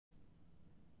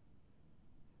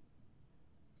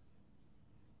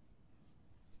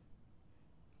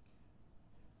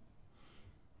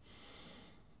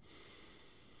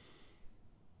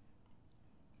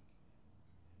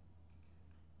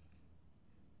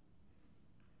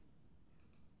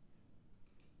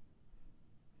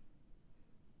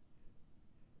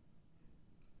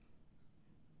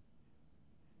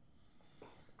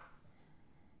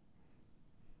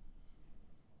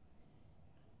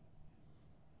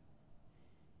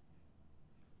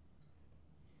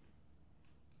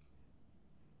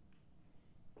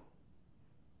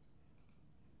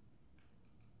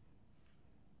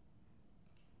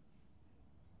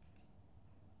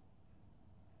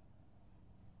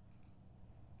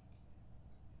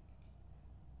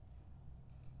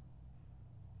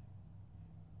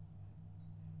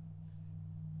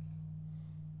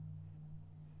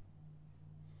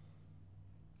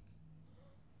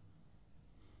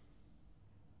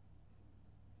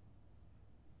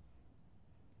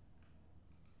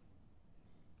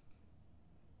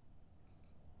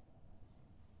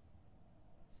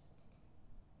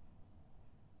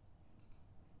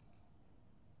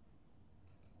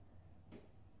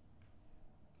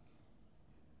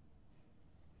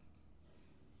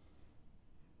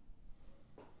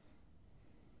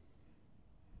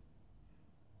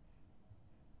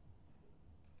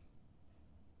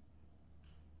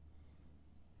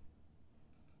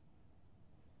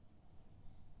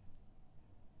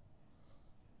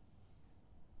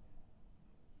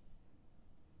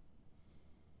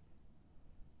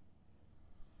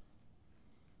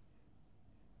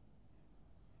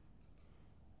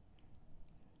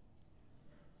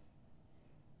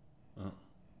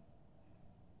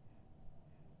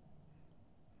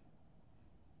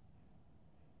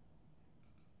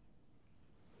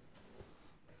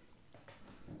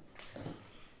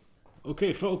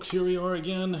Okay, folks, here we are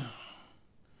again.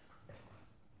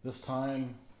 This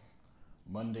time,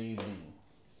 Monday evening.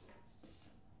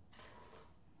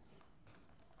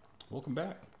 Welcome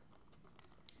back.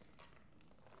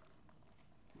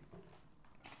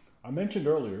 I mentioned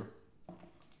earlier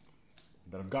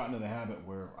that I've gotten in the habit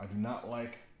where I do not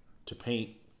like to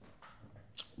paint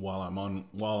while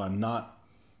I'm not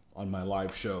on my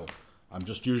live show. I'm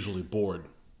just usually bored.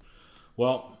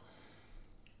 Well,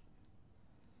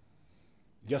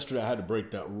 yesterday I had to break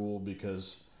that rule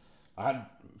because I had a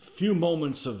few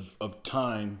moments of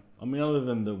time. I mean, other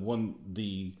than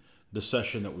the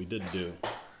session that we did do,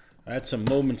 I had some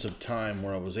moments of time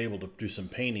where I was able to do some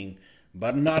painting,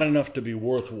 but not enough to be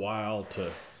worthwhile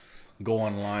to go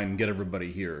online and get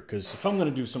everybody here. Because if I'm going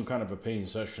to do some kind of a painting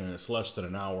session and it's less than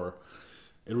an hour,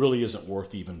 it really isn't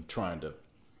worth even trying to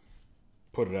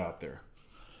put it out there.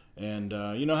 And,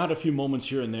 I had a few moments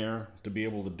here and there to be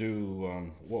able to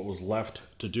do what was left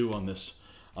to do on this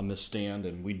stand.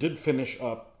 And we did finish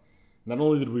up. Not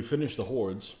only did we finish the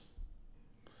Hordes,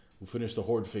 we finished the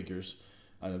Horde figures.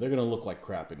 I know they're going to look like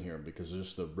crap in here because of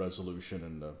just the resolution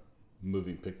and the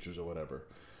moving pictures or whatever.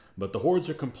 But the Hordes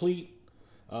are complete.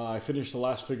 I finished the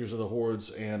last figures of the Hordes,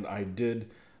 and I did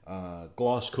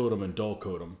gloss coat them and dull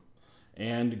coat them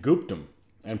and gooped them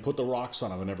and put the rocks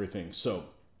on them and everything. So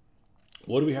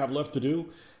what do we have left to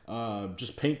do?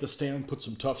 Just paint the stand, put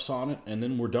some tufts on it, and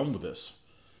then we're done with this.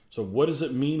 So what does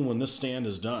it mean when this stand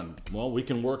is done? Well, we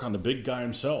can work on the big guy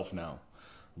himself now.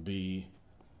 These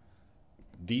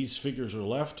figures are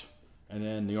left, and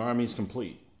then the army's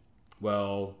complete.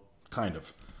 Well, kind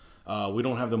of. We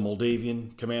don't have the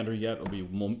Moldavian commander yet. It'll be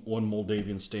one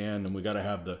Moldavian stand, and we got to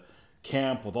have the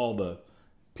camp with all the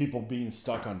people being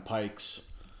stuck on pikes.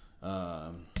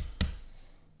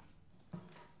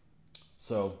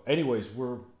 So, anyways,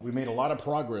 we made a lot of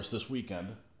progress this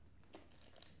weekend,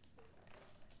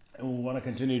 and we want to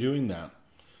continue doing that.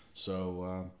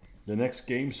 So, the next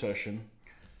game session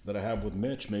that I have with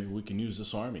Mitch, maybe we can use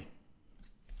this army.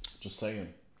 Just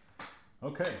saying.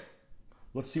 Okay,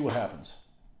 let's see what happens.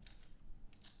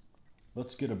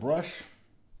 Let's get a brush.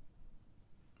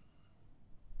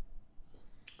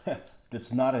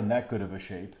 It's not in that good of a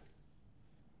shape.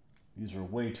 These are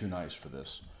way too nice for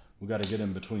this. We got to get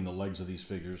in between the legs of these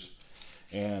figures.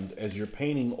 And as you're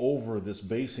painting over this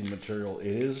basing material, it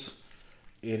is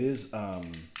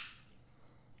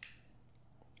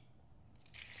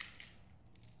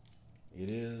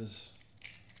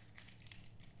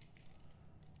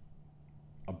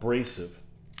abrasive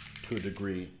to a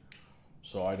degree.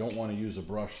 So I don't want to use a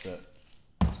brush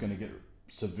that's going to get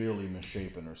severely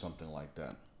misshapen or something like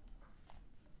that.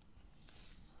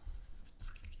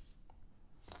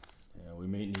 Yeah, we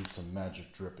may need some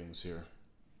magic drippings here.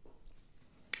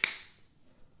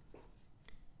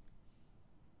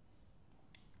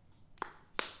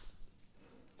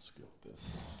 Let's get this.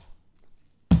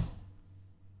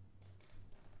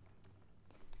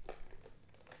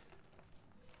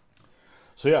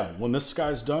 So yeah, when this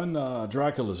guy's done,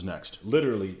 Dracula's next.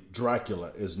 Literally,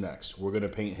 Dracula is next. We're going to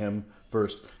paint him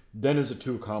first, then his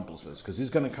two accomplices, because he's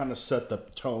going to kind of set the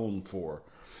tone for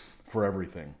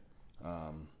everything.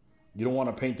 You don't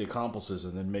want to paint the accomplices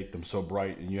and then make them so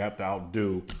bright, and you have to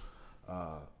outdo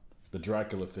the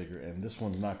Dracula figure, and this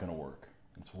one's not going to work.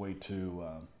 It's way too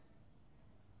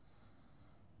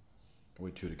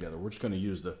together. We're just going to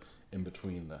use the in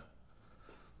between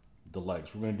the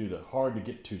legs. We're going to do the hard to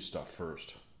get to stuff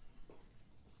first.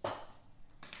 And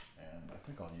I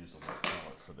think I'll use the white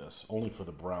palette for this, only for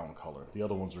the brown color. The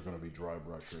other ones are going to be dry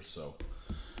brushers, so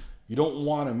you don't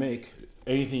want to make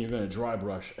anything you're going to dry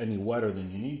brush any wetter than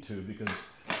you need to, because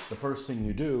the first thing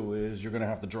you do is you're going to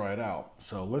have to dry it out.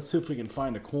 So let's see if we can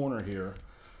find a corner here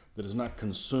that is not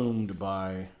consumed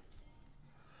by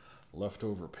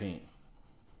leftover paint.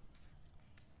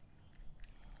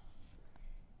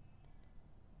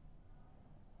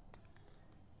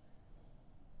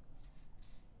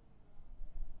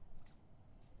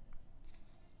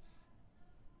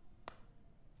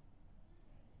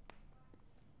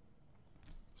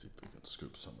 See if we can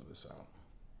scoop some of this out.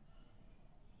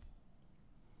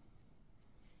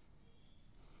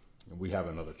 And we have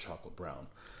another chocolate brown.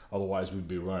 Otherwise, we'd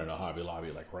be running a Hobby Lobby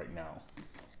like right now.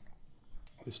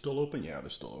 Are they still open? Yeah,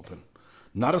 they're still open.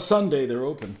 Not a Sunday, they're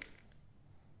open.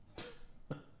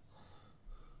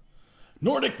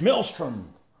 Nordic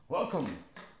Maelstrom, welcome.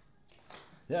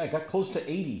 Yeah, I got close to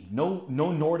 80. No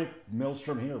Nordic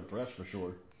Maelstrom here, that's for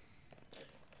sure.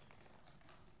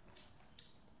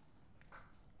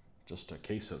 Just a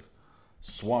case of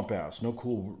swamp ass. No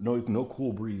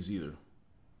cool breeze either.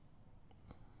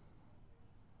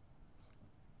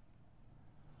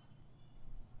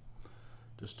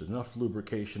 Just enough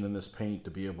lubrication in this paint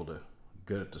to be able to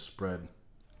get it to spread.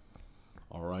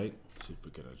 All right, let's see if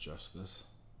we can adjust this.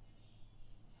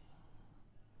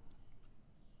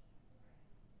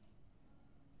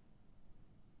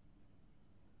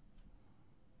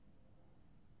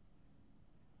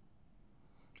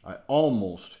 I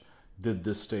almost did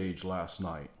this stage last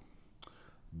night,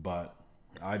 but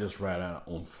I just ran out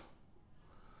of oomph.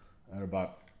 At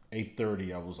about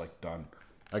 8:30, I was like done.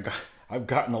 I've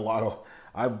done a lot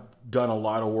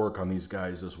of work on these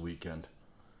guys this weekend.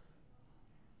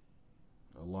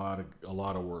 A lot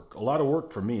of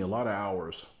work for me, a lot of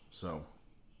hours. So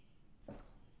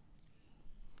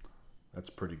that's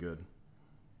pretty good.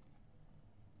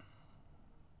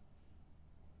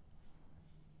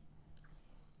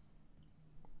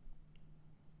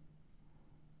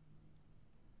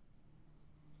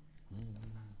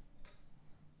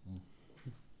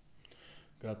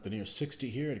 Got up to near 60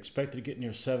 here and expected to get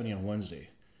near 70 on Wednesday.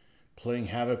 Playing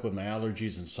havoc with my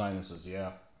allergies and sinuses.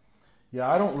 Yeah,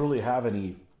 I don't really have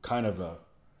any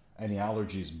any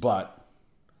allergies, but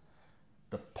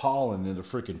the pollen in the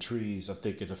freaking trees, I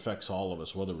think it affects all of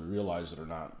us, whether we realize it or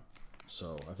not.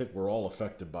 So I think we're all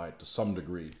affected by it to some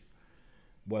degree.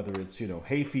 Whether it's,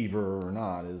 hay fever or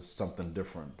not is something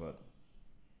different, but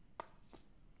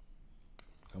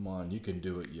come on, you can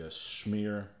do it, you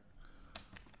schmear.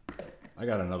 I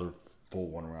got another full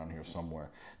one around here somewhere.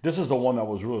 This is the one that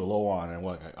was really low on,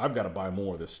 and I've got to buy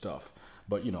more of this stuff.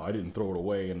 But, I didn't throw it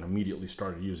away and immediately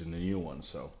started using the new one,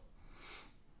 so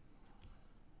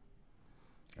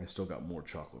I still got more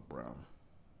chocolate brown.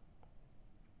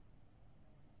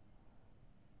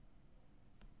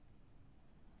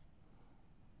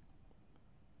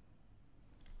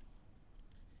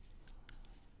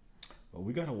 But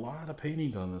we got a lot of painting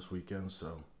done this weekend,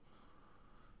 so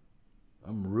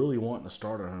I'm really wanting to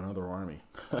start on another army.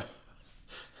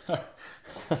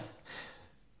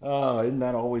 Isn't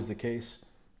that always the case?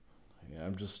 Yeah,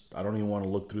 I don't even want to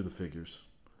look through the figures.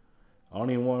 I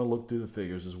don't even want to look through the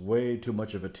figures. It's way too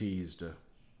much of a tease to...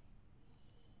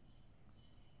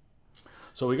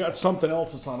 So we got something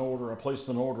else that's on order. I placed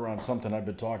an order on something I've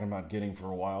been talking about getting for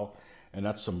a while, and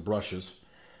that's some brushes.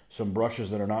 Some brushes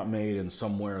that are not made in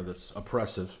somewhere that's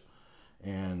oppressive.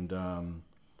 And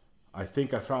I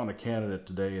think I found a candidate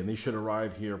today, and they should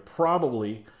arrive here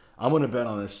probably, I'm going to bet,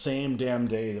 on the same damn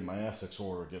day that my Essex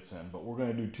order gets in. But we're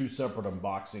going to do 2 separate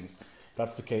unboxings.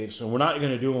 That's the case. So we're not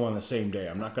going to do them on the same day.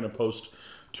 I'm not going to post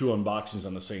 2 unboxings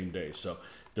on the same day. So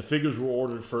the figures were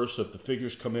ordered first. So if the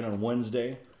figures come in on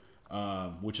Wednesday,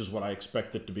 which is what I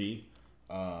expect it to be,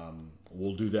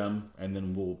 we'll do them, and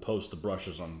then we'll post the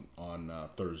brushes on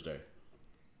Thursday.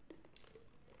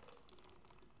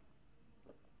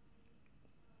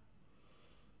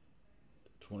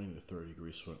 The 20 to 30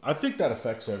 degree swing. I think that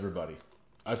affects everybody.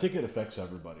 I think it affects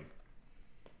everybody.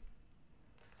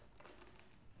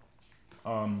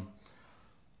 How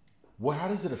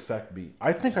does it affect me?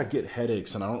 I think I get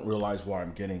headaches and I don't realize why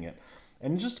I'm getting it.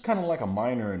 And just kind of like a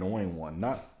minor annoying one.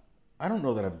 I don't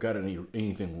know that I've got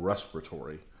anything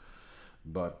respiratory,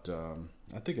 but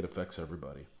I think it affects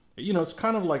everybody. It's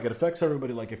kind of like it affects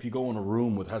everybody like if you go in a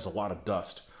room that has a lot of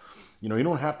dust. You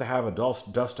don't have to have a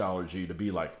dust allergy to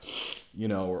be like,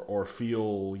 or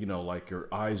feel, like your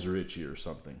eyes are itchy or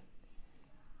something.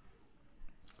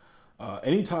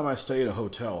 Anytime I stay in a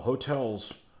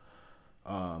hotels,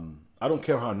 I don't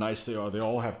care how nice they are, they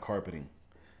all have carpeting.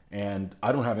 And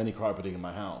I don't have any carpeting in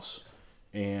my house.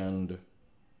 And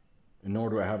nor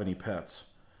do I have any pets.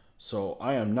 So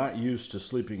I am not used to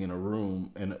sleeping in a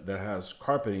room that has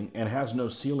carpeting and has no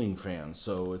ceiling fan.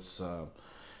 So it's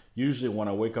usually when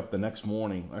I wake up the next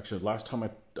morning, actually last time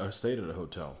I stayed at a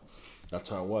hotel, that's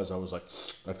how it was.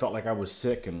 I felt like I was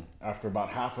sick, and after about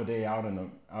half a day out in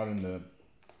the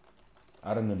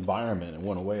environment, it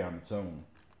went away on its own.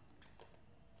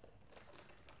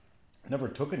 I never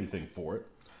took anything for it.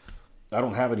 I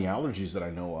don't have any allergies that I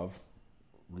know of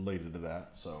related to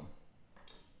that, so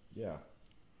yeah.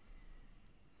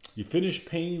 You finished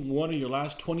painting one of your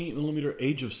last 28mm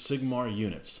Age of Sigmar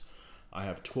units. I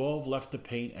have 12 left to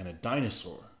paint and a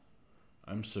dinosaur.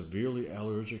 I'm severely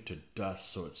allergic to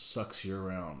dust, so it sucks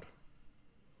year-round.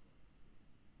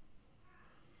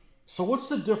 So what's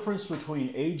the difference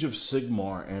between Age of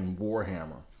Sigmar and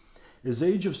Warhammer? Is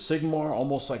Age of Sigmar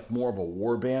almost like more of a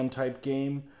warband type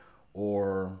game?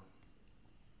 Or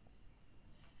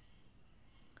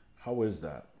how is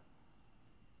that?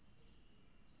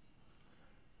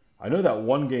 I know that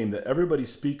one game that everybody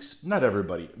speaks, not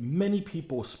everybody, many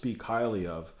people speak highly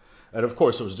of, and of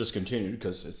course it was discontinued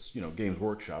because it's, Games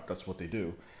Workshop, that's what they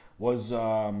do, was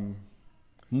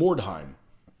Mordheim.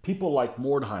 People like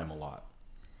Mordheim a lot.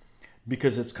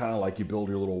 because it's kind of like you build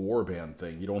your little warband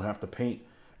thing. You don't have to paint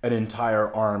an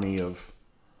entire army of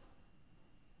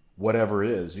whatever it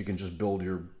is. You can just build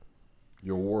your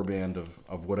warband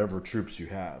of whatever troops you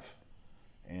have.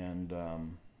 And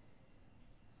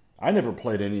I never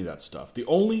played any of that stuff. The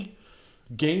only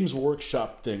Games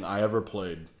Workshop thing I ever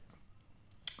played,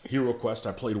 Hero Quest,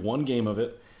 I played one game of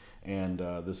it, and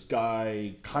this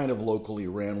guy kind of locally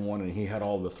ran one, and he had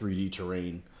all the 3D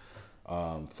terrain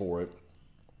for it.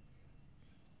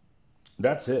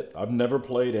 That's it. I've never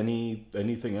played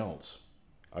anything else.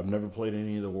 I've never played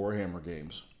any of the Warhammer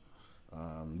games.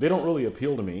 They don't really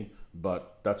appeal to me,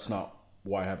 but that's not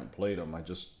why I haven't played them. I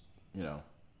just, you know,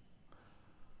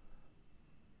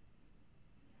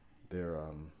 they're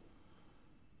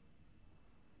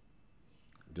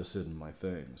just isn't my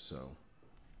thing. So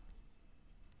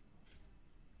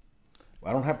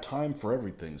I don't have time for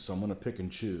everything, so I'm going to pick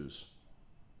and choose.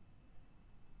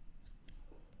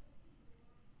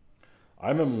 I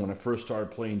remember when I first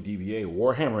started playing DBA,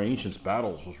 Warhammer Ancients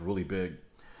Battles was really big.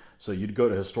 So you'd go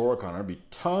to Historicon, there'd be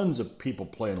tons of people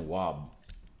playing WoB.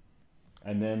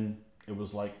 And then it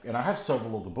was like, and I have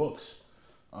several of the books,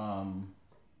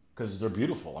 because they're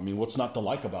beautiful. I mean, what's not to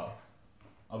like about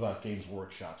Games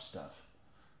Workshop stuff?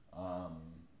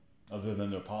 Other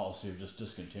than their policy of just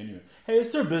discontinuing. Hey,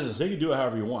 it's their business. They can do it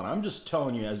however you want. I'm just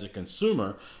telling you as a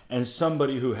consumer and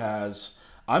somebody who has...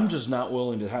 I'm just not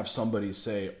willing to have somebody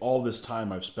say, all this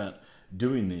time I've spent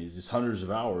doing these hundreds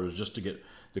of hours just to get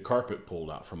the carpet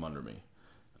pulled out from under me.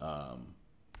 So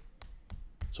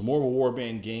more of a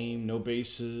warband game, no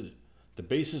bases. The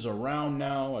bases are round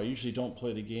now. I usually don't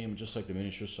play the game just like the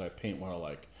miniatures, so I paint what I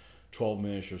like. 12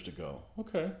 miniatures to go.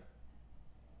 Okay.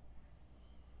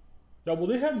 Yeah, well,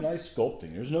 they have nice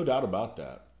sculpting. There's no doubt about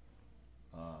that.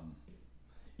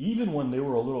 Even when they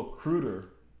were a little cruder,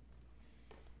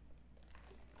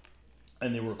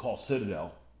 and they were called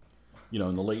Citadel, you know,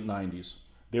 in the late 90s,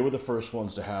 they were the first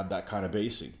ones to have that kind of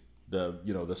basing.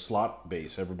 The slot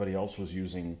base. Everybody else was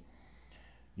using,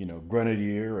 you know,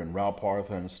 Grenadier and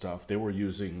Raupartha and stuff. They were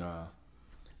using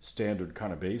standard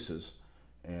kind of bases.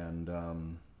 And,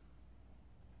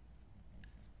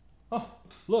 oh,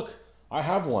 look, I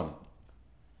have one.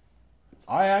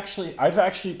 I've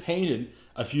actually painted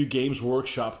a few Games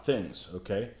Workshop things,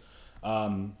 okay?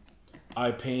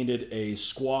 I painted a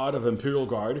squad of Imperial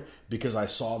Guard because I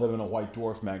saw them in a White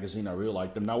Dwarf magazine. I really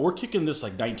liked them. Now, we're kicking this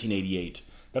like 1988.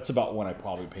 That's about when I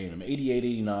probably painted them. 88,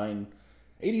 89,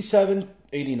 87,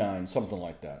 89, something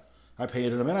like that. I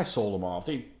painted them and I sold them off.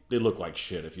 They look like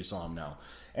shit if you saw them now.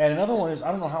 And another one is,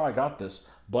 I don't know how I got this,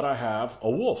 but I have a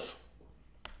wolf.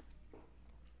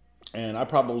 And I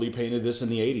probably painted this in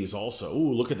the 80s also.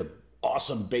 Ooh, look at the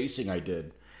awesome basing I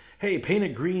did. Hey, paint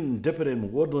it green and dip it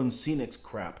in woodland scenics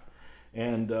crap.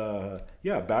 And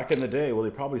yeah, back in the day, well, they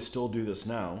probably still do this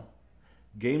now.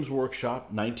 Games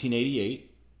Workshop,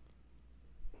 1988.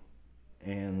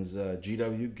 And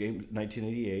GW, Game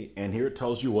 1988. And here it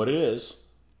tells you what it is.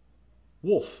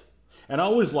 Wolf. And I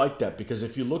always liked that because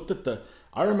if you looked at the...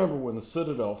 I remember when the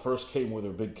Citadel first came with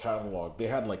their big catalog, they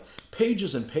had like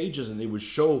pages and pages, and they would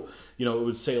show, you know, it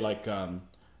would say like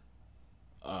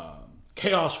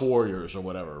Chaos Warriors or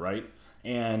whatever, right?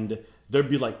 And there'd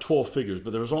be like 12 figures,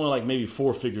 but there was only like maybe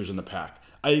 4 figures in the pack.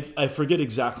 I forget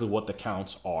exactly what the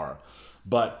counts are,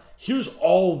 but here's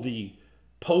all the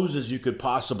poses you could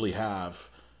possibly have,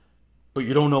 but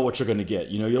you don't know what you're going to get.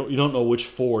 You know, you don't know which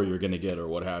 4 you're going to get or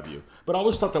what have you. But I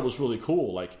always thought that was really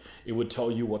cool. Like, it would tell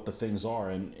you what the things are.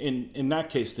 And in that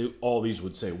case, all these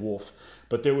would say wolf,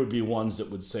 but there would be ones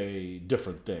that would say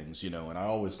different things, you know, and I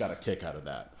always got a kick out of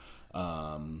that.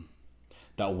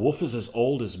 That wolf is as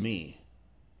old as me.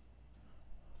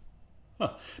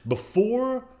 Huh.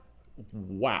 Before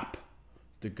WAP,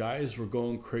 the guys were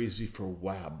going crazy for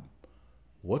WAB.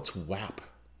 What's WAP?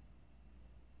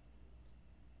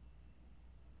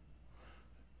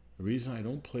 The reason I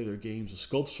don't play their games, the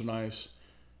Sculpts for Knives,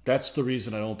 that's the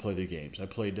reason I don't play their games. I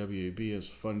play WAB as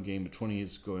a fun game, but 20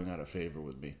 is going out of favor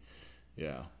with me.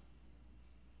 Yeah.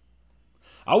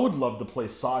 I would love to play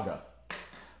Saga,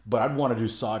 but I'd want to do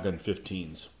Saga in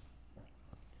 15s.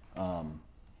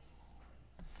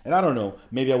 And I don't know,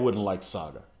 maybe I wouldn't like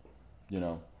Saga, you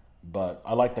know, but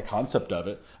I like the concept of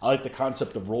it. I like the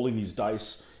concept of rolling these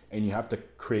dice and you have to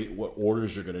create what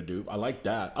orders you're going to do. I like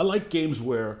that. I like games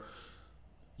where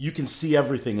you can see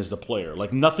everything as the player.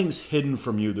 Like, nothing's hidden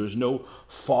from you. There's no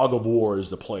fog of war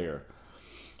as the player.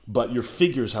 But your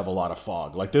figures have a lot of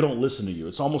fog. Like, they don't listen to you.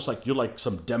 It's almost like you're like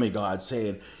some demigod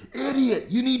saying, "Idiot,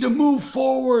 you need to move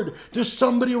forward. There's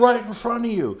somebody right in front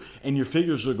of you." And your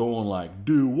figures are going like,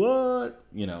 "Do what?"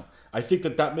 You know, I think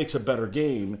that makes a better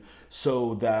game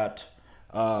so that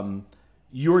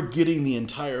You're getting the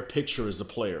entire picture as a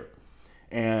player.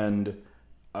 And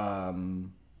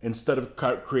instead of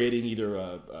creating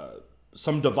either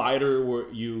some divider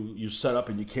where you set up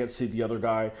and you can't see the other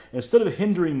guy, instead of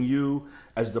hindering you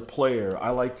as the player,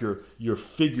 I like your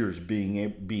figures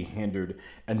be hindered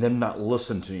and them not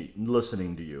listening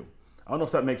to you. I don't know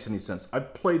if that makes any sense.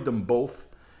 I've played them both,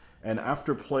 and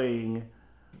after playing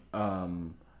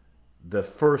the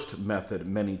first method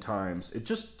many times,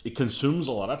 it consumes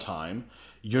a lot of time.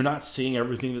 You're not seeing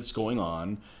everything that's going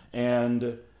on,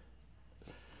 and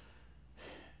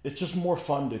it's just more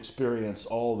fun to experience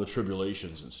all the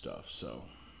tribulations and stuff. So,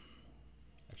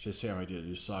 actually, say I did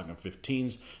do Saga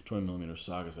 15s, 20mm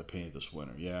Sagas I painted this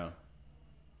winter. Yeah.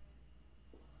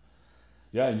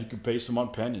 Yeah, and you can base them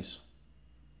on pennies,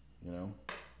 you know.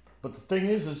 But the thing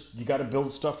is you got to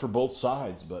build stuff for both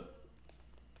sides, but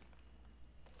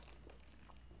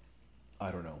I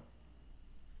don't know.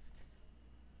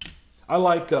 I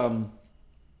like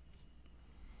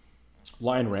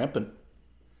Lion Rampant.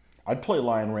 I'd play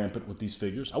Lion Rampant with these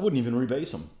figures. I wouldn't even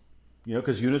rebase them, you know,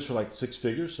 because units are like 6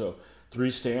 figures. So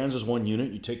 3 stands is 1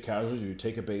 unit. You take casualty, you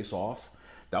take a base off.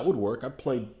 That would work. I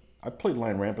played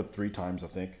Lion Rampant 3 times, I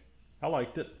think. I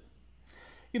liked it.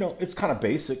 You know, it's kind of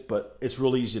basic, but it's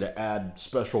really easy to add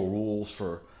special rules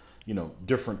for, you know,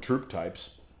 different troop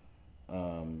types.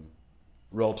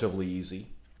 Relatively easy.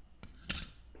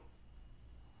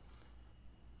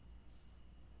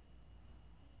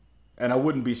 And I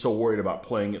wouldn't be so worried about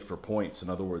playing it for points. In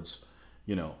other words,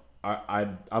 you know,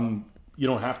 I'm you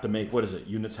don't have to make, what is it?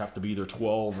 Units have to be either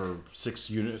 12 or 6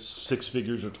 units, 6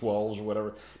 figures or 12s or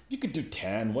whatever. You could do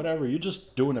 10, whatever. You're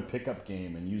just doing a pickup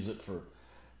game and use it for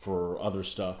other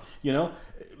stuff. You know,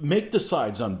 make the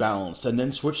sides unbalanced and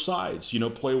then switch sides. You know,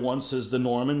 play once as the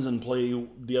Normans and play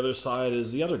the other side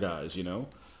as the other guys, you know.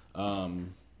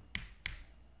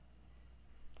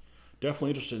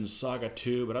 Definitely interested in Saga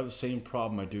 2, but I have the same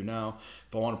problem I do now.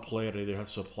 If I want to play it, I either have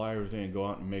to supply everything and go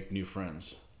out and make new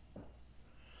friends.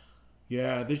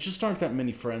 Yeah, there just aren't that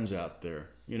many friends out there,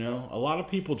 you know? A lot of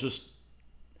people just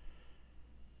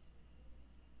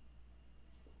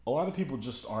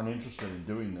aren't interested in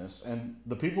doing this. And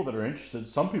the people that are interested,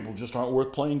 some people just aren't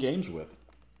worth playing games with.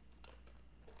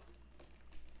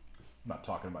 I'm not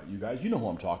talking about you guys. You know who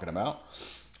I'm talking about.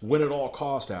 Win at all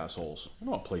cost assholes. I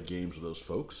don't want to play games with those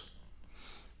folks.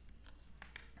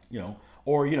 You know,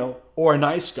 or a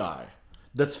nice guy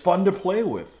that's fun to play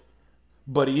with,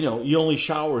 but you know, he only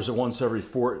showers once every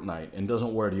fortnight and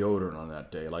doesn't wear deodorant on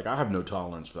that day. Like, I have no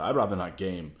tolerance for that. I'd rather not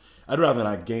game. I'd rather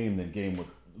not game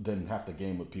than have to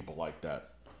game with people like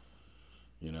that.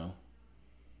 You know.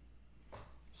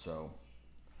 So,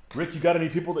 Rick, you got any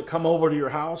people that come over to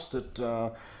your house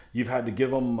that you've had to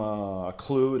give them a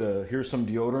clue to here's some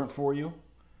deodorant for you?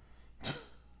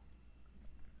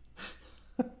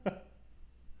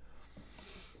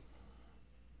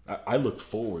 I look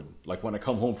forward, like when I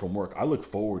come home from work, I look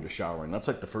forward to showering. That's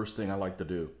like the first thing I like to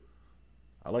do.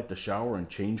 I like to shower and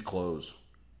change clothes.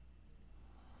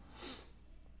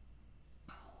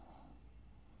 I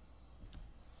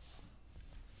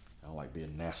don't like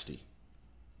being nasty.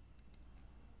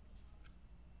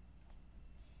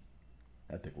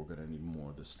 I think we're going to need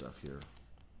more of this stuff here.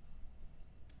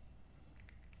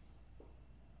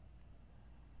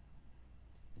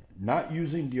 Not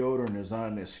using deodorant is not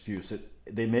an excuse.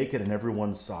 They make it in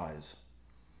everyone's size.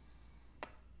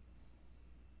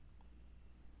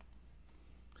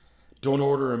 Don't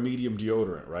order a medium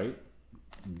deodorant, right?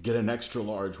 Get an extra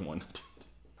large one.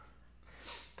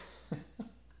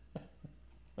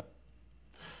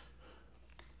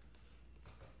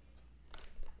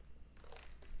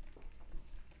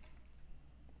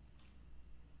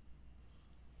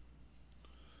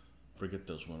 Forget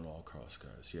those one at all cost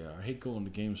guys. Yeah, I hate going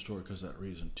to the game store because of that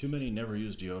reason. Too many never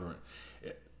use deodorant.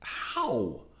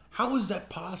 How? How is that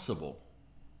possible?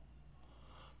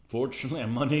 Fortunately,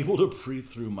 I'm unable to breathe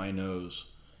through my nose.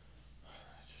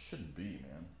 It shouldn't be,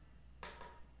 man.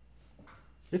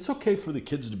 It's okay for the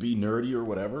kids to be nerdy or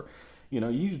whatever. You know,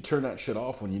 you need to turn that shit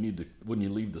off when you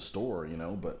leave the store, you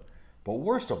know, but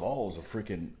worst of all is a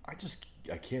freaking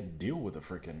I can't deal with a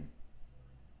freaking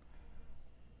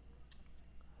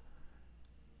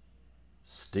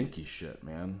stinky shit,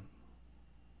 man.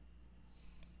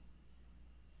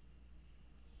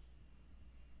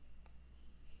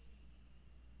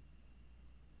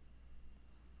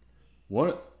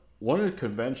 One of the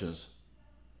conventions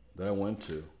that I went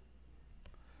to,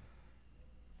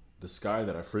 this guy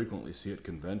that I frequently see at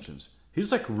conventions,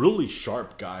 he's like really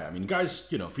sharp guy. I mean, guys,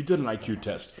 you know, if he did an IQ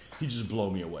test, he'd just blow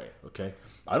me away, okay?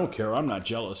 I don't care. I'm not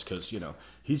jealous because, you know,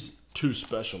 he's too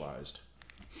specialized.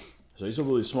 So he's a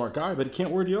really smart guy, but he can't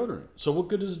wear deodorant. So what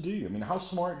good does it do you? I mean, how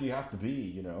smart do you have to be,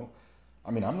 you know? I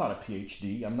mean, I'm not a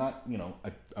PhD. I'm not, you know,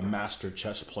 a master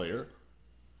chess player.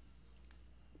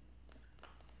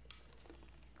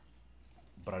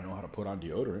 But I know how to put on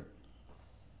deodorant.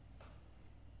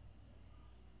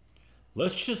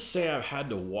 Let's just say I've had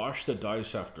to wash the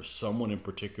dice after someone in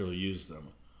particular used them.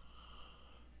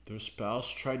 Their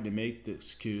spouse tried to make the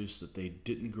excuse that they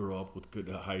didn't grow up with good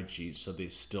hygiene, so they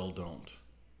still don't.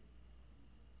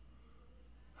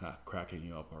 Ha, cracking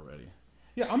you up already.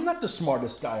 Yeah, I'm not the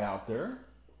smartest guy out there.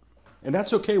 And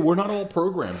that's okay. We're not all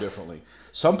programmed differently.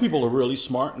 Some people are really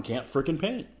smart and can't freaking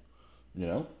paint. You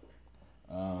know?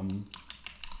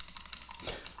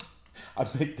 I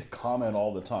make the comment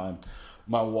all the time.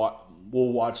 We'll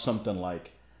watch something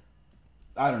like,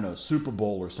 I don't know, Super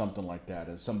Bowl or something like that,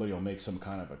 and somebody will make some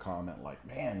kind of a comment like,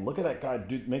 man, look at that guy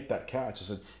make that catch. I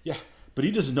said, yeah, but he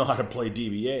doesn't know how to play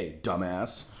DBA,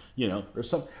 dumbass. You know,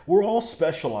 we're all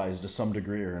specialized to some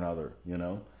degree or another, you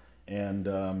know? And,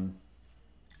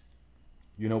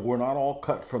 you know, we're not all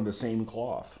cut from the same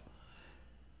cloth.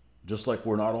 Just like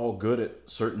we're not all good at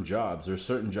certain jobs. There's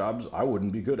certain jobs I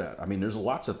wouldn't be good at. I mean, there's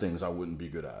lots of things I wouldn't be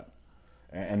good at.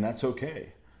 And that's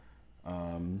okay.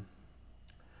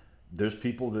 There's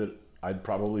people that I'd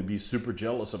probably be super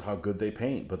jealous of how good they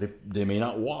paint, but they may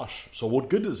not wash. So what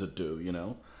good does it do, you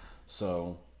know?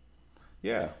 So,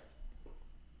 yeah.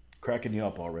 Cracking you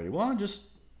up already. Well,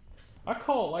 I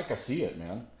call it like I see it,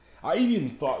 man. I even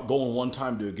thought going one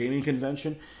time to a gaming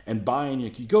convention and buying,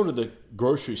 you go to the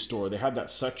grocery store, they have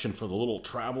that section for the little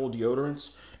travel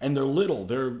deodorants, and they're little.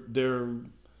 They're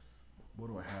what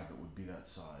do I have that would be that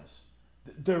size?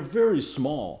 They're very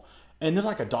small, and they're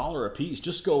like $1 a piece.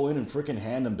 Just go in and freaking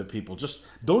hand them to people. Just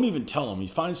don't even tell them. You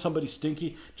find somebody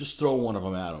stinky, just throw one of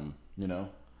them at them, you know?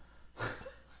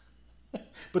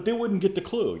 But they wouldn't get the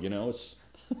clue, you know? It's...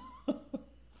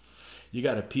 You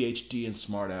got a PhD in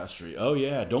smartassery. Oh,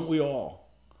 yeah, don't we all?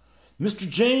 Mr.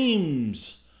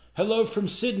 James, hello from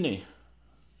Sydney.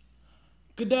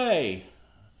 Good day.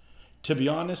 To be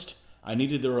honest, I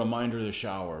needed the reminder of the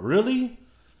shower. Really?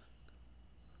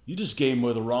 You just gave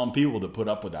me the wrong people to put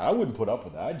up with that. I wouldn't put up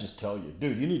with that. I'd just tell you,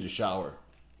 dude, you need to shower.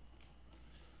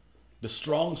 The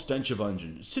strong stench of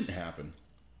onion. It shouldn't happen.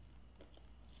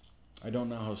 I don't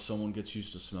know how someone gets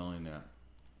used to smelling that.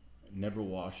 Never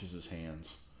washes his hands.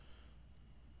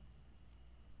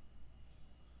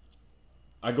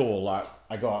 I go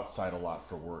outside a lot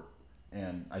for work,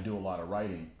 and I do a lot of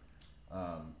writing,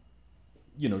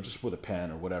 you know, just with a pen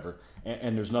or whatever.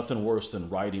 And there's nothing worse than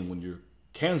writing when your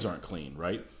hands aren't clean,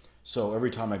 right? So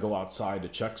every time I go outside to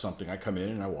check something, I come in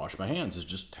and I wash my hands. It's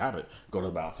just habit. Go to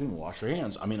the bathroom and wash your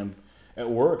hands. I mean, I'm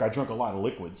at work. I drink a lot of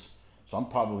liquids, so I'm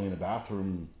probably in the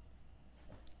bathroom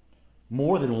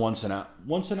more than once an hour.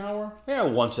 Once an hour? Yeah,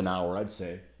 once an hour, I'd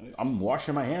say. I'm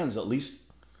washing my hands at least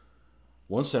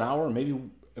once an hour, maybe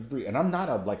every... And I'm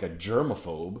not like a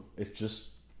germaphobe. It's just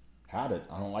habit.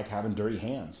 I don't like having dirty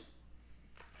hands.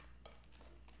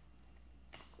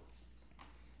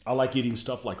 I like eating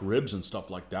stuff like ribs and stuff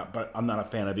like that, but I'm not a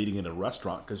fan of eating in a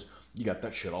restaurant because you got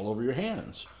that shit all over your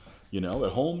hands. You know,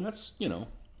 at home, that's, you know...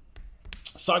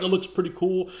 Saga looks pretty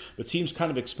cool, but seems kind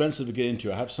of expensive to get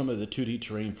into. I have some of the 2D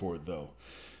terrain for it, though.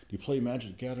 Do you play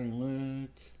Magic the Gathering?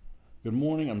 Good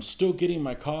morning. I'm still getting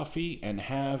my coffee and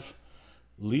have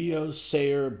Leo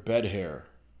Sayer bed hair.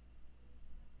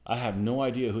 I have no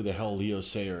idea who the hell Leo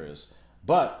Sayer is,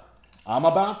 but I'm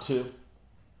about to.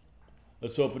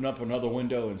 Let's open up another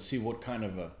window and see what kind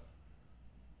of a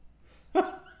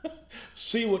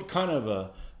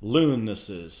loon this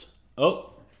is.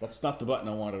 Oh, that's not the button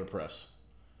I wanted to press.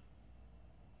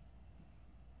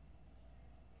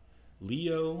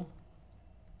 Leo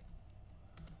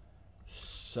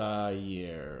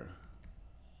Sayer.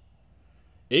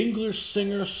 English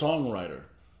singer, songwriter.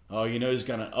 Oh, you know he's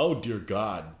gonna... Oh, dear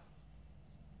God.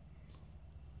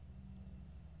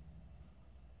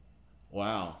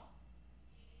 Wow.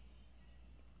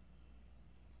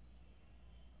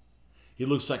 He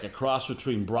looks like a cross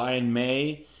between Brian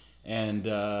May and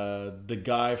the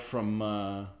guy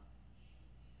from...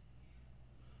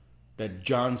 that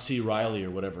John C. Reilly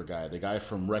or whatever guy. The guy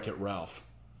from Wreck-It Ralph.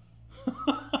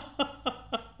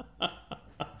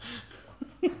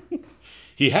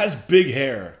 He has big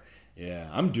hair. Yeah,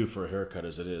 I'm due for a haircut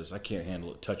as it is. I can't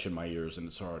handle it touching my ears, and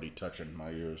it's already touching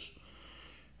my ears.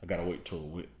 I gotta wait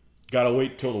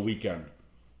till the weekend.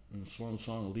 And Swan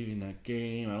Song leaving that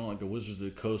game. I don't like the Wizards of the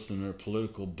Coast and their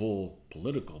political bull.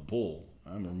 Political bull.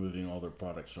 I'm removing all their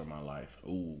products from my life.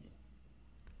 Ooh.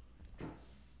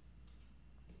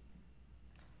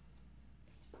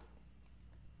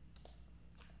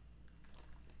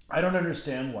 I don't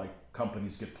understand why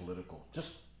companies get political.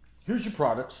 Just, here's your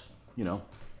products, you know.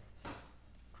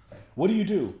 What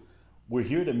do? We're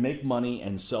here to make money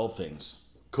and sell things.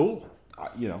 Cool.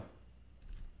 You know.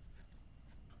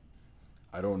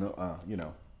 I don't know, you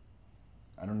know.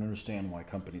 I don't understand why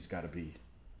companies got to be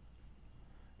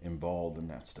involved in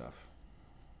that stuff.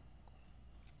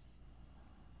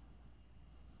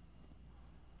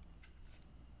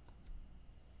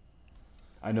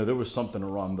 I know there was something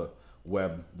around the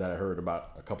web that I heard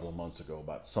about a couple of months ago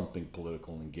about something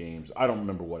political in games. I don't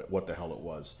remember what the hell it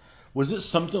was. Was it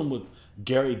something with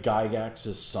Gary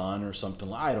Gygax's son or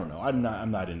something? I don't know. I'm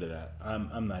not into that.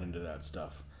 I'm not into that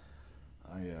stuff.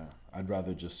 I'd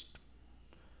rather just.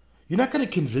 You're not going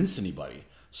to convince anybody.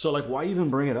 So like, why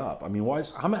even bring it up? I mean,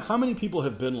 how many people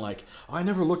have been like, I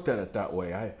never looked at it that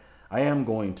way. I am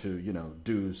going to, you know,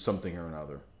 do something or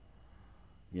another.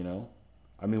 You know.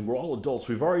 I mean, we're all adults.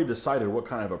 We've already decided what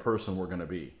kind of a person we're going to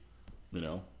be, you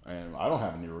know, and I don't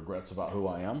have any regrets about who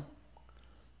I am,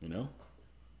 you know.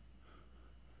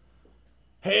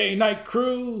 Hey, Night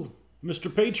Crew,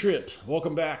 Mr. Patriot,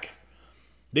 welcome back.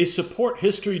 They support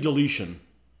history deletion.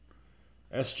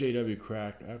 SJW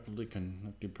cracked, actively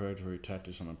conducting predatory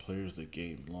tactics on the players of the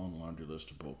game. Long laundry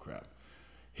list of bullcrap.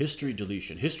 History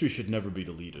deletion. History should never be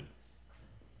deleted.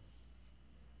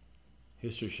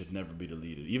 History should never be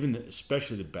deleted,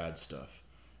 especially the bad stuff.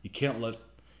 You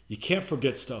can't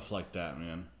forget stuff like that,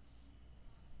 man.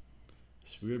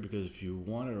 It's weird because if you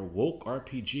wanted a woke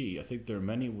RPG, I think there are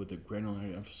many with the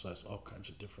granularity emphasize all kinds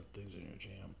of different things in your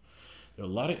jam. There are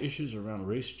a lot of issues around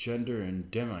race, gender,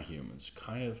 and demi-humans,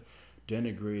 kind of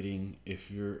denigrating if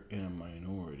you're in a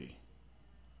minority.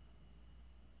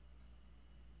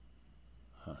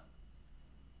 Huh.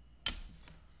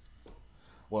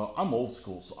 Well, I'm old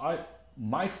school, so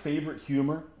my favorite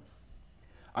humor,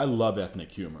 I love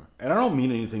ethnic humor. And I don't mean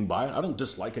anything by it. I don't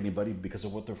dislike anybody because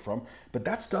of what they're from. But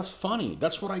that stuff's funny.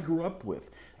 That's what I grew up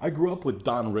with. I grew up with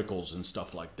Don Rickles and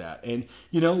stuff like that. And,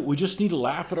 you know, we just need to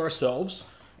laugh at ourselves.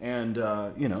 And,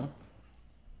 you know,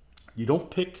 you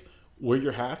don't pick where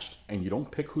you're hatched and you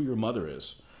don't pick who your mother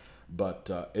is.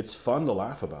 But it's fun to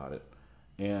laugh about it.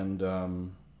 And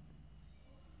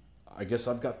I guess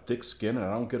I've got thick skin and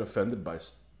I don't get offended by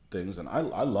things, and I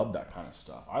love that kind of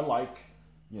stuff. I like,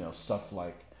 you know, stuff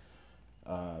like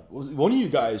one of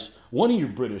you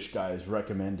British guys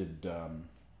recommended.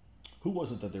 Who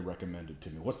was it that they recommended to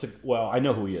me? Well, I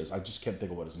know who he is. I just can't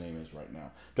think of what his name is right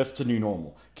now. That's the new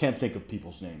normal. Can't think of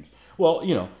people's names. Well,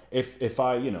 you know, if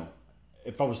I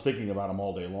was thinking about him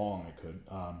all day long, I could.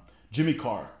 Jimmy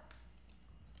Carr.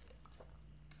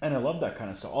 And I love that kind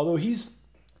of stuff. Although he's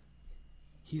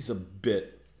a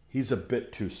bit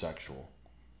too sexual.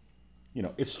 You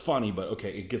know, it's funny, but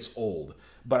okay, it gets old.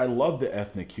 But I love the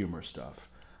ethnic humor stuff.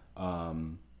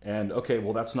 And okay,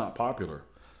 well, that's not popular.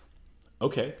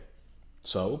 Okay,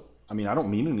 so, I mean, I don't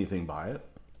mean anything by it.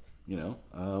 You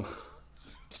know,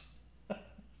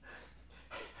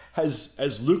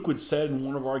 as Luke would said in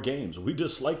one of our games, we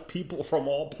dislike people from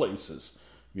all places.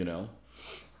 You know,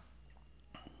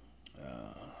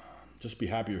 just be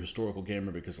happy you're a historical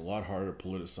gamer because it's a lot harder to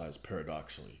politicize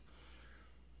paradoxically.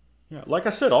 Yeah, like I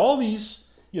said, all these,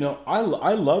 you know, I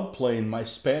love playing my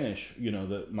Spanish, you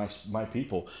know, my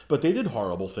people, but they did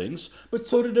horrible things, but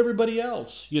so did everybody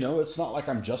else. You know, it's not like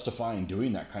I'm justifying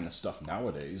doing that kind of stuff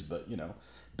nowadays, but, you know,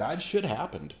 bad shit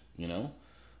happened, you know.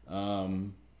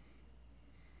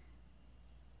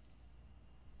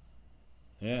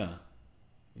 Yeah.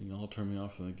 You can all turn me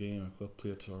off from the game. I click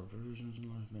play to our versions of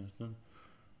life, man.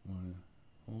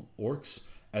 Orcs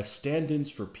as stand-ins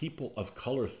for people of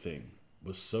color thing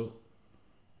was so.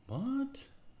 What?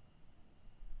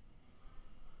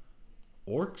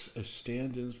 Orcs as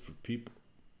stand-ins for people.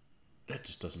 That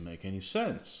just doesn't make any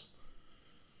sense.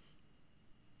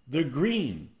 They're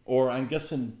green, or I'm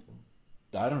guessing,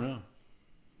 I don't know.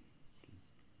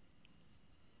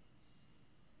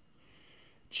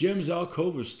 Jim's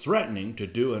Alcove is threatening to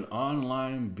do an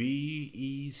online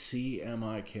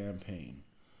BECMI campaign.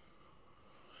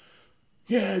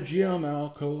 Yeah, GM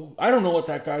Alcove. I don't know what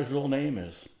that guy's real name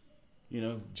is. You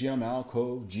know, GM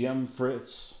Alcove, GM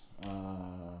Fritz,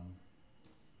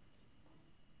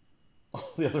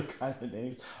 all the other kind of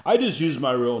names. I just use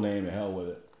my real name, to hell with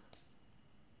it.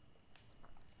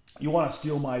 You want to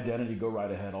steal my identity, go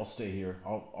right ahead. I'll stay here.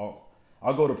 I'll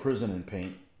go to prison and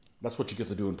paint. That's what you get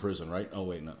to do in prison, right? Oh,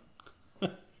 wait, no.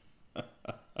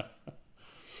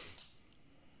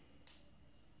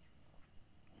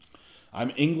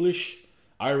 I'm English,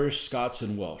 Irish, Scots,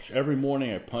 and Welsh. Every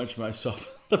morning I punch myself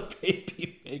in the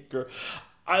baby maker.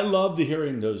 I love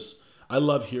hearing those. I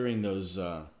love hearing those.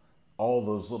 All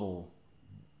those little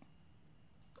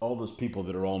all those people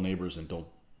that are all neighbors and don't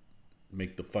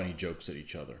make the funny jokes at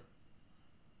each other.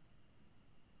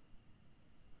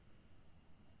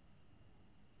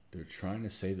 They're trying to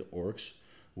say the orcs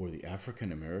were the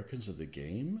African Americans of the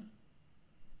game?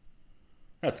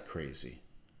 That's crazy.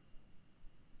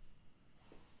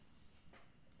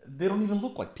 They don't even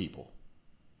look like people.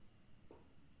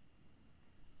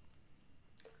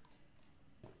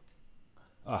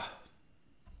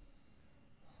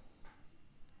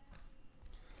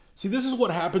 See, this is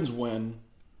what happens when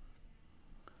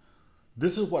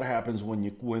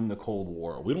you win the Cold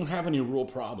War. We don't have any real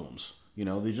problems. You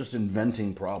know, they're just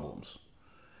inventing problems.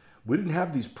 We didn't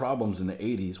have these problems in the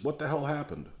 80s. What the hell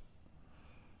happened?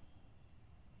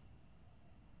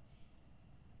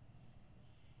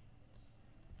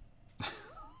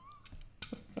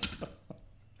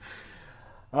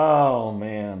 Oh,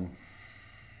 man.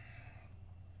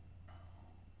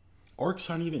 Orcs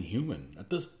aren't even human.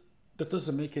 That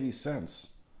doesn't make any sense.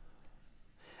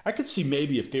 I could see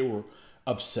maybe if they were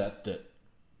upset that...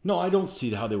 No, I don't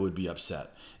see how they would be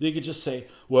upset. They could just say,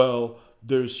 well,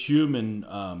 there's human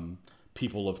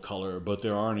people of color, but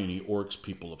there aren't any orcs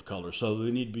people of color. So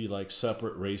they need to be like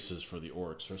separate races for the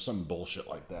orcs or some bullshit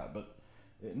like that. But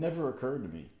it never occurred to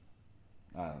me.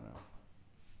 I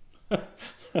don't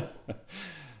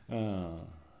know.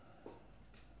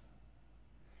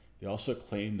 They also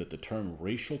claim that the term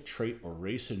racial trait or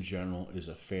race in general is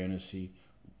a fantasy.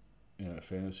 In a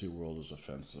fantasy world is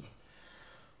offensive.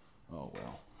 Oh,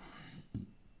 well.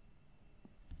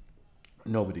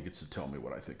 Nobody gets to tell me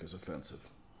what I think is offensive.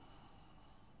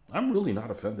 I'm really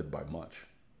not offended by much.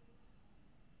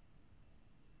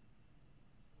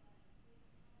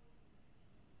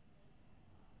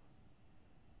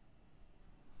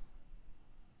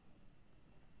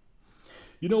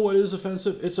 You know what is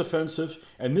offensive? It's offensive,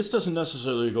 and this doesn't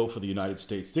necessarily go for the United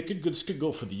States. This could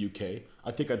go for the UK.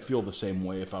 I think I'd feel the same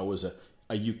way if I was a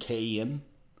UKian.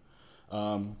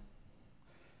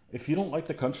 If you don't like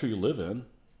the country you live in,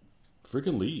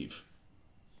 freaking leave.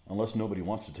 Unless nobody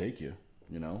wants to take you,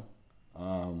 you know.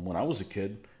 When I was a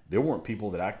kid, there weren't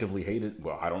people that actively hated,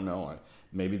 well, I don't know,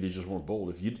 maybe they just weren't bold.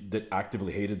 If you that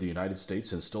actively hated the United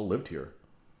States and still lived here,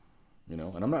 you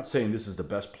know. And I'm not saying this is the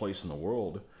best place in the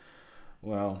world.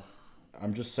 Well,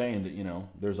 I'm just saying that, you know,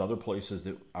 there's other places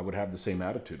that I would have the same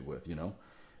attitude with, you know.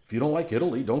 If you don't like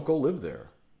Italy, don't go live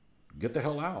there. Get the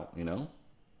hell out, you know.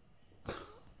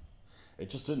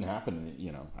 It just didn't happen,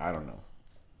 you know. I don't know.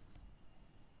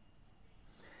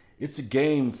 It's a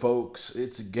game, folks.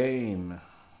 It's a game.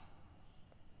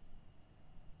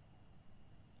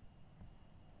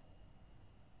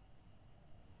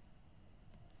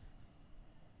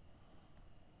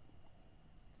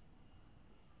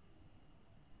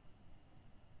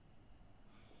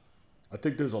 I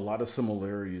think there's a lot of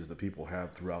similarities that people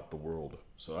have throughout the world.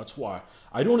 So that's why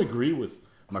I don't agree with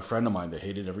my friend of mine that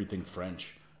hated everything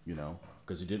French, you know,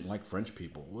 because he didn't like French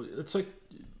people. It's like,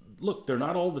 look, they're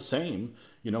not all the same.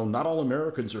 You know, not all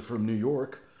Americans are from New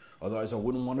York. Otherwise, I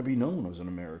wouldn't want to be known as an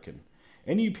American.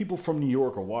 Any people from New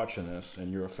York are watching this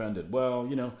and you're offended. Well,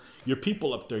 you know, your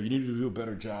people up there, you need to do a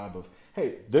better job of,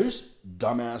 hey, there's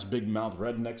dumbass, big mouth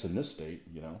rednecks in this state,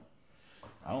 you know.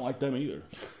 I don't like them either.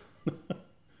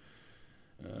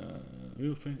 It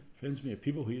offends me are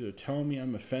people who either tell me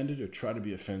I'm offended or try to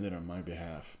be offended on my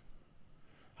behalf.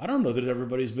 I don't know that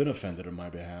everybody's been offended on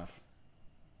my behalf.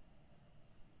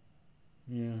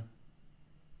 Yeah.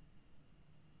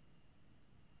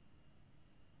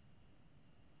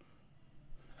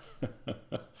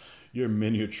 You're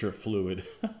miniature fluid.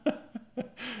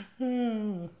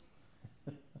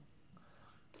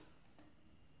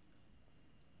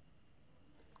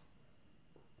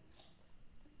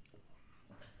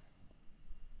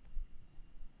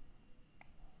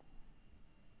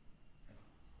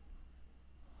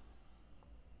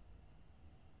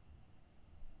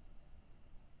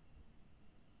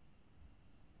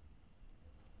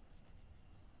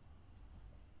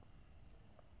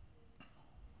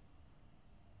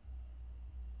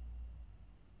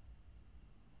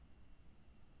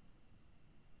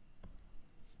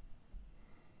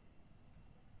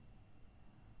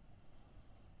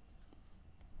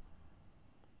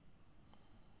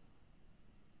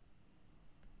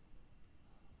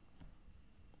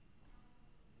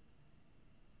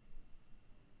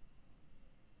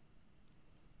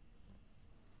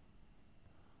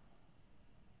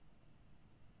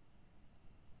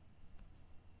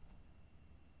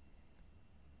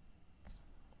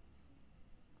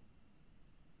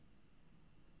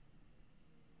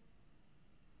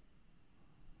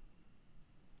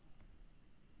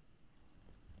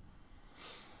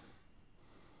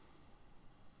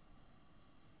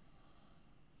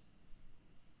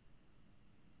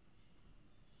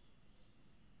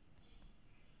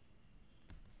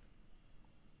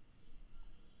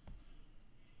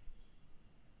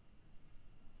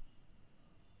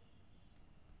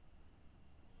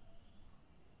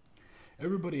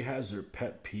 Everybody has their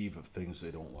pet peeve of things they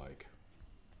don't like.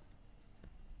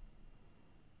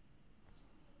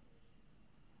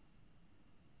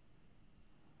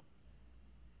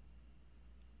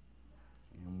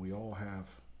 And we all have.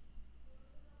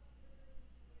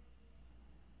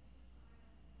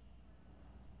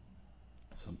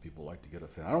 Some people like to get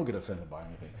offended. I don't get offended by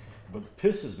anything. But what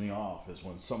pisses me off is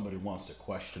when somebody wants to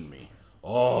question me.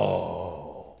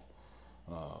 Oh.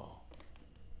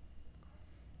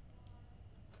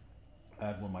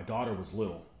 When my daughter was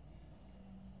little,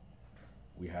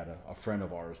 we had a friend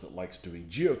of ours that likes doing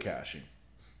geocaching.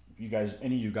 You guys,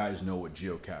 any of you guys know what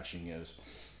geocaching is?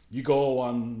 You go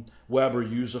on web or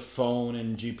use a phone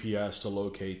and GPS to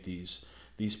locate these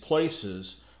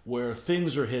places where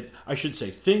things are hidden. I should say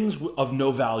things of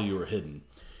no value are hidden.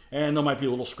 And there might be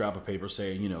a little scrap of paper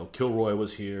saying, Kilroy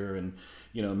was here, and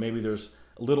maybe there's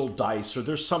a little dice, or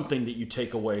there's something that you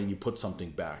take away and you put something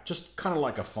back. Just kind of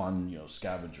like a fun,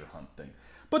 scavenger hunt thing.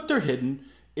 But they're hidden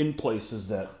in places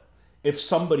that if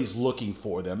somebody's looking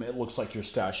for them, it looks like you're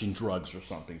stashing drugs or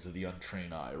something to the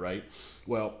untrained eye, right?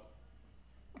 Well,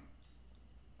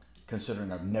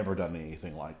 considering I've never done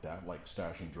anything like that, like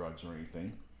stashing drugs or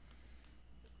anything,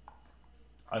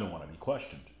 I don't want to be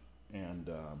questioned. And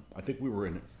I think we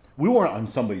weren't on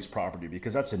somebody's property,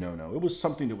 because that's a no-no. It was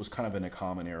something that was kind of in a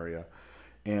common area.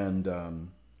 And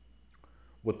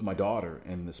with my daughter,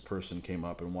 and this person came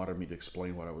up and wanted me to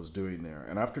explain what I was doing there.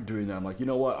 And after doing that, I'm like, you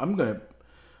know what? I'm going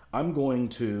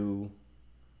to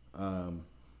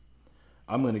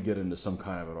get into some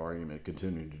kind of an argument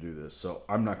continuing to do this. So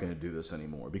I'm not going to do this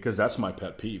anymore, because that's my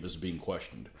pet peeve, is being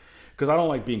questioned. Because I don't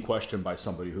like being questioned by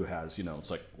somebody who has, it's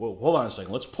like, well, hold on a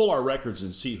second. Let's pull our records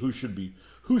and see who should be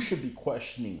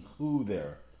questioning who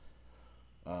there.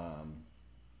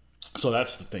 So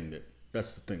that's the thing that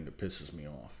pisses me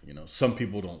off. Some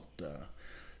people don't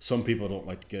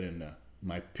like to get into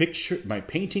my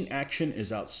painting action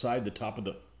is outside the top of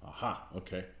the, aha,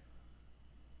 okay.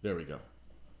 There we go.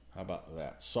 How about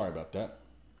that? Sorry about that.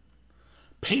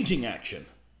 Painting action.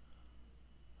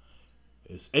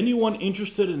 Is anyone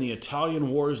interested in the Italian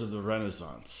Wars of the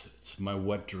Renaissance? It's my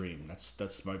wet dream.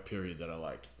 That's my period that I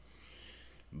like.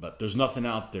 But there's nothing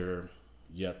out there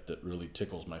yet that really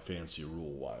tickles my fancy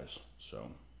rule-wise. So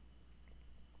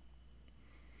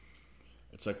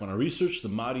it's like when I researched the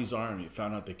Mahdi's army,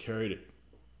 found out they carried a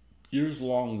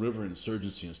years-long river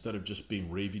insurgency instead of just being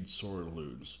raving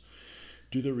swords.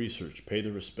 Do the research, pay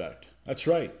the respect. That's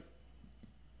right.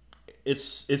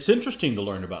 It's interesting to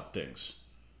learn about things,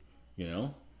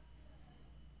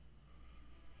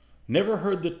 Never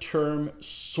heard the term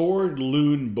sword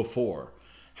loon before.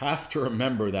 Have to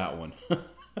remember that one.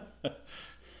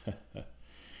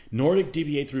 Nordic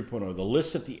DBA 3.0. The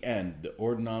list at the end. The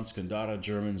Ordnance Condata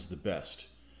Germans the best.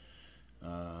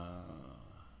 I'm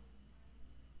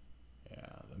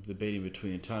debating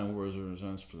between Italian Wars and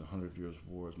Renaissance for the 100 Years'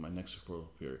 War as my next explorer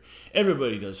period.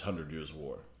 Everybody does 100 Years'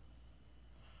 War.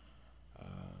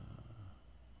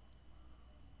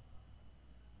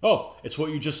 Oh, it's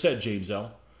what you just said, James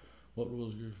L. What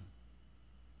rules yours?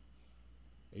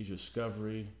 Age of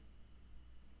Discovery.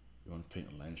 You want to paint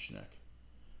a Landschneck.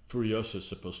 Furiosa is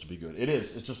supposed to be good. It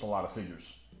is. It's just a lot of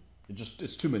figures.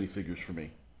 It's too many figures for me.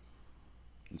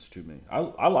 It's too many.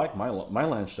 I like my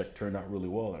Landschneck turned out really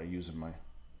well that I use in my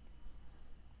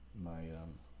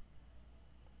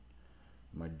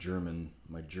German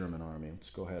army.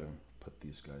 Let's go ahead and put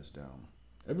these guys down.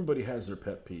 Everybody has their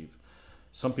pet peeve.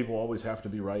 Some people always have to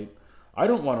be right. I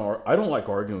don't like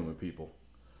arguing with people.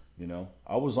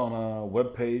 I was on a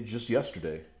web page just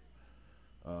yesterday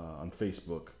on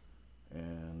Facebook,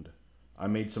 and I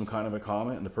made some kind of a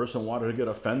comment, and the person wanted to get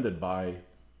offended by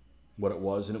what it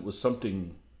was, and it was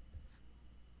something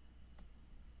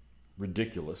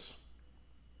ridiculous.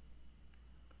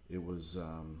 It was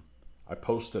I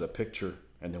posted a picture,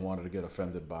 and they wanted to get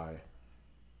offended by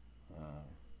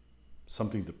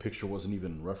something the picture wasn't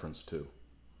even referenced to.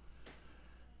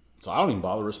 So I don't even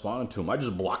bother responding to them. I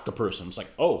just block the person. It's like,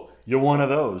 oh, you're one of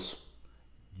those.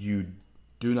 You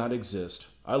do not exist.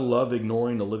 I love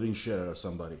ignoring the living shit out of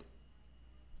somebody.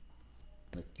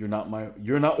 Like, you're not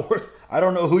worth, I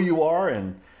don't know who you are,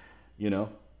 and,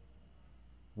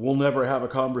 we'll never have a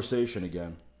conversation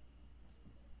again.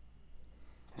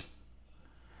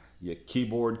 You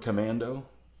keyboard commando.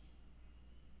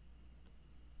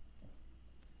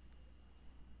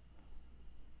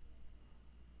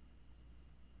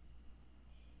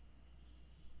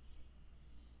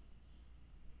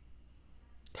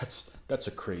 That's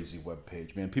a crazy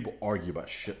webpage, man. People argue about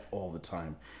shit all the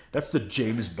time. That's the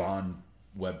James Bond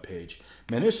webpage.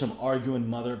 Man, there's some arguing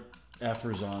mother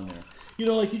effers on there.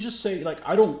 Like you just say, like,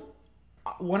 I don't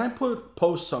when I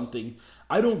post something,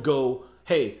 I don't go,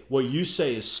 "Hey, what you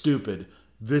say is stupid.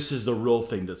 This is the real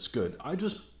thing that's good." I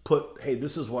just put, "Hey,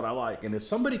 this is what I like." And if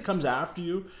somebody comes after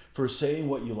you for saying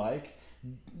what you like,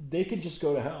 they can just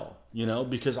go to hell,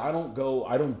 because I don't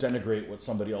denigrate what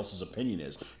somebody else's opinion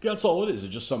is. That's all it is.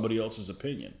 It's just somebody else's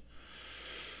opinion.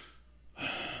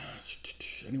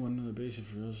 Anyone know the basic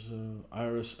for this?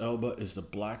 Iris Elba is the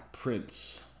Black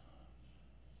Prince.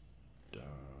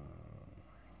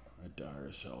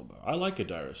 Iris Elba. I like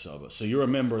Iris Elba. So you're a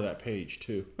member of that page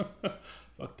too.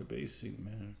 Fuck the basic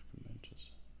man conventions.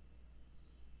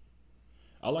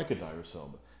 I like Iris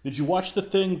Elba. Did you watch the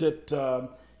thing that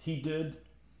he did?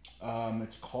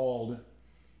 It's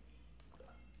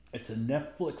a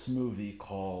Netflix movie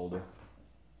called.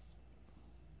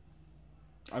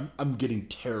 I'm getting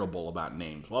terrible about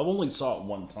names. Well, I've only saw it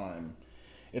one time.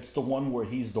 It's the one where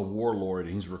he's the warlord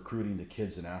and he's recruiting the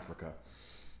kids in Africa.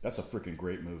 That's a freaking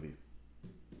great movie.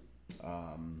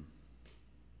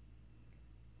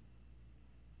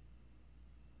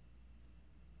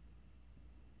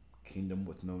 Kingdom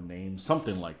with No Name,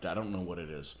 something like that. I don't know what it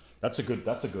is. That's a good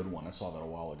one. I saw that a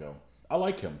while ago. I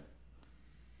like him.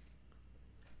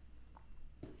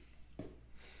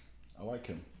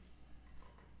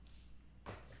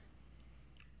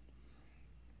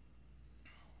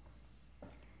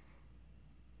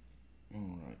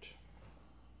 All right.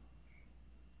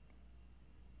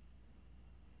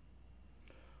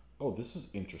 Oh, this is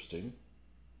interesting.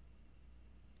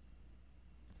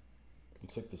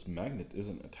 Looks like this magnet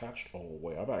isn't attached all the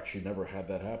way. I've actually never had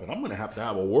that happen. I'm going to have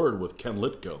a word with Ken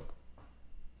Litko.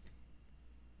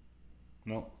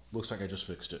 No, looks like I just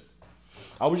fixed it.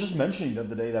 I was just mentioning the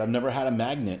other day that I've never had a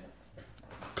magnet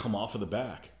come off of the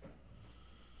back.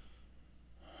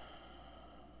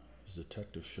 His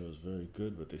detective show is very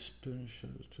good, but they spin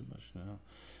shows too much now.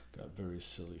 Got very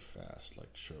silly fast, like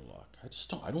Sherlock.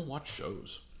 I don't watch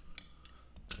shows.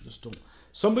 I just don't.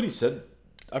 Somebody said,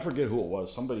 I forget who it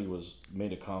was. Somebody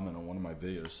made a comment on one of my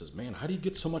videos. Says, "Man, how do you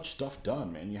get so much stuff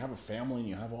done, man? You have a family and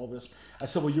you have all this." I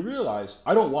said, "Well, you realize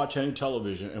I don't watch any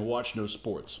television and watch no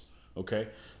sports. Okay,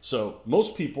 so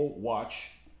most people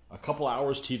watch a couple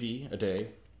hours TV a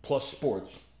day plus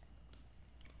sports.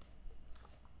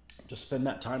 Just spend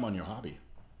that time on your hobby,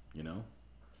 you know."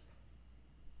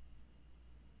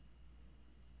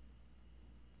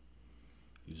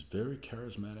 He's very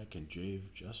charismatic and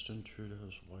Justin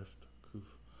Trudeau's wife.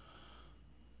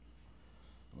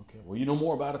 Okay, well, you know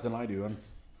more about it than I do.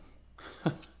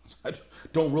 I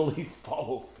don't really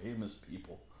follow famous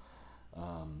people.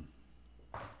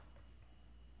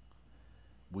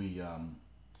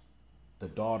 The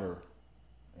daughter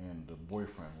and the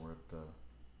boyfriend were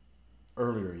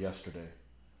earlier yesterday.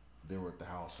 They were at the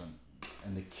house,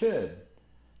 and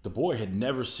the boy had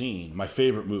never seen my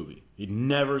favorite movie. He'd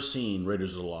never seen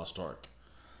Raiders of the Lost Ark,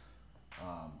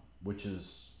 which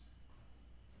is,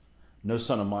 no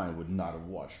son of mine would not have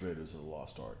watched Raiders of the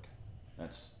Lost Ark.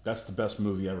 That's the best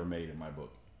movie ever made in my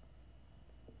book.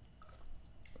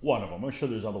 One of them. I'm sure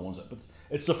there's other ones, but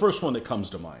it's the first one that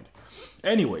comes to mind.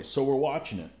 Anyway, so we're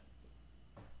watching it.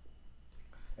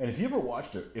 And if you ever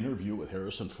watched an interview with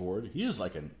Harrison Ford, he is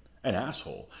like an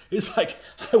asshole. He's like,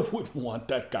 I wouldn't want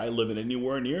that guy living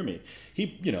anywhere near me.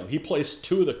 He plays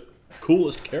two of the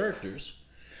coolest characters,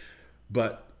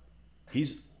 but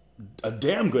he's a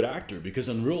damn good actor because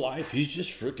in real life, he's just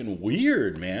freaking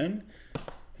weird, man.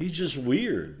 He's just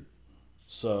weird.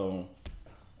 So,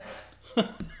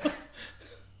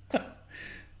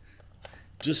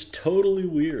 just totally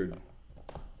weird.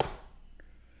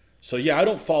 So yeah, I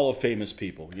don't follow famous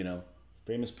people,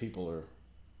 Famous people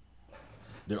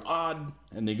they're odd,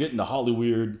 and they get into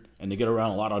Hollywood, and they get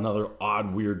around a lot of other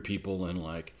odd, weird people, and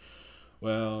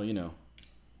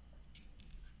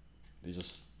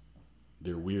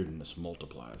they're weird, and this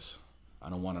multiplies. I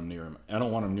don't want them near him. I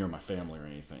don't want them near my family or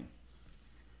anything.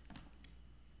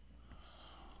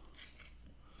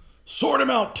 Sort him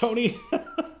out, Tony.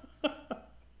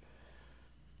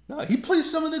 No, he plays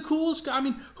some of the coolest guys. I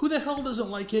mean, who the hell doesn't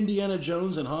like Indiana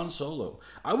Jones and Han Solo?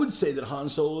 I would say that Han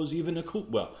Solo is even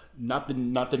not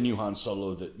the new Han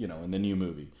Solo that, in the new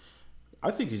movie. I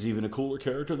think he's even a cooler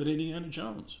character than Indiana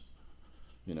Jones.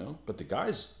 But the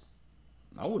guy's,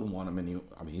 I wouldn't want him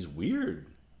he's weird.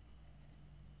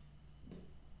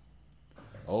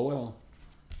 Oh, well.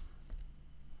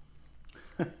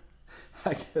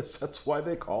 I guess that's why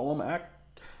they call them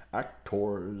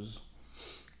actors.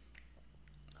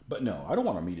 But no, I don't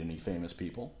want to meet any famous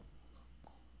people.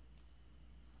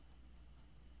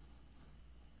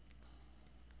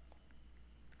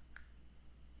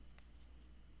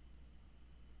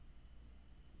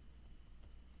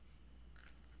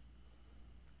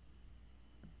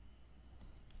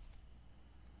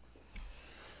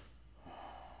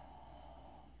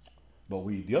 But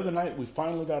the other night we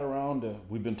finally got around to.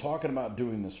 We've been talking about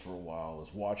doing this for a while.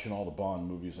 Is watching all the Bond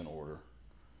movies in order,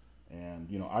 and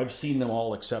I've seen them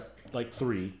all except like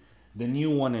 3, the new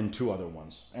one and 2 other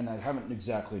ones, and I haven't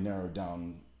exactly narrowed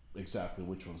down exactly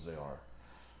which ones they are.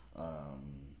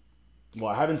 Well,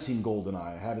 I haven't seen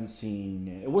GoldenEye. I haven't seen.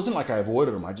 It wasn't like I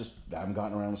avoided them. I haven't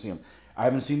gotten around to seeing them. I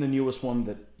haven't seen the newest one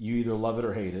that you either love it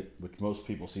or hate it, which most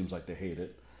people seems like they hate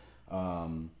it.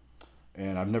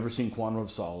 And I've never seen Quantum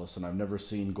of Solace, and I've never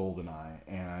seen GoldenEye,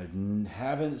 and I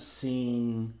haven't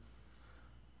seen.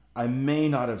 I may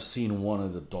not have seen one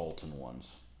of the Dalton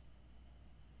ones.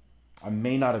 I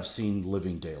may not have seen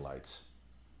Living Daylights,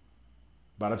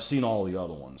 but I've seen all the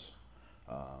other ones.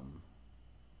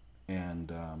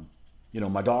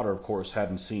 My daughter, of course,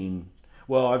 hadn't seen.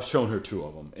 Well, I've shown her 2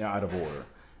 of them out of order,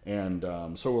 and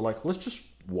so we're like, let's just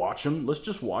watch them. Let's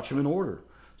just watch them in order.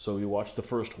 So we watched the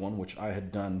first one, which I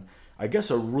had done, I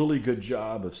guess, a really good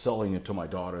job of selling it to my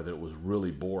daughter that it was really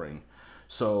boring.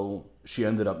 So she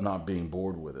ended up not being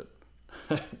bored with it.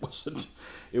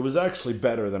 It was actually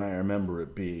better than I remember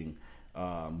it being,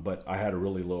 but I had a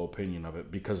really low opinion of it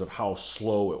because of how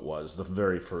slow it was. The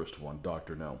very first one,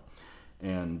 Dr. No,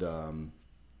 and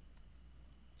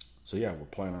so yeah, we're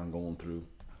planning on going through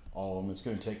all of them. It's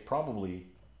going to take probably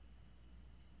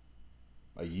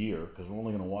a year because we're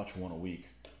only going to watch one a week.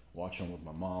 Watch them with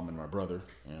my mom and my brother,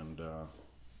 and When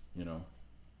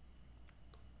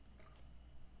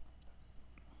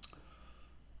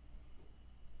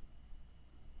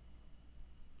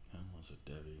was it,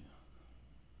 Debbie?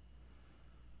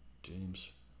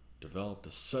 James developed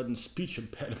a sudden speech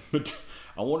impediment.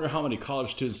 I wonder how many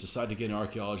college students decide to get into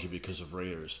archaeology because of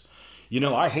Raiders.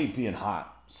 I hate being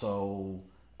hot, so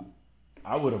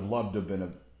I would have loved to have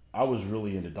been I was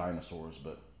really into dinosaurs,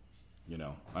 but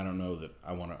I don't know that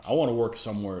I want to work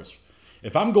somewhere.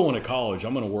 If I'm going to college,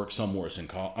 I'm going to work somewhere. If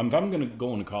I'm going to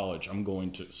go into college, I'm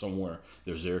going to somewhere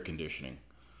there's air conditioning.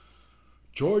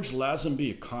 George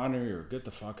Lazenby, Connery, or get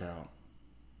the fuck out.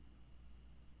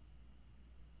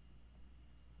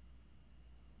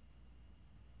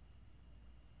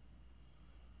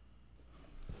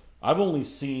 I've only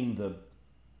seen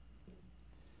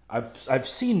I've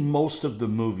seen most of the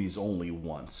movies only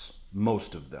once.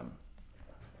 Most of them.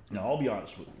 Now, I'll be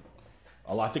honest with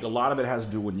you. I think a lot of it has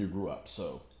to do when you grew up.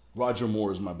 So, Roger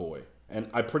Moore is my boy. And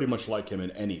I pretty much like him in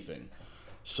anything.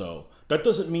 So, that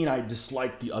doesn't mean I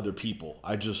dislike the other people.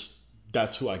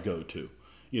 That's who I go to.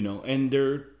 And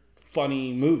they're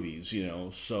funny movies,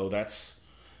 So, that's,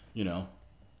 I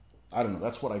don't know.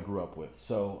 That's what I grew up with.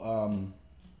 So,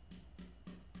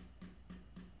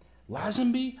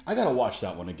 Lazenby? I gotta watch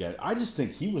that one again. I just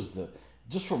think he was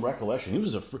just from recollection, he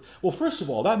was well, first of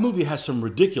all, that movie has some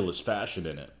ridiculous fashion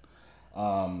in it.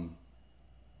 I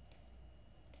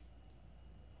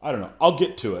don't know. I'll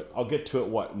get to it.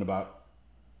 In about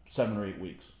 7 or 8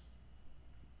 weeks.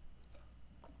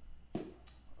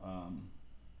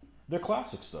 They're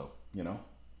classics, though,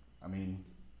 I mean,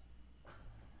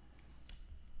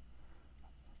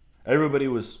 everybody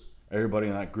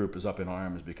in that group is up in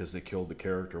arms because they killed the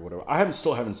character or whatever. I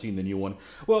still haven't seen the new one.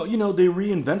 Well, they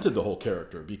reinvented the whole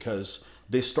character because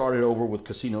they started over with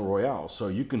Casino Royale. So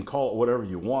you can call it whatever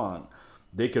you want.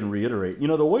 They can reiterate.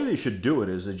 The way they should do it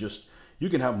is you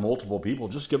can have multiple people.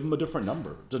 Just give them a different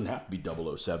number. It doesn't have to be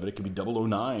 007. It could be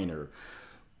 009 or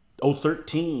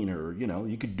 013 or,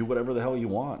 you could do whatever the hell you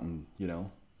want. And,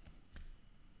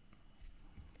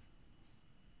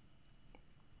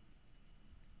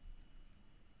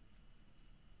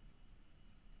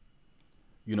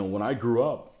 when I grew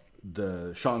up,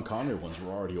 the Sean Connery ones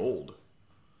were already old,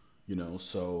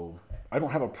 so I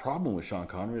don't have a problem with Sean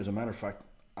Connery. As a matter of fact,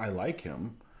 I like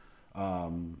him.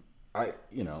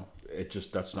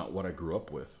 That's not what I grew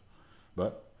up with,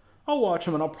 but I'll watch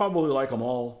them and I'll probably like them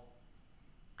all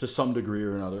to some degree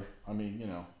or another. I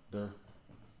mean,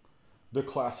 they're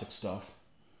classic stuff.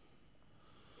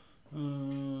 First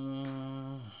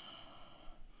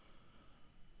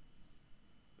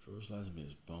Lazenby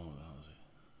is bone. How's he?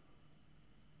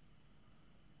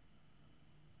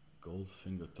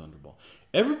 Goldfinger Thunderball.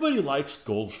 Everybody likes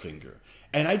Goldfinger,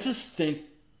 and I just think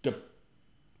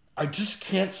I just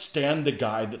can't stand the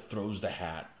guy that throws the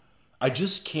hat. I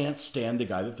just can't stand the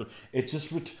guy that throws.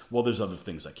 Well, there's other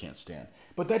things I can't stand,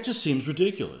 but that just seems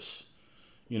ridiculous.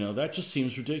 That just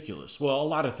seems ridiculous. Well, a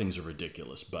lot of things are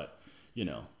ridiculous, but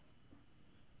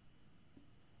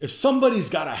if somebody's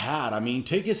got a hat, I mean,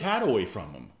 take his hat away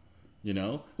from him.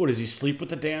 What, does he sleep with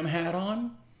the damn hat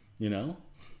on? You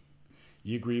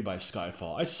Agree by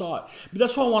Skyfall. I saw it. But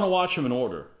that's why I want to watch them in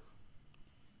order.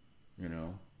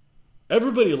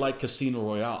 Everybody liked Casino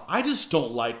Royale. I just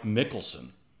don't like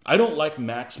Nicholson. I don't like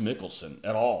Max Mikkelsen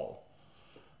at all.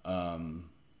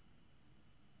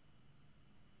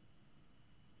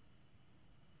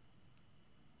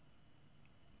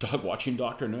 Dog watching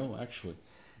Doctor No, actually.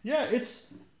 Yeah,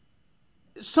 it's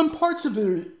some parts of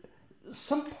it.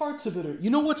 Some parts of it are.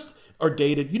 You know what's are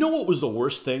dated. You know what was the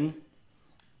worst thing?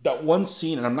 That one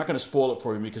scene, and I'm not going to spoil it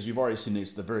for you because you've already seen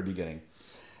this at the very beginning.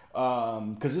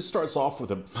 Because it starts off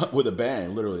with a with a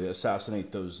bang. Literally, they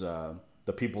assassinate those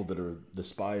the people that are the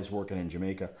spies working in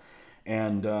Jamaica,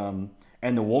 and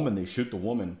the woman, they shoot the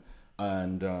woman,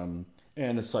 and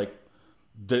it's like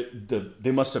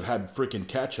they must have had freaking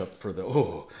ketchup for the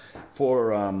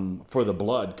for the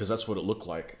blood, because that's what it looked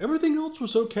like. Everything else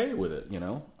was okay with it, you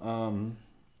know.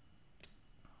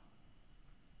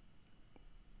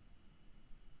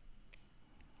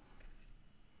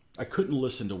 I couldn't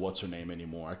listen to what's her name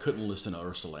anymore. I couldn't listen to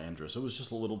Ursula Andress. It was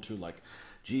just a little too like,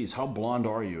 geez, how blonde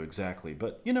are you exactly?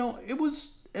 But you know, it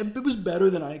was better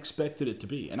than I expected it to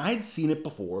be. And I had seen it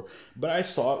before, but I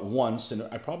saw it once, and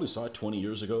I probably saw it 20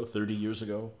 years ago, 30 years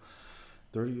ago.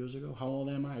 30 years ago? How old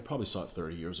am I? I probably saw it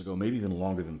 30 years ago, maybe even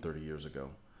longer than 30 years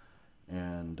ago.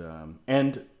 And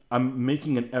I'm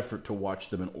making an effort to watch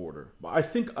them in order. But I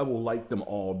think I will like them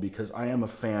all because I am a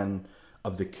fan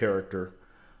of the character.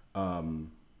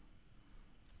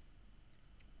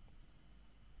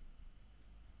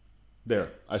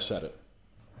 There, I said it.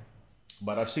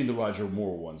 But I've seen the Roger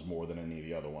Moore ones more than any of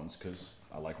the other ones because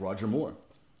I like Roger Moore.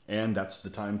 And that's the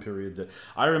time period that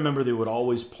I remember they would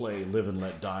always play Live and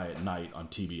Let Die at night on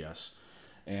TBS.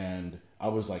 And I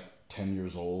was like 10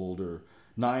 years old, or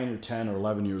 9 or 10 or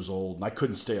 11 years old, and I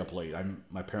couldn't stay up late.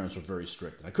 My parents were very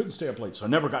strict. And I couldn't stay up late, so I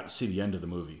never got to see the end of the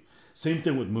movie. Same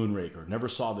thing with Moonraker. Never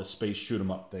saw the space shoot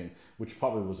 'em up thing, which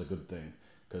probably was a good thing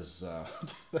because I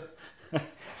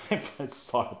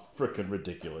saw it freaking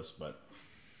ridiculous. But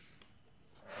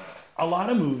a lot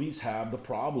of movies have the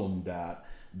problem that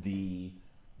the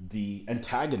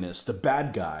antagonist, the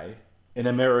bad guy in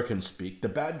American speak,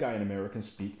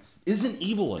 isn't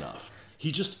evil enough.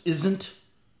 He just isn't.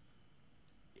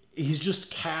 He's just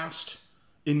cast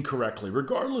incorrectly,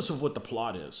 regardless of what the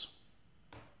plot is.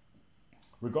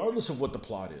 Regardless of what the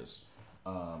plot is,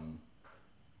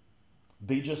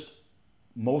 they just,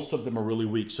 most of them are really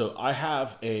weak. So I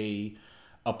have a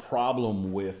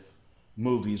problem with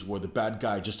movies where the bad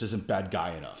guy just isn't bad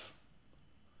guy enough.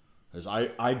 Because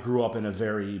I grew up in a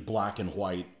very black and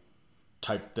white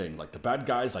type thing. Like the bad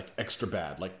guys, like extra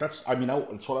bad. Like that's what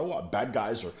I want. Bad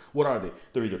guys are, what are they?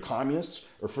 They're either communists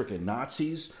or freaking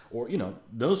Nazis, or, you know,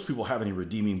 those people have any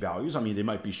redeeming values. I mean, they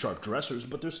might be sharp dressers,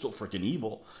 but they're still freaking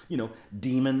evil. You know,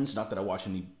 demons, not that I watch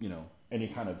any, you know, any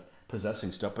kind of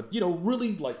possessing stuff, but, you know,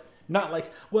 really like, not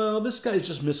like, well, this guy's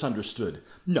just misunderstood.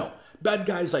 No, bad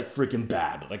guys like freaking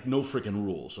bad, like no freaking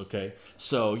rules, okay?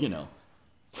 So, you know,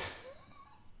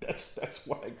 that's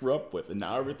what I grew up with, and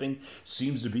now everything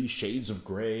seems to be shades of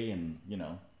gray, and you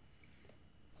know.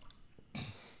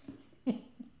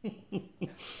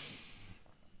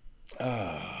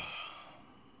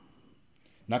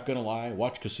 Not gonna lie,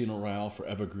 watch Casino Royale for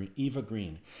Eva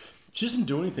Green. She doesn't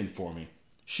do anything for me.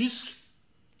 She's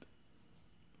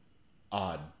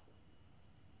odd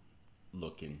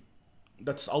looking.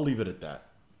 I'll leave it at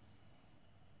that.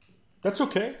 That's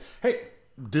okay. Hey,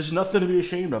 there's nothing to be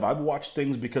ashamed of. I've watched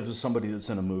things because of somebody that's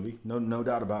in a movie. No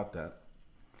doubt about that.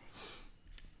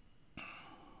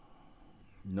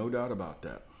 No doubt about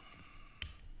that.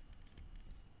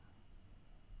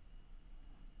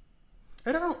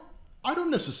 And I don't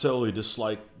necessarily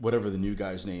dislike whatever the new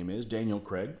guy's name is, Daniel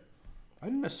Craig. I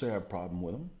didn't necessarily have a problem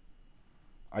with him.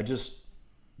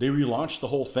 They relaunched the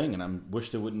whole thing, and I wish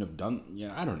they wouldn't have done.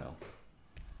 Yeah, I don't know.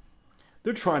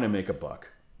 They're trying to make a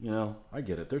buck. You know, I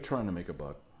get it. They're trying to make a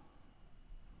buck.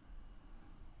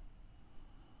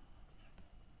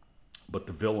 But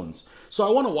the villains. So I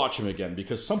want to watch them again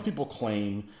because some people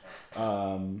claim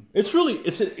it's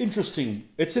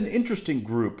an interesting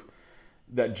group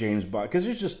that James Bond, because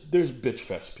there's bitch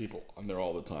fest people on there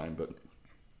all the time, but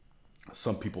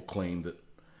some people claim that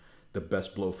the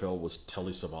best Blofeld was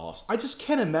Telly Savalas. I just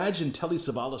can't imagine Telly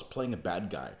Savalas playing a bad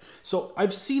guy. So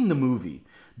I've seen the movie,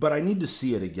 but I need to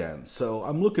see it again. So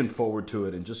I'm looking forward to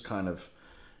it, and just kind of,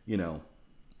 you know,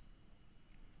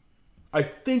 I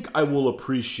think I will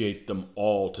appreciate them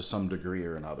all to some degree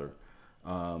or another.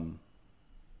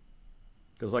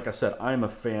 Because like I said, I'm a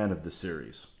fan of the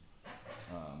series.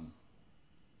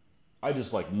 I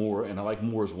just like Moore, and I like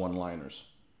Moore's one-liners.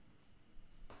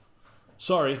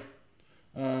 Sorry.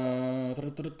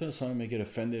 Someone may get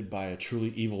offended by a truly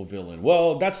evil villain.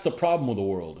 Well, that's the problem with the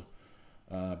world.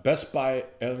 Best Buy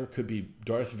ever could be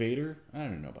Darth Vader. I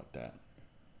don't know about that.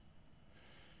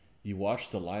 You watch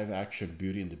the live action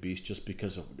Beauty and the Beast just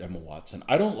because of Emma Watson.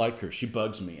 I don't like her. She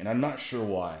bugs me, and I'm not sure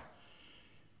why.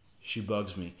 She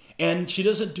bugs me. And she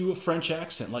doesn't do a French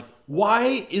accent. Like,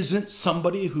 why isn't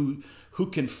somebody who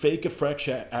can fake a French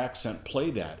accent play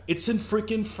that? It's in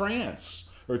freaking France.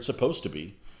 Or it's supposed to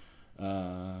be.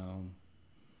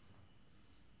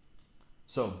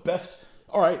 So, best...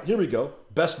 All right, here we go.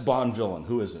 Best Bond villain.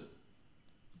 Who is it?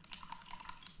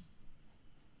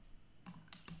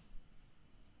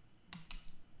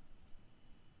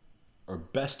 Or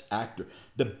best actor.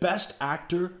 The best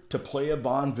actor to play a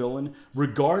Bond villain,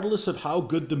 regardless of how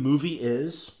good the movie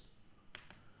is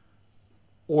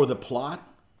or the plot.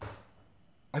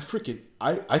 I think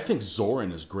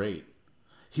Zorin is great.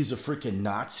 He's a freaking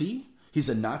Nazi. He's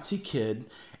a Nazi kid.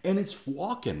 And it's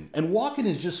Walken. And Walken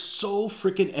is just so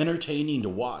freaking entertaining to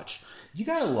watch. You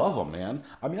gotta love him, man.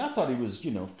 I mean, I thought he was,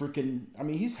 freaking... I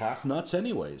mean, he's half nuts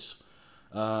anyways.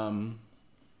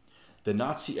 The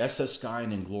Nazi SS guy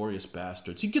in Inglourious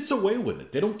Bastards. He gets away with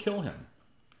it. They don't kill him.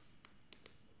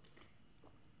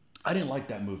 I didn't like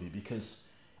that movie because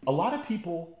a lot of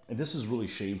people, and this is really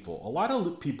shameful, a lot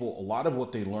of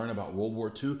what they learn about World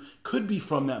War II could be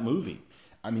from that movie.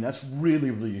 I mean, that's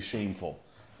really, really shameful.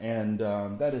 And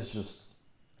that is just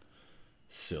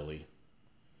silly.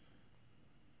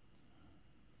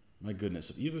 My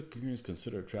goodness, if Eva Green is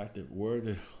considered attractive, where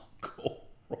did it go?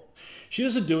 She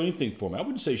doesn't do anything for me. I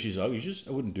wouldn't say she's ugly.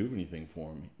 I wouldn't do anything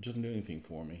for me. She doesn't do anything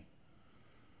for me.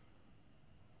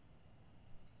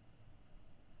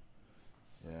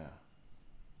 Yeah.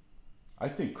 I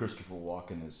think Christopher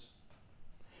Walken is...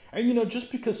 And,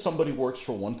 just because somebody works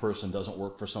for one person doesn't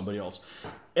work for somebody else.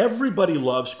 Everybody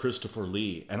loves Christopher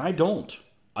Lee, and I don't.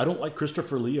 I don't like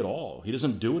Christopher Lee at all. He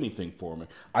doesn't do anything for me.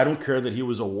 I don't care that he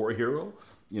was a war hero.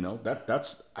 He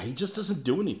just doesn't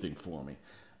do anything for me.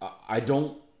 I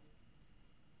don't...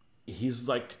 He's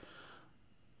like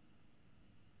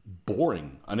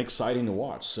boring, unexciting to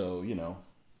watch. So,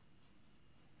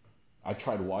 I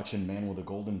tried watching Man with a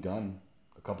Golden Gun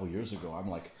a couple years ago. I'm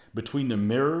like, between the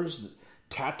mirrors, the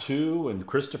tattoo, and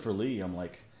Christopher Lee, I'm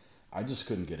like, I just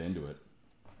couldn't get into it.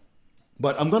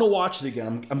 But I'm going to watch it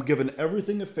again. I'm giving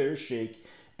everything a fair shake,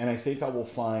 and I think I will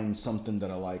find something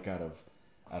that I like out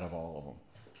of all of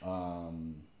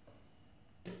them.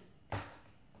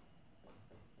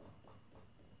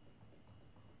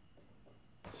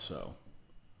 So,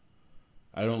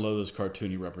 I don't love those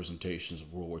cartoony representations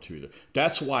of World War II either.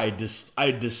 That's why I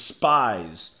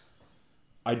despise...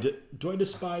 do I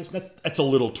despise? That's a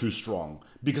little too strong.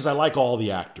 Because I like all the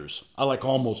actors. I like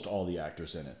almost all the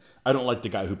actors in it. I don't like the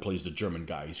guy who plays the German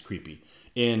guy. He's creepy.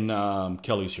 In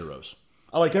Kelly's Heroes.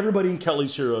 I like everybody in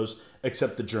Kelly's Heroes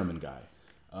except the German guy.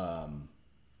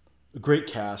 Great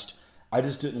cast. I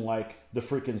just didn't like the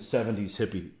freaking 70s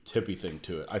hippie thing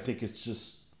to it. I think it's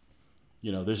just...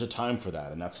 there's a time for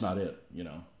that, and that's not it,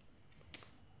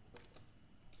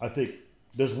 I think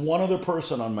there's one other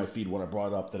person on my feed when I brought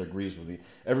it up that agrees with me.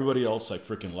 Everybody else,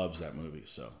 freaking loves that movie,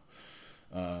 so.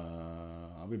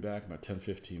 I'll be back in about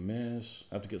 10-15 minutes.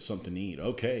 I have to get something to eat.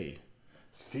 Okay.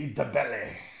 Feed the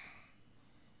belly.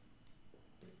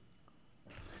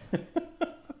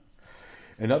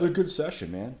 Another good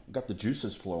session, man. Got the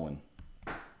juices flowing.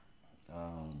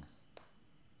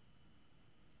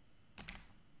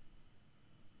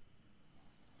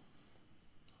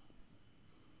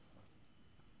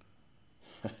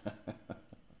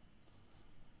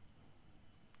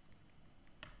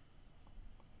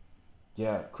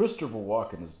 Yeah, Christopher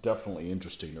Walken is definitely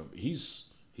interesting. He's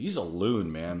a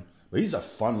loon, man. But he's a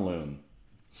fun loon.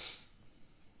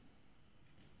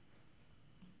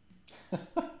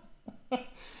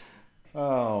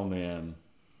 Oh, man.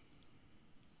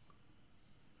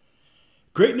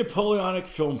 Great Napoleonic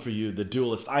film for you, The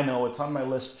Duelist. I know, it's on my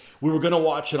list. We were going to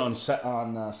watch it on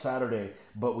Saturday,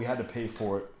 but we had to pay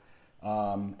for it.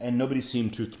 And nobody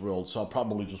seemed too thrilled, so I'll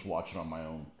probably just watch it on my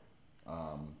own.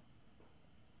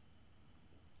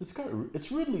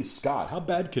 It's Ridley Scott. How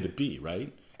bad could it be,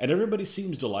 right? And everybody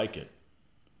seems to like it.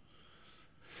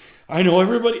 I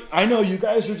know you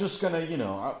guys are just going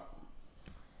to,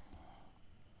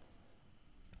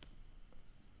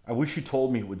 I wish you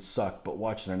told me it would suck, but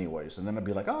watch it anyways. And then I'd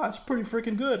be like, oh, it's pretty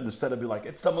freaking good. And instead I'd be like,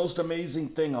 it's the most amazing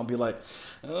thing. I'll be like,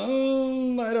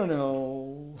 oh, I don't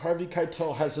know. Harvey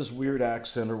Keitel has this weird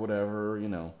accent or whatever,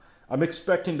 I'm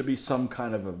expecting to be some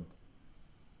kind of a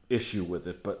issue with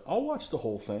it, but I'll watch the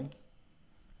whole thing.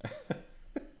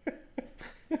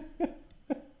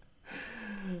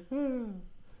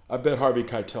 I bet Harvey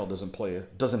Keitel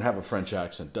doesn't have a French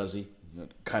accent, does he?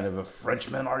 What kind of a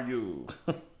Frenchman are you?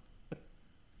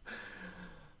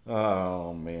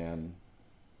 Oh, man.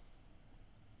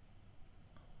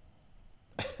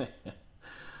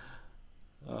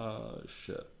 Oh,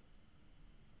 shit.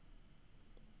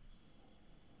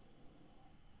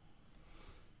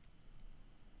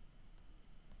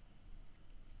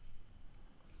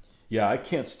 Yeah, I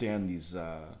can't stand these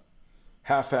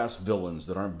half-assed villains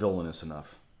that aren't villainous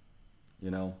enough.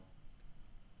 You know?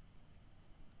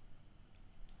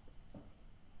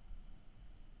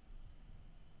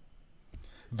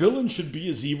 Villain should be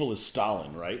as evil as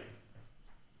Stalin, right?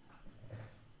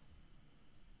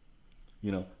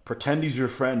 You know, pretend he's your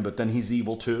friend, but then he's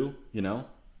evil too, you know?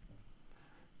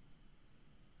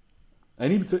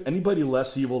 Anybody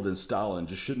less evil than Stalin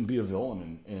just shouldn't be a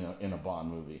villain in a Bond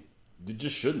movie. They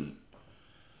just shouldn't.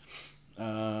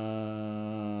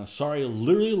 Sorry,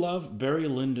 literally love Barry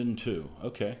Lyndon too.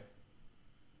 Okay.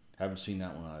 Haven't seen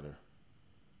that one either.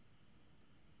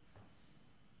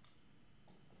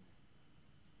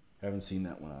 Haven't seen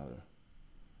that one either.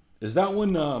 Is that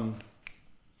one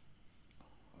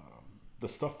the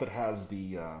stuff that has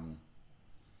the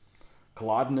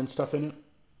Culloden and stuff in it?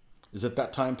 Is it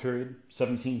that time period,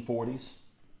 1740s?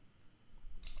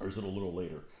 Or is it a little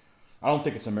later? I don't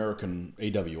think it's American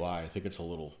AWI. I think it's a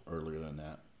little earlier than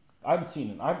that. I haven't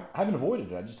seen it. I haven't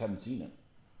avoided it. I just haven't seen it.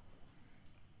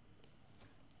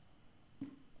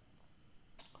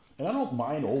 And I don't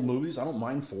mind old movies. I don't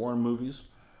mind foreign movies.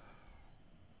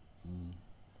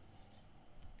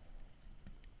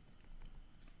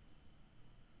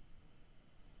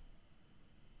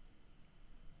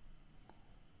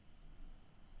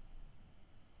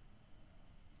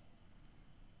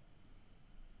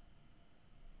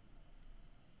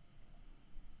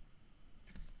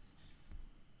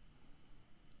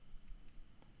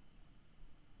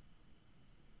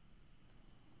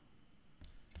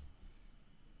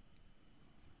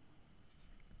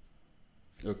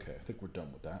 Okay, I think we're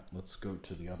done with that. Let's go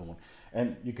to the other one.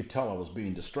 And you could tell I was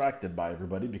being distracted by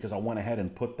everybody because I went ahead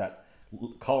and put that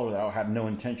color that I had no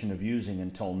intention of using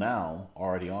until now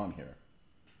already on here.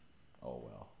 Oh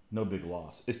well, no big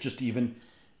loss. It's just even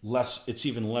less. It's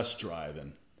even less dry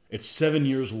than. It's 7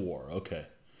 Years' War. Okay,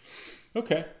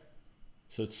 okay.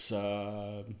 So it's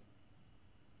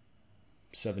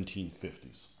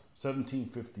 1750s,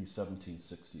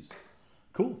 1760s.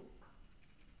 Cool.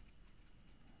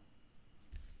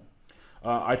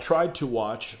 I tried to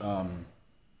watch a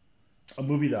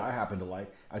movie that I happen to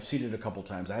like. I've seen it a couple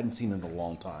times. I hadn't seen it in a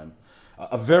long time.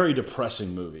 A very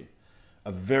depressing movie.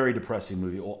 A very depressing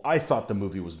movie. Well, I thought the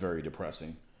movie was very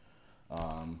depressing.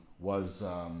 Was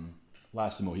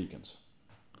Last of the Mohicans.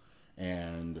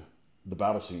 And the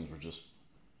battle scenes were just...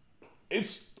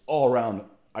 It's all around...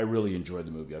 I really enjoyed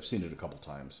the movie. I've seen it a couple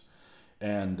times.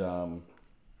 And... so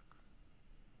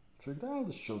I'll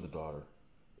just show the daughter.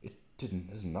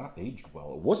 Has not aged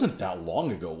well. It wasn't that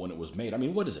long ago when it was made. I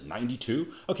mean, what is it,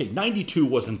 92? Okay, 92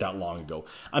 wasn't that long ago.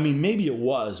 I mean, maybe it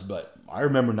was, but I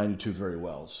remember 92 very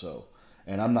well, so...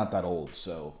 And I'm not that old,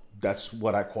 so that's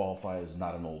what I qualify as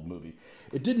not an old movie.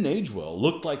 It didn't age well. It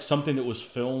looked like something that was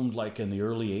filmed like in the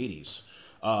early 80s.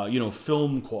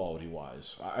 Film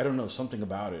quality-wise. I don't know, something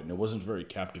about it, and it wasn't very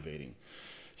captivating.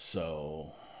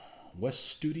 So, Wes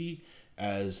Studi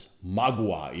as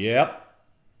Magua. Yep.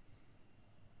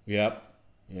 Yeah,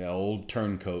 old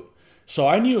turncoat. So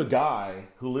I knew a guy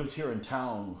who lived here in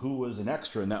town who was an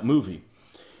extra in that movie.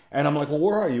 And I'm like, well,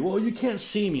 where are you? Well, you can't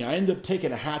see me. I ended up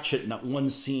taking a hatchet in that one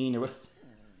scene.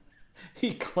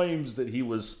 He claims that he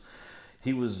was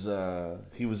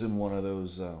in one of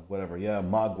those, whatever. Yeah,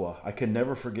 Magua. I can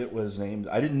never forget what his name.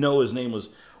 I didn't know his name was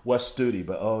Wes Studi,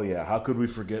 but oh yeah, how could we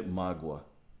forget Magua?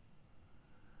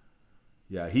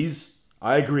 Yeah,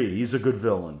 I agree. He's a good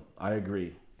villain. I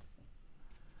agree.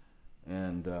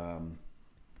 And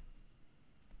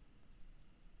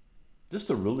just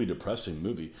a really depressing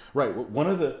movie, right? One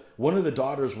of the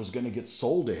daughters was going to get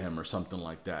sold to him or something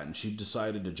like that, and she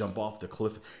decided to jump off the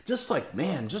cliff. Just like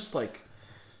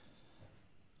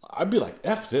I'd be like,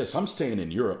 F this, I'm staying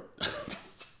in Europe.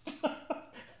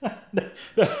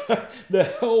 The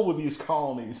hell with these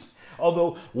colonies.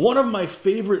 Although one of my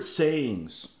favorite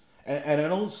sayings, and I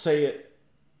don't say it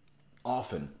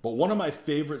often, but one of my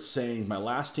favorite sayings, my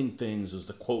lasting things, is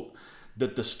the quote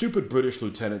that the stupid British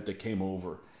lieutenant that came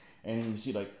over, and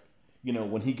he's like,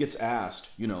 when he gets asked,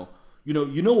 you know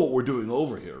what we're doing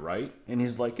over here, right? And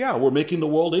he's like, yeah, we're making the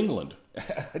world England.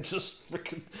 I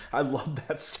love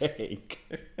that saying.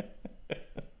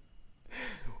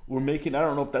 I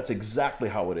don't know if that's exactly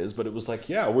how it is, but it was like,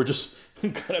 yeah, we're just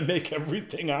gonna make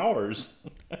everything ours.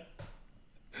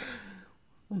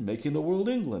 We're making the world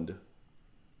England.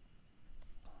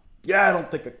 Yeah, I don't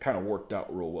think it kind of worked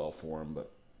out real well for him,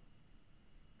 but...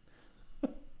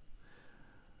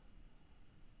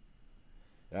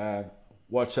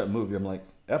 watch that movie. I'm like,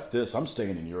 F this, I'm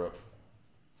staying in Europe.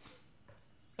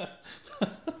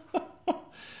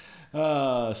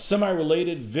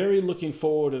 Semi-related, very looking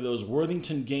forward to those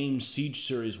Worthington Games Siege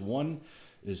Series. One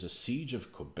is a Siege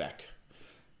of Quebec.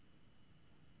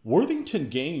 Worthington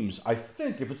Games, I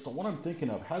think, if it's the one I'm thinking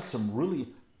of, has some really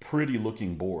pretty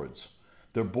looking boards.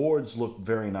 Their boards look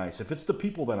very nice. If it's the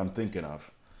people that I'm thinking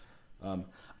of.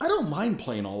 I don't mind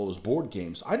playing all those board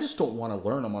games. I just don't want to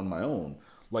learn them on my own.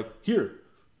 Like, here,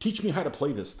 teach me how to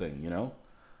play this thing, you know?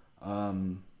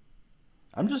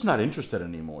 I'm just not interested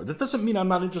anymore. That doesn't mean I'm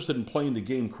not interested in playing the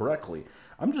game correctly.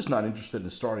 I'm just not interested in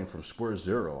starting from square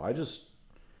zero.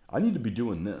 I need to be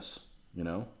doing this, you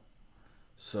know?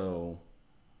 So,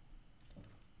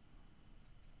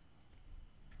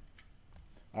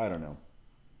 I don't know.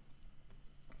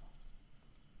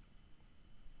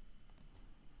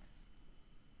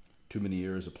 Too many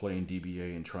years of playing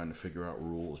DBA and trying to figure out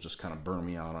rules just kind of burn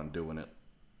me out on doing it.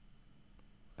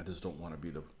 I just don't want to be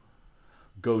the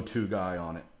go-to guy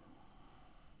on it.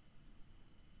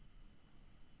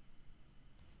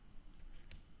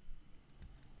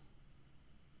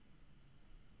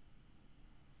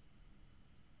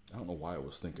 I don't know why I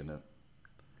was thinking that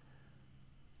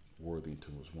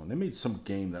Worthington was one. They made some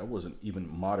game that I wasn't even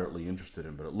moderately interested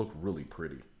in, but it looked really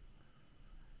pretty.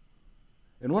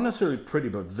 And not necessarily pretty,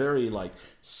 but very, like,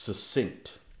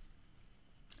 succinct.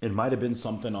 It might have been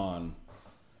something on...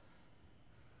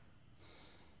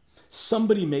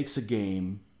 Somebody makes a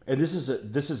game, and this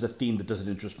is a theme that doesn't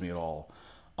interest me at all,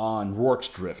 on Rourke's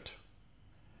Drift.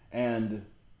 And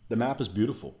the map is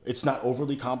beautiful. It's not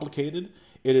overly complicated.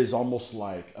 It is almost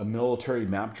like a military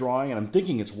map drawing, and I'm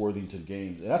thinking it's Worthington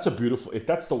Games. And that's a beautiful... If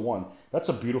that's the one, that's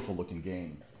a beautiful looking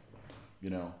game. You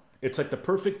know? It's like the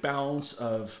perfect balance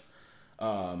of...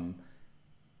 I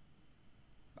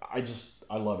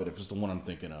love it if it's the one I'm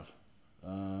thinking of.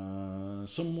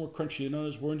 Some more crunchy than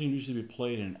others. Worthington usually be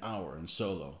played in an hour in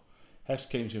solo. Hex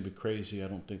game's gonna be crazy. I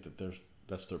don't think that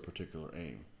that's their particular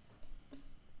aim.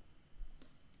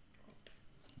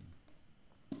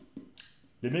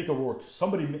 They make a Rourke.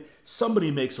 Somebody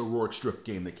makes a Rourke's Drift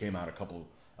game that came out a couple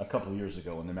of years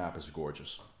ago, and the map is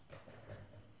gorgeous.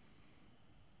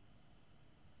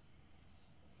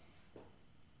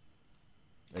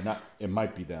 And it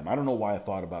might be them. I don't know why I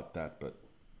thought about that, but...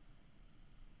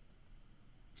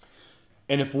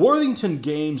 And if Worthington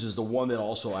Games is the one that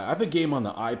also... I have a game on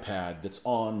the iPad that's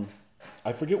on...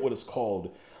 I forget what it's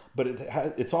called, but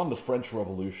it's on the French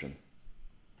Revolution.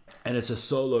 And it's a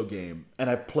solo game. And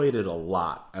I've played it a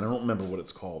lot. And I don't remember what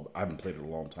it's called. I haven't played it a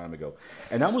long time ago.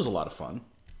 And that was a lot of fun.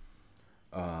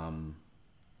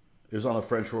 It was on the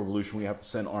French Revolution. We have to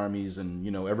send armies, and,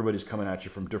 you know, everybody's coming at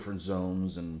you from different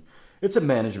zones, and it's a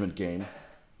management game.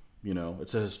 You know,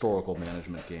 it's a historical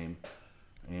management game.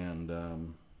 And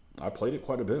I played it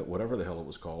quite a bit, whatever the hell it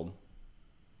was called.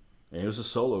 And it was a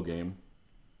solo game.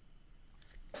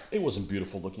 It wasn't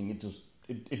beautiful looking.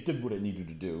 It did what it needed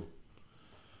to do.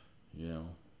 You know.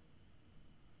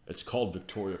 It's called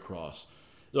Victoria Cross.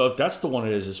 So if that's the one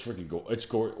it is, it's freaking gorgeous.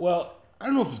 Well, I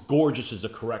don't know if gorgeous is the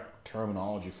correct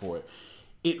terminology for it.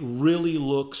 It really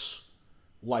looks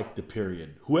like the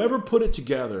period. Whoever put it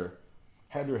together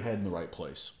had their head in the right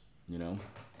place, you know?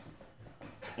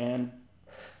 And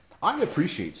I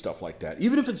appreciate stuff like that.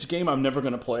 Even if it's a game I'm never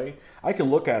going to play, I can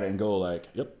look at it and go like,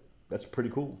 yep, that's pretty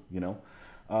cool, you know?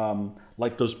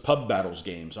 Like those pub battles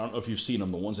games. I don't know if you've seen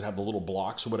them, the ones that have the little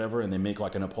blocks or whatever, and they make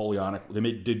like a Napoleonic,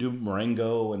 they do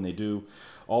Marengo, and they do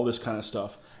all this kind of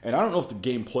stuff. And I don't know if the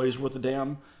game plays worth a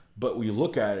damn, but we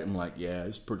look at it and like, yeah,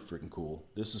 it's pretty freaking cool.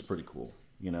 This is pretty cool,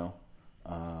 you know?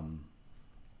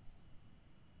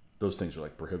 Those things are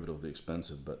like prohibitively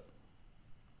expensive, but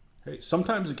hey,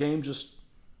 sometimes a game just,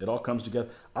 it all comes together.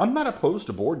 I'm not opposed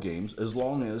to board games as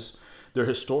long as they're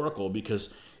historical,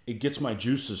 because it gets my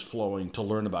juices flowing to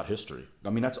learn about history. I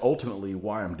mean, that's ultimately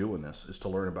why I'm doing this, is to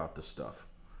learn about this stuff,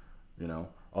 you know?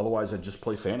 Otherwise, I'd just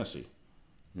play fantasy,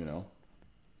 you know?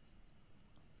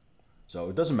 So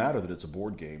it doesn't matter that it's a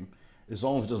board game, as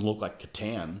long as it doesn't look like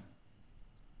Catan.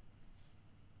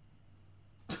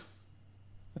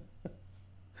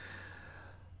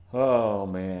 Oh,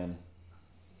 man.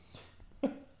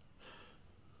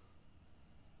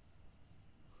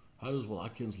 How does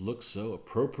Wallachians look so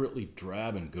appropriately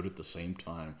drab and good at the same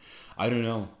time? I don't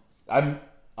know.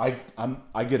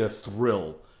 I get a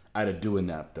thrill out of doing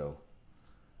that, though.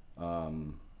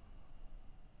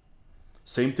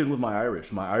 Same thing with my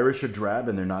Irish. My Irish are drab,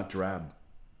 and they're not drab.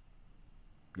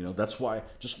 You know, that's why...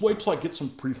 Just wait till I get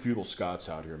some pre-feudal Scots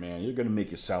out here, man. You're going to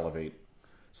make you salivate.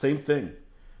 Same thing.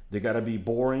 They got to be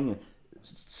boring.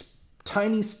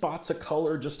 Tiny spots of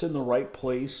color just in the right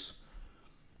place.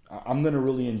 I'm going to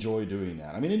really enjoy doing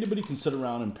that. I mean, anybody can sit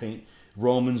around and paint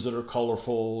Romans that are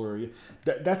colorful, or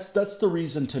that's the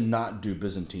reason to not do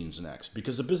Byzantines next,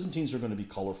 because the Byzantines are going to be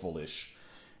colorful-ish,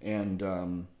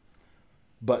 and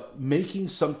but making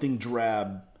something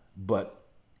drab but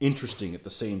interesting at the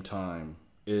same time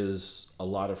is a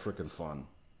lot of freaking fun.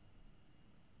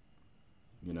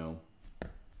 You know,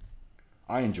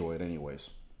 I enjoy it anyways.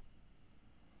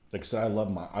 Like I said, I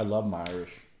love my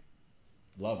Irish,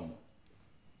 love them,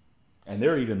 and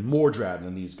they're even more drab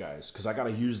than these guys because I got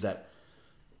to use that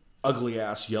ugly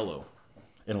ass yellow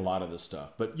in a lot of this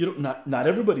stuff. But you don't, not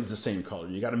everybody's the same color.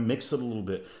 You got to mix it a little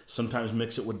bit. Sometimes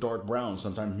mix it with dark brown.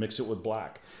 Sometimes mix it with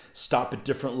black. Stop at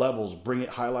different levels. Bring it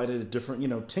highlighted at different. You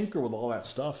know, tinker with all that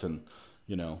stuff, and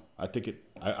you know, I think it.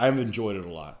 I've enjoyed it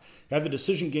a lot. I have the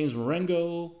Decision Games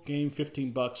Marengo game,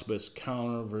 $15, but it's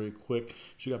counter very quick.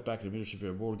 She got back into leadership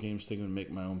of board games, thinking to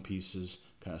make my own pieces.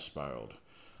 Kind of spiraled.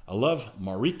 I love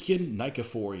Wallachian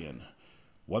Nicephorian.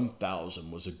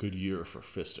 1000 was a good year for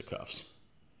fisticuffs.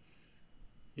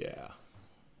 Yeah.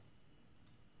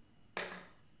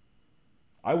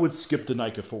 I would skip the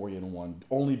Nicephorian one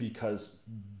only because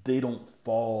they don't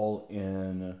fall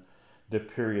in the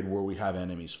period where we have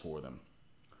enemies for them.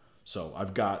 So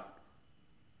I've got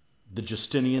the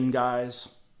Justinian guys,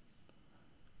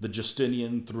 the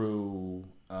Justinian through,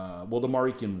 well, the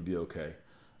Marikian would be okay,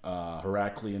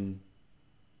 Heraclean,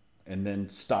 and then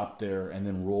stop there and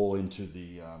then roll into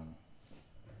the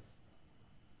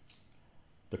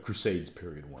Crusades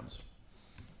period ones.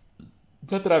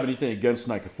 Not that I have anything against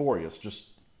Nicephorus,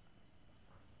 just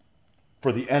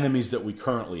for the enemies that we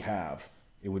currently have,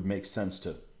 it would make sense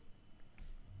to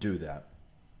do that.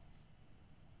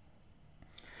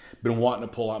 Been wanting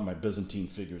to pull out my Byzantine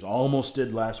figures. I almost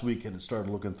did last week and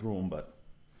started looking through them, but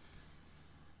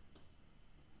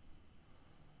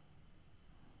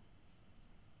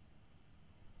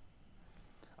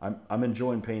I'm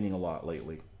enjoying painting a lot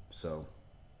lately, so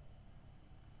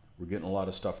we're getting a lot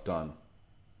of stuff done.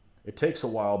 It takes a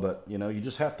while, but you know, you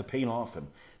just have to paint often.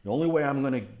 The only way I'm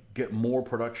going to get more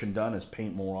production done is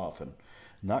paint more often.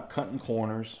 Not cutting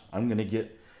corners. I'm going to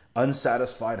get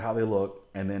unsatisfied how they look,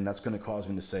 and then that's going to cause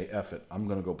me to say, F it, I'm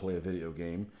going to go play a video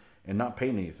game and not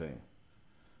paint anything.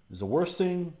 Because the worst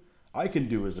thing I can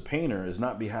do as a painter is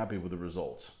not be happy with the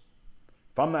results.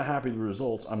 If I'm not happy with the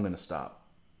results, I'm going to stop.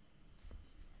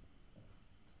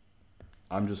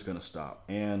 I'm just going to stop.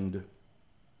 And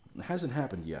it hasn't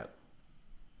happened yet.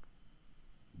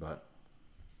 But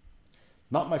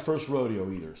not my first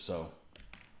rodeo either, so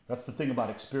that's the thing about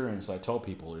experience. I tell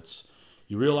people, it's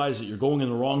you realize that you're going in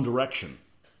the wrong direction,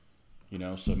 you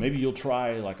know. So maybe you'll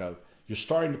try you're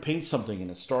starting to paint something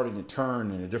and it's starting to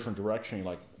turn in a different direction. You're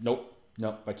like, nope.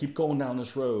 If I keep going down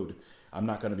this road, I'm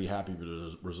not going to be happy with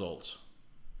the results.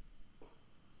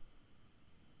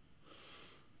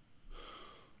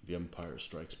 The Empire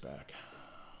Strikes Back.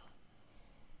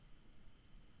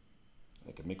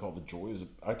 I can make all the joys.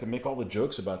 I can make all the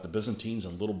jokes about the Byzantines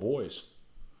and little boys.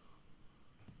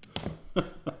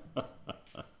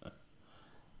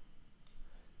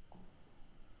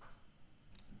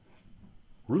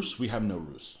 Rus? We have no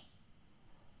Rus.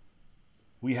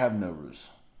 We have no Rus.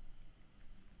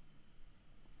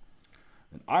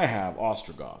 And I have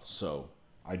Ostrogoths, so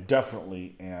I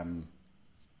definitely am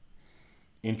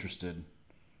interested.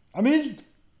 I mean,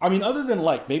 other than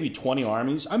like maybe 20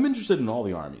 armies, I'm interested in all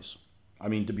the armies. I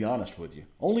mean, to be honest with you,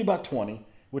 only about 20,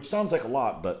 which sounds like a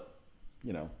lot, but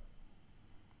you know,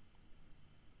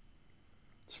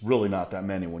 it's really not that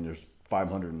many when there's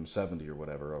 570 or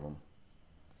whatever of them.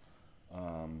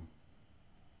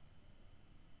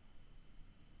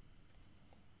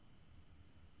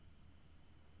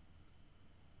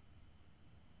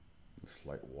 A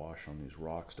slight wash on these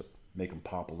rocks to make them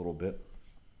pop a little bit.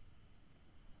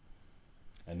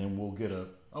 And then we'll get a,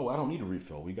 oh, I don't need a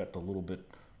refill. We got the little bit,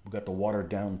 we got the watered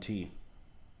down tea.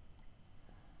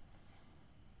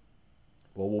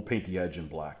 Well, we'll paint the edge in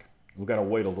black. We've got to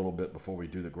wait a little bit before we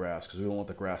do the grass because we don't want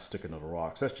the grass sticking to the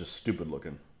rocks. That's just stupid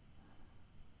looking.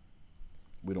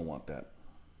 We don't want that.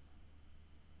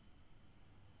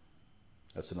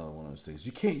 That's another one of those things.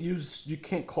 You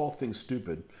can't call things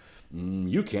stupid.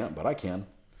 You can't, but I can.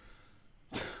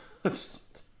 There's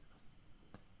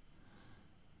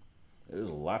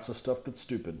lots of stuff that's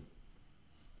stupid.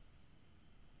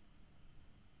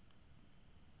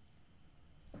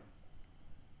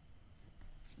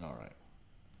 All right.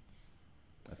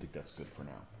 I think that's good for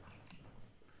now.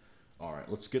 All right,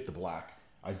 let's get the black.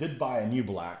 I did buy a new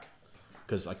black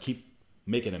because I keep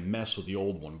making a mess with the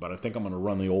old one, but I think I'm going to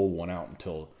run the old one out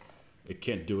until it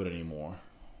can't do it anymore.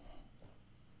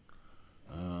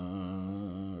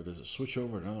 Does it switch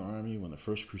over to another army when the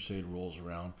first crusade rolls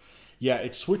around? Yeah,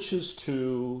 it switches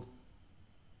to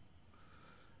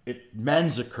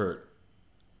Manzikert.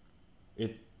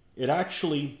 It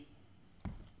actually.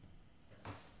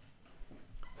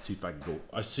 Let's see if I can go.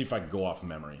 I see if I can go off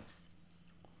memory.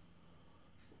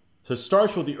 So it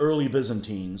starts with the early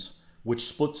Byzantines, which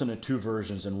splits into two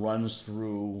versions and runs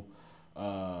through.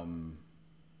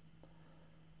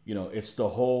 It's the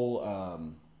whole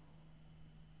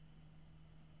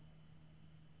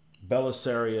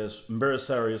Belisarius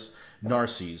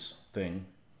Narses thing,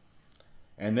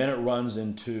 and then it runs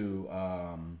into.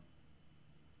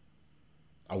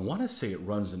 I want to say it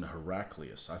runs into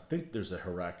Heraclius. I think there's a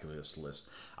Heraclius list.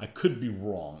 I could be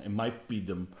wrong. It might be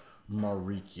the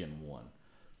Maurician one.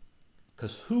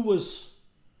 Because who was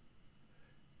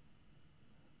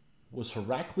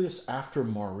Heraclius after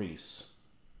Maurice?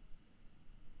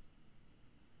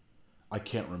 I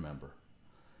can't remember.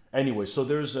 Anyway, so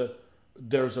there's a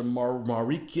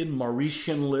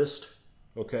Mauritian list,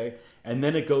 okay? And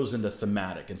then it goes into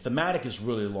thematic. And thematic is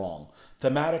really long.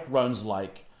 Thematic runs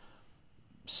like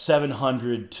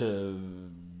 700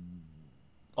 to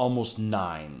almost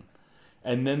 9.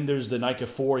 And then there's the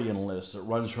Nicephorian list that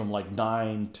runs from like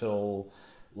 9 till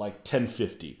like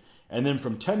 1050. And then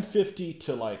from 1050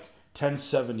 to like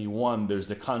 1071, there's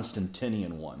the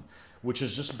Constantinian one, which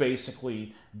is just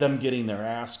basically them getting their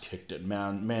ass kicked at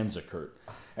Manzikert.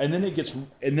 And then it gets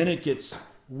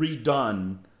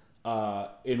redone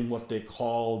in what they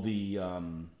call the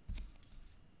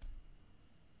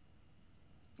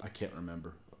I can't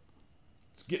remember.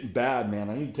 It's getting bad,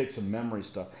 man. I need to take some memory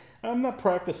stuff. I'm not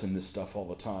practicing this stuff all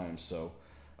the time, so.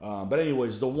 But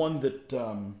anyways, the one that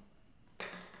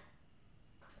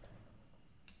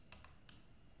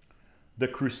the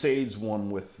Crusades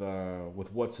one with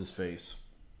what's his face,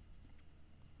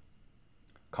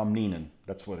 Komnenin.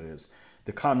 That's what it is.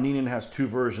 The Komnenin has two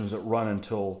versions that run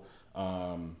until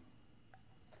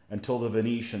the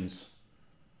Venetians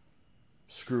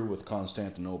screw with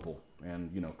Constantinople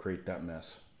and create that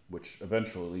mess, which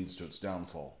eventually leads to its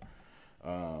downfall.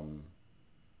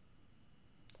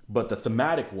 But the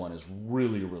thematic one is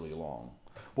really, really long.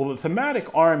 Well, the thematic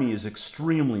army is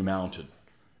extremely mounted.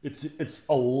 It's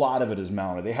a lot of it is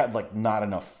mounted. They had like not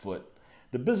enough foot.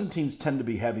 The Byzantines tend to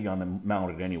be heavy on the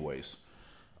mounted anyways.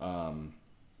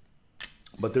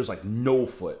 But there's like no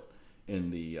foot in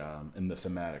the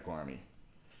thematic army.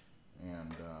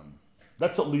 And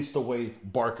that's at least the way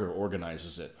Barker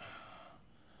organizes it.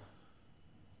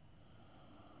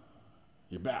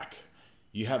 You're back.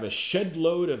 You have a shed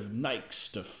load of Nikes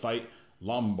to fight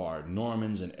Lombard,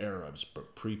 Normans, and Arabs,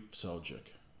 but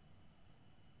pre-Seljuk.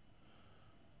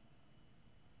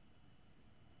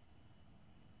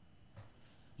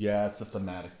 Yeah, it's the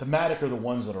thematic. Thematic are the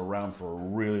ones that are around for a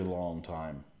really long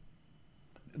time.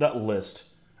 That list,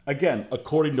 again,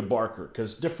 according to Barker,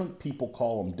 because different people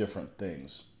call them different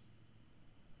things.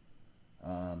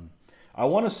 I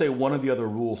want to say one of the other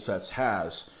rule sets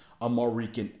has a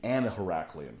Maurician and a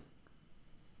Heraclean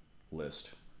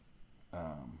list.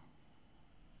 I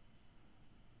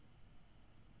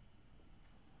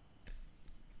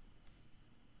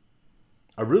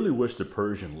really wish the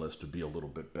Persian list would be a little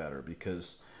bit better,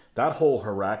 because that whole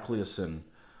Heraclius and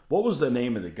what was the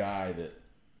name of the guy that,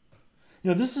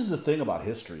 this is the thing about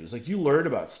history. It's like you learn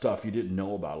about stuff you didn't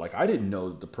know about. Like I didn't know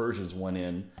that the Persians went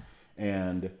in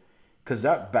and, because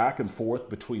that back and forth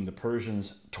between the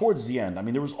Persians towards the end, I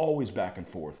mean, there was always back and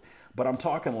forth, but I'm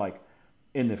talking like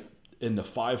in the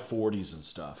 540s and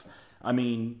stuff. I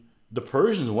mean, the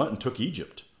Persians went and took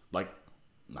Egypt. Like,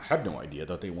 I had no idea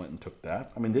that they went and took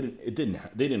that. I mean, they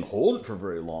didn't hold it for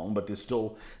very long, but they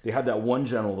had that one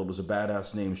general that was a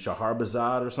badass named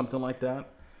Shaharbazad or something like that.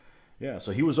 Yeah,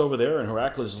 so he was over there, and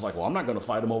Heraclius is like, well, I'm not going to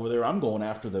fight him over there. I'm going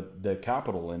after the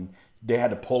capital, and they had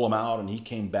to pull him out, and he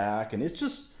came back, and it's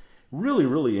just really,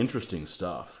 really interesting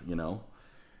stuff,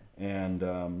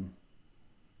 And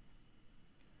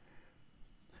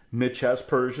Mitch has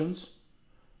Persians.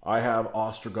 I have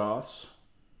Ostrogoths.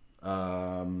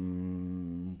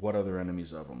 What other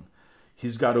enemies of him?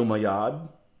 He's got Umayyad.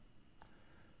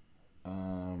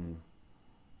 Of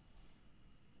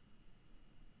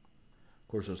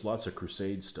course, there's lots of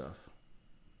Crusade stuff.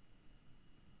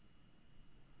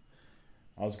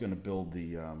 I was going to build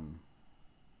the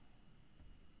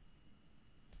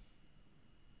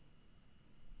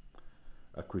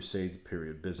a Crusade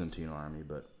period Byzantine army,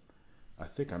 but I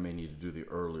think I may need to do the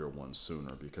earlier one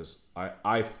sooner, because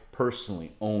I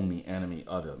personally own the enemy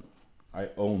of him. I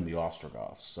own the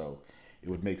Ostrogoths, so it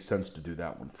would make sense to do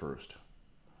that one first.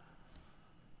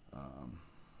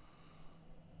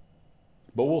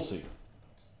 But we'll see.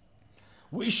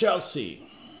 We shall see.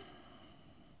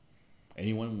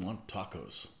 Anyone want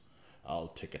tacos? I'll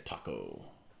take a taco.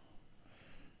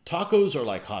 Tacos are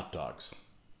like hot dogs.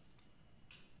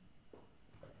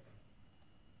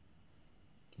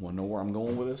 Want to know where I'm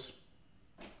going with this?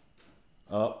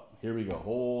 Oh, here we go.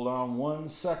 Hold on 1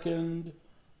 second.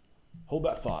 Hold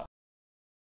that thought.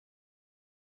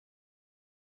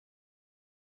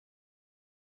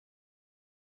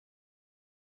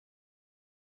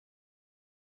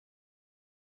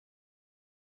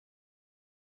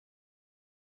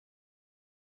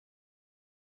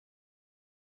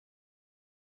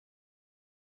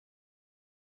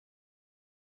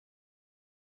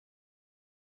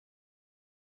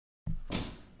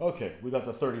 Okay, we got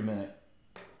the 30-minute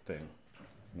thing.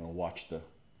 I'm gonna watch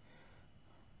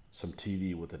some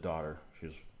TV with the daughter.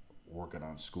 She's working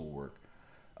on schoolwork.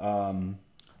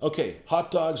 Okay,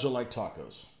 hot dogs are like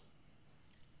tacos.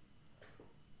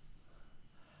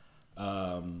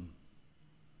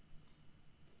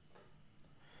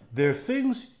 They're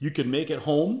things you can make at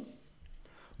home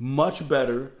much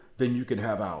better than you can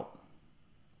have out.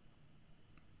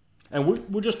 And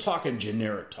we're just talking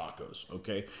generic tacos,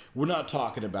 okay? We're not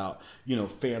talking about,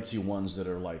 fancy ones that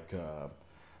are like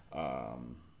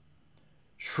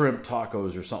shrimp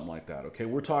tacos or something like that, okay?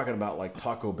 We're talking about like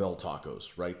Taco Bell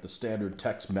tacos, right? The standard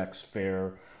Tex-Mex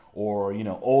fare, or,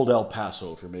 Old El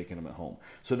Paso if you're making them at home.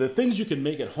 So the things you can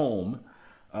make at home,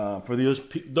 for those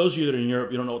of you that are in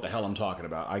Europe, you don't know what the hell I'm talking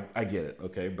about. I get it,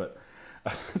 okay? But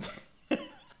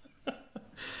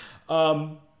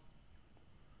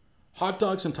hot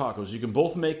dogs and tacos, you can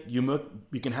both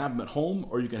you can have them at home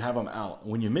or you can have them out.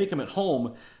 When you make them at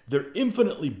home, they're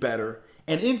infinitely better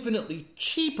and infinitely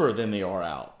cheaper than they are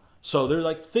out. So they're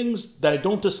like things that I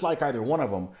don't dislike either one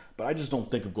of them, but I just don't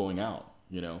think of going out,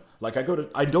 Like I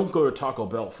don't go to Taco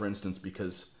Bell, for instance,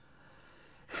 because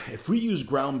if we use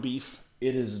ground beef,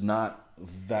 it is not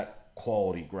that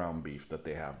quality ground beef that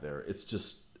they have there.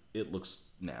 It looks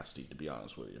nasty, to be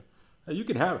honest with you. You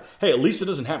can have, hey, at least it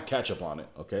doesn't have ketchup on it,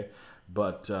 okay?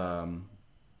 But,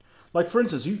 like, for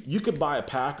instance, you could buy a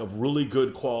pack of really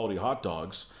good quality hot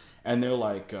dogs, and they're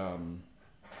like,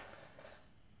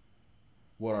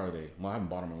 what are they? Well, I haven't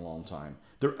bought them in a long time.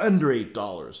 They're under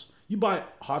 $8. You buy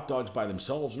hot dogs by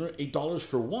themselves, and they're $8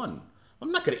 for one.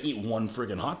 I'm not going to eat one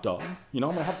friggin' hot dog. I'm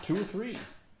going to have 2 or 3.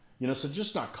 So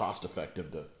just not cost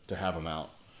effective to have them out.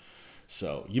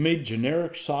 So, you made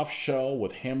generic soft shell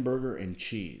with hamburger and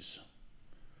cheese.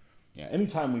 Yeah,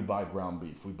 anytime we buy ground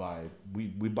beef, we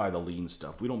buy the lean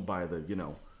stuff. We don't buy the,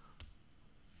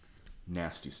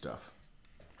 nasty stuff.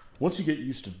 Once you get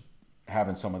used to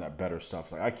having some of that better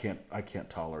stuff, like I can't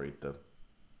tolerate the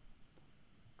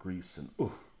grease and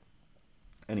ooh.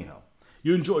 Anyhow,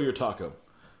 you enjoy your taco.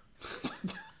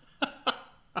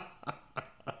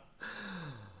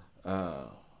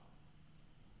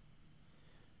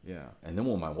 Yeah, and then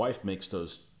when my wife makes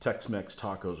those Tex-Mex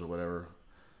tacos or whatever,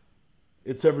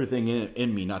 it's everything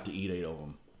in me not to eat 8 of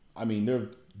them. I mean,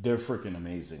 they're freaking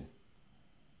amazing.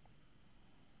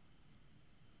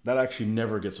 That actually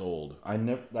never gets old.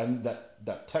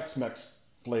 That Tex-Mex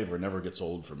flavor never gets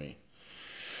old for me.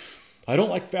 I don't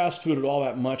like fast food at all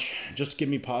that much. Just give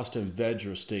me pasta and veg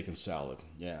or steak and salad.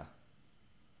 Yeah.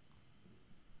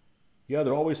 Yeah,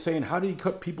 they're always saying, how do you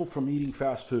cut people from eating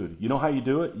fast food? You know how you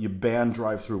do it? You ban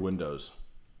drive-through windows.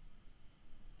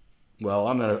 Well,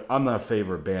 I'm not a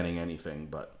favor of banning anything,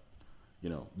 but,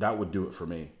 that would do it for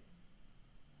me.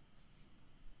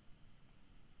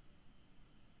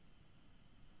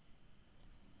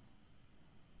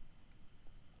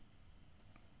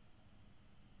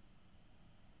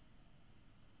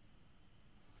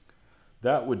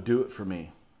 That would do it for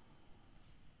me.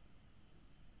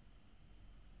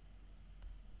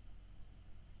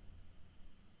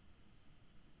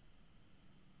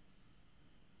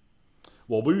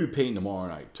 Well, we'll be painting tomorrow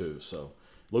night, too, so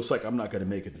looks like I'm not going to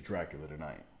make it to Dracula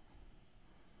tonight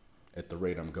at the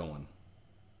rate I'm going.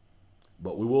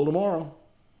 But we will tomorrow.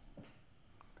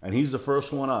 And he's the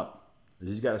first one up.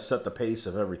 He's got to set the pace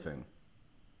of everything.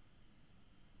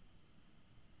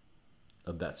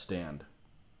 Of that stand.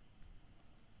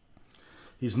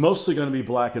 He's mostly going to be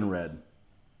black and red.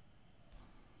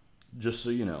 Just so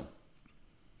you know.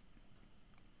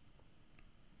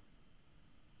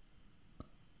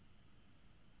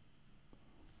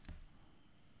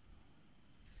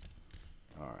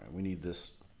 All right, we need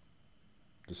this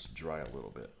to dry a little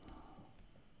bit.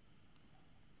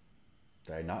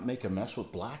 Did I not make a mess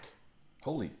with black?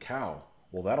 Holy cow.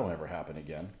 Well, that'll never happen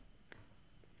again.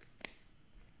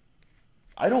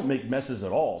 I don't make messes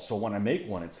at all, so when I make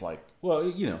one, it's like,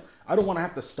 well, I don't want to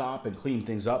have to stop and clean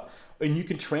things up, and you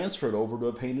can transfer it over to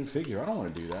a painted figure. I don't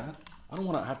want to do that. I don't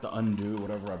want to have to undo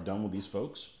whatever I've done with these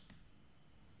folks.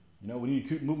 You know, we need to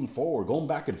keep moving forward, going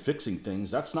back and fixing things.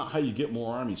 That's not how you get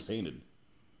more armies painted.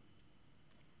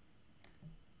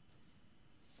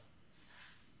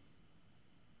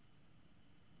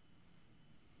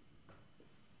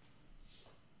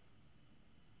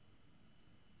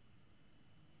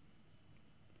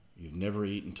 You've never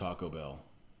eaten Taco Bell.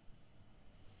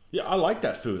 Yeah, I like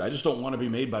that food. I just don't want to be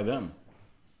made by them.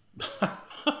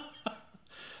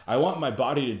 I want my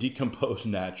body to decompose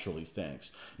naturally,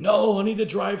 thanks. No, I need to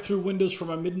drive through windows for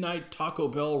my midnight Taco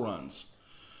Bell runs.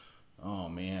 Oh,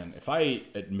 man. If I ate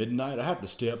at midnight, I have to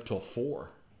stay up till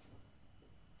 4.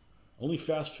 Only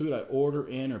fast food I order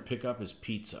in or pick up is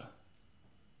pizza.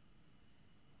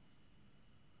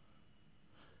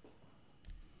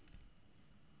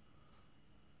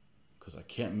 Because I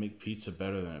can't make pizza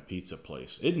better than a pizza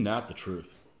place. Isn't that the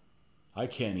truth? I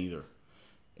can't either.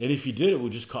 And if you did, it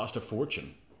would just cost a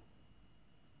fortune.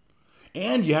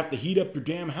 And you have to heat up your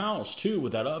damn house, too,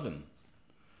 with that oven.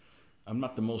 I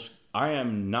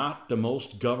am not the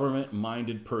most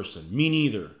government-minded person. Me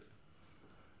neither.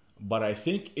 But I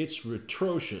think it's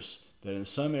atrocious that in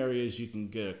some areas you can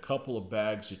get a couple of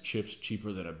bags of chips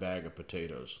cheaper than a bag of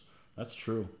potatoes. That's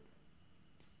true.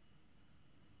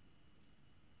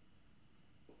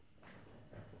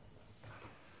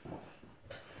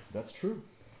 That's true.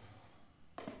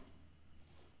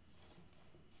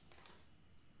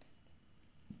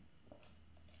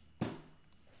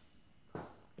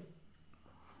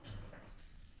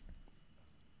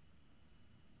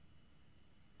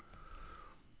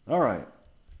 All right.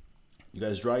 You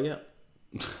guys dry yet?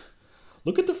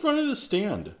 Look at the front of the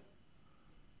stand.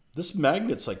 This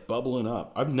magnet's like bubbling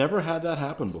up. I've never had that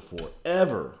happen before,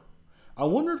 ever. I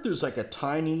wonder if there's like a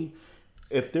tiny,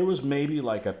 if there was maybe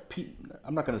like a,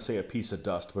 I'm not going to say a piece of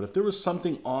dust, but if there was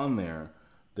something on there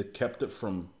that kept it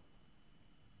from,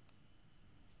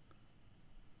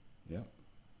 yeah,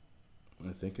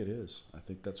 I think it is. I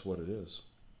think that's what it is.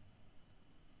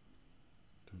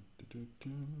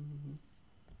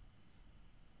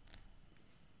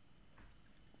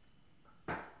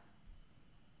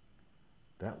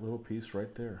 That little piece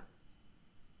right there.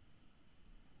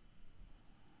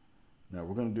 Now what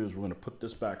we're going to do is we're going to put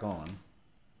this back on.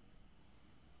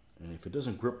 And if it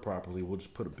doesn't grip properly, we'll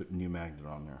just put a new magnet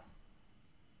on there.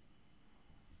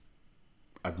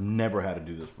 I've never had to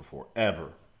do this before, ever.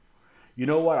 You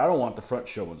know what? I don't want the front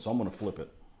showing, so I'm going to flip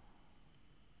it.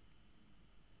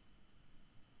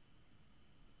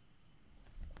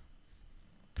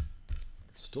 It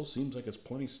still seems like it's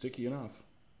plenty sticky enough.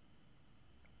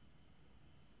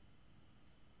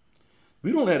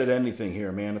 We don't edit anything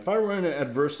here, man. If I run into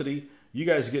adversity, you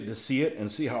guys get to see it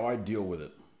and see how I deal with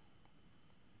it.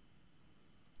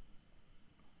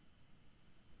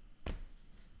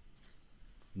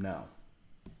 Now,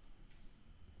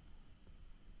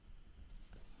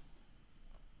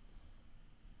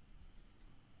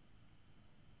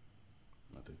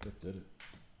 I think that did it.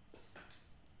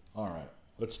 All right,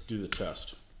 let's do the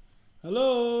test.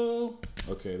 Hello.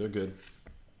 Okay, they're good.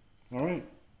 All right.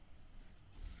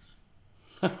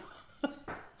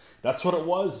 That's what it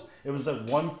was. It was that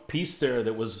one piece there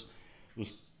that was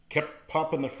kept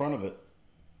popping the front of it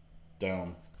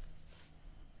down.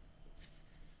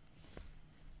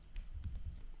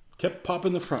 Kept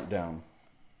popping the front down.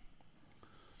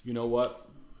 You know what?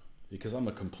 Because I'm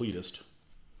a completist.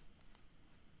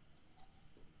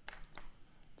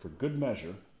 For good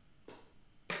measure,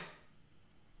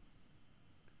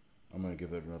 I'm going to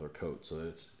give it another coat so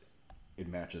that it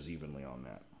matches evenly on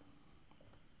that.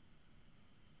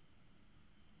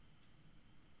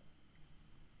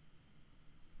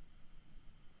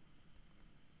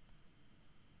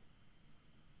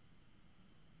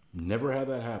 Never had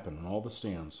that happen in all the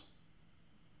stands.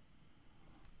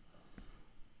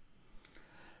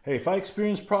 Hey, if I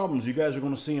experience problems, you guys are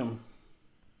going to see them.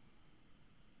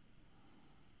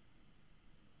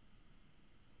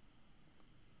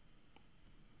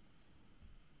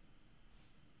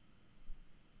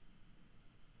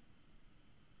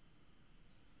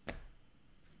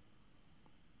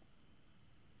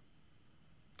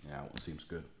 Yeah, that one seems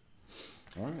good.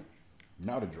 All right,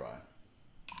 now to dry.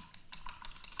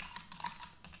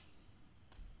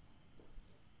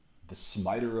 The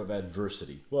smiter of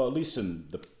adversity. Well, at least in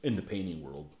the painting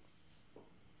world.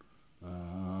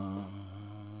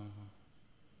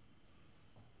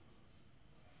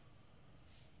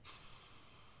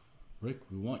 Rick,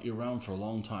 we want you around for a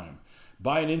long time.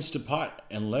 Buy an Instant Pot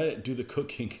and let it do the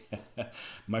cooking.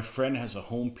 My friend has a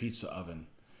home pizza oven.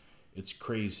 It's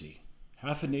crazy.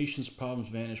 Half a nation's problems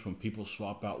vanish when people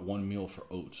swap out one meal for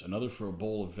oats, another for a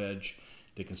bowl of veg.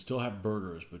 They can still have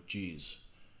burgers, but geez.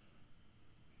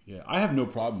 Yeah, I have no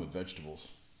problem with vegetables.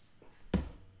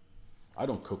 I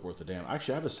don't cook worth a damn.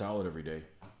 Actually, I have a salad every day.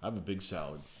 I have a big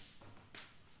salad.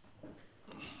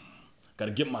 Got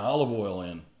to get my olive oil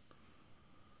in.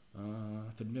 I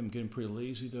have to admit, I'm getting pretty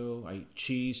lazy though. I eat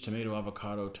cheese, tomato,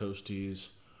 avocado, toasties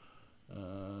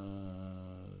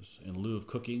in lieu of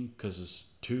cooking because it's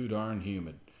too darn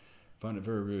humid. Find it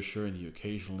very reassuring that you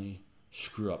occasionally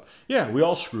screw up. Yeah, we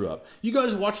all screw up. You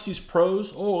guys watch these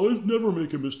pros. Oh, I never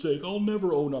make a mistake. I'll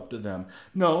never own up to them.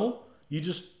 No, you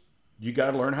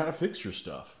got to learn how to fix your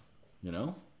stuff. You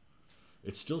know?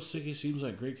 It still seems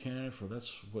like great candidate for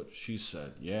that's what she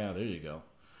said. Yeah, there you go.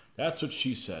 That's what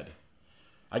she said.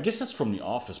 I guess that's from The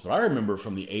Office, but I remember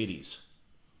from the 80s.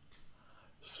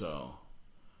 So,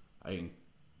 I can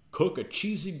cook a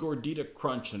cheesy gordita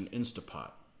crunch in an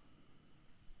Instapot.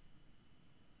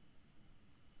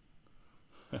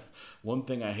 One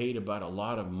thing I hate about a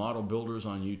lot of model builders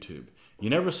on YouTube. You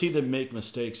never see them make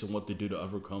mistakes and what they do to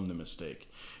overcome the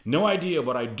mistake. No idea.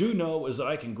 What I do know is that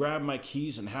I can grab my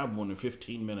keys and have one in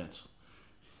 15 minutes.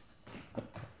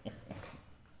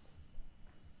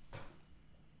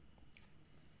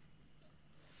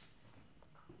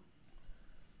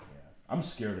 I'm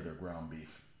scared of their ground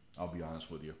beef. I'll be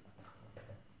honest with you.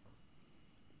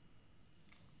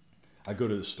 I go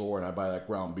to the store and I buy that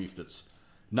ground beef that's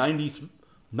 93%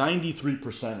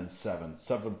 and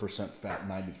 7% fat,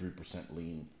 93%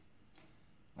 lean.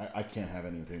 I can't have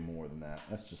anything more than that.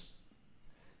 That's just,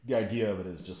 the idea of it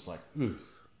is just like, ugh.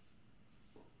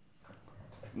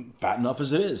 Fat enough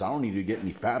as it is. I don't need to get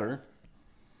any fatter.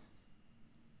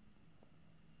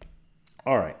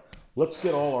 All right, let's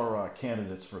get all our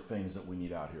candidates for things that we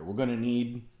need out here. We're going to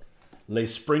need Les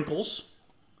Sprinkles.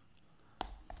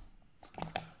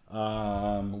 We're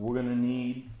going to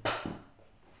need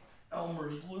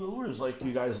Elmer's glue, or as like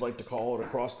you guys like to call it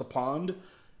across the pond,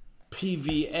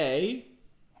 PVA,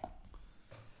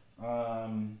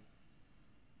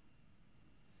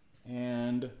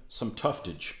 and some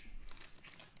tuftage.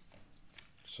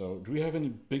 So, do we have any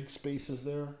big spaces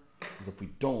there? If we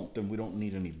don't, then we don't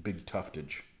need any big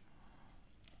tuftage.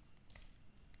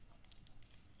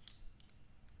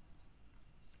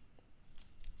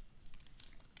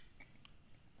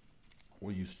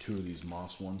 We'll use 2 of these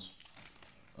moss ones.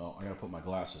 Oh, I gotta put my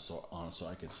glasses on so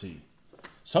I can see.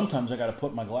 Sometimes I gotta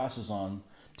put my glasses on,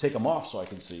 take them off so I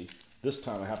can see. This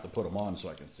time I have to put them on so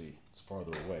I can see. It's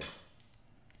farther away.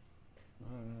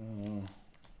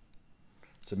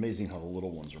 It's amazing how the little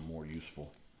ones are more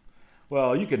useful.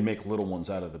 Well, you can make little ones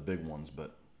out of the big ones,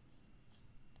 but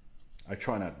I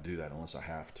try not to do that unless I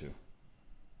have to.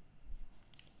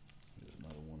 Here's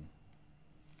another one.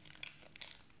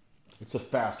 It's a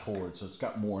fast Horde, so it's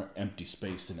got more empty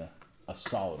space than a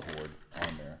solid Horde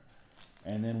on there.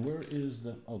 And then where is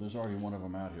the... Oh, there's already one of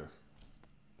them out here.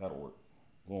 That'll work.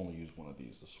 We'll only use one of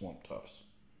these, the Swamp Tufts.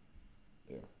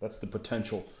 There. That's the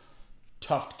potential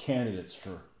tuft candidates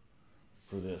for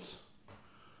this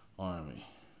army.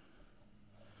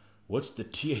 What's the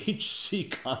THC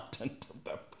content of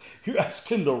that? You're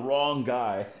asking the wrong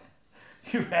guy.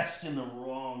 You're asking the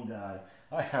wrong guy.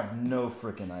 I have no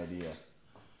freaking idea.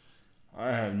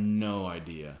 I have no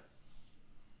idea.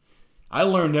 I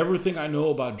learned everything I know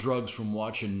about drugs from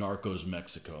watching Narcos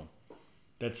Mexico.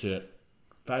 That's it.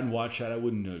 If I hadn't watched that, I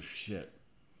wouldn't know shit.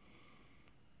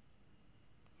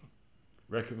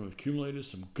 Recommend accumulated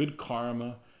some good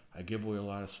karma. I give away a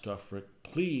lot of stuff, Rick.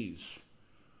 Please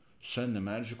send the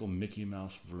magical Mickey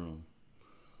Mouse broom.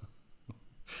 I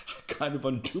kind of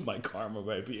undo my karma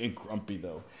by being grumpy,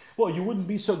 though. Well, you wouldn't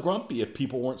be so grumpy if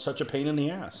people weren't such a pain in the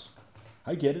ass.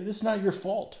 I get it. It's not your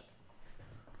fault.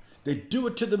 They do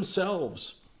it to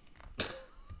themselves.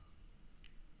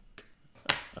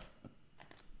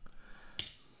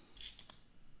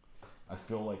 I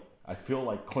feel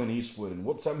like Clint Eastwood in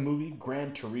what's that movie?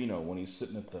 Gran Torino, when he's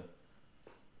sitting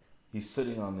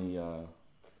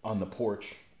on the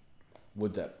porch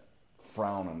with that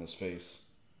frown on his face.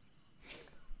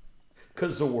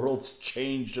 Because the world's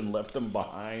changed and left him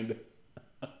behind.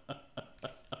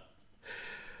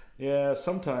 Yeah,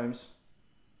 sometimes.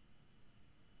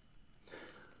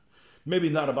 Maybe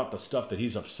not about the stuff that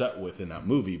he's upset with in that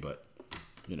movie, but,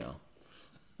 you know.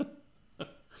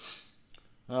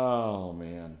 Oh,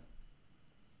 man.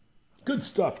 Good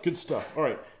stuff, good stuff. All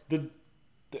right, the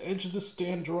edge of the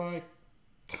stand dry?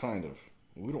 Kind of.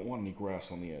 We don't want any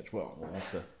grass on the edge. Well, we'll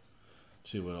have to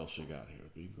see what else you got here.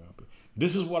 Be grumpy.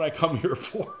 This is what I come here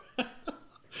for.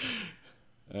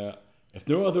 If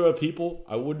there were other people,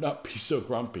 I would not be so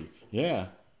grumpy. Yeah.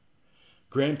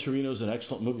 Gran Torino's an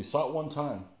excellent movie. Saw it one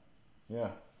time.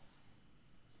 Yeah.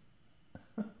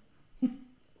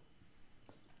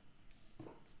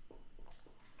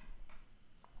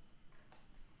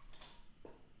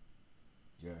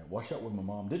 Yeah, watched that with my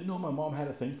mom. Didn't know my mom had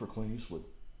a thing for Clint Eastwood.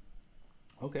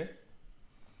 Okay.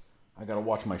 I gotta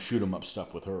watch my shoot 'em up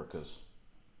stuff with her because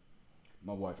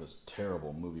my wife is a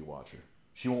terrible movie watcher.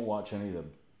 She won't watch any of the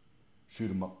shoot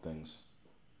 'em up things.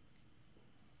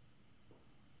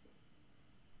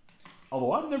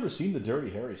 Although I've never seen the Dirty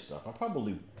Harry stuff. I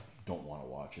probably don't want to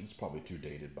watch it. It's probably too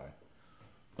dated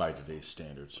by today's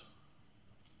standards.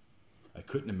 I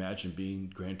couldn't imagine being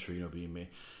Gran Torino being made.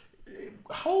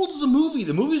 How old's the movie?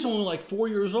 The movie's only like 4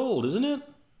 years old, isn't it?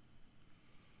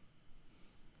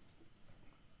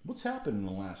 What's happened in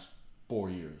the last 4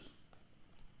 years?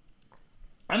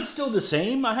 I'm still the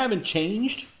same. I haven't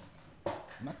changed. I'm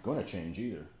not going to change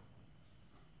either.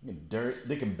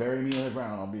 They can bury me in the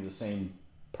ground. I'll be the same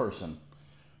person.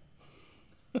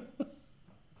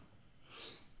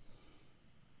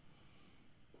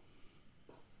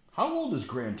 How old is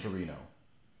Gran Torino?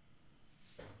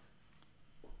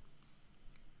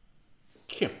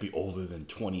 Can't be older than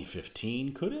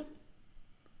 2015, could it?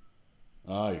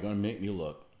 Oh, you're going to make me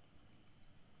look.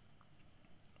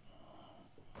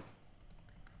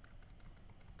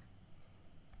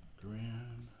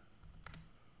 Gran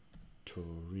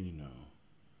Torino.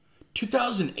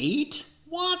 2008?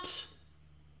 What?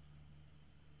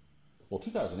 Well,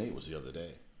 2008 was the other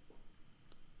day.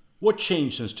 What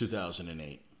changed since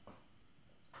 2008?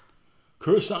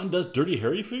 Kurosan does Dirty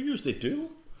Harry figures? They do?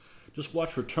 Just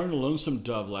watched Return of the Lonesome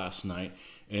Dove last night,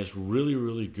 and it's really,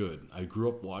 really good. I grew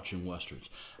up watching Westerns.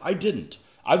 I didn't.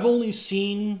 I've only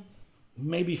seen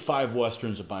maybe 5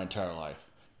 Westerns of my entire life.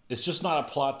 It's just not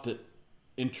a plot that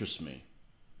interests me.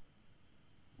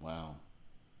 Wow.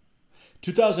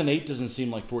 2008 doesn't seem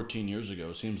like 14 years ago.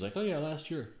 It seems like, oh yeah, last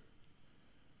year.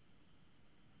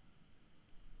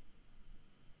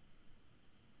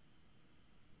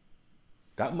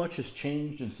 That much has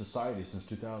changed in society since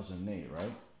 2008,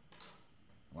 right?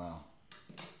 Wow.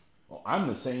 Well, I'm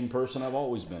the same person I've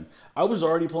always been. I was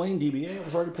already playing DBA. I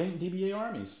was already playing DBA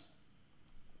armies.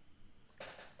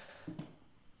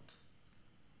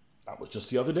 That was just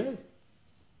the other day.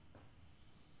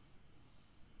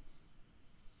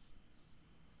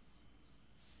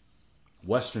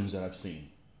 Westerns that I've seen.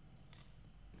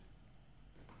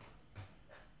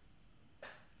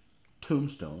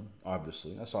 Tombstone,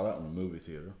 obviously. I saw that in the movie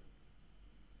theater.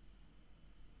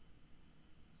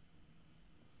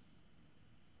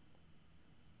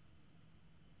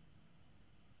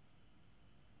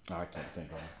 I can't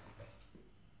think of them.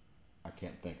 I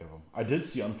can't think of them. I did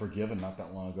see Unforgiven not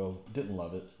that long ago. Didn't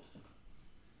love it.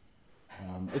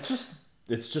 It's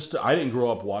just. I didn't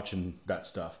grow up watching that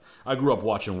stuff. I grew up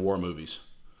watching war movies.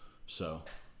 So,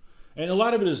 and a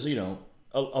lot of it is, a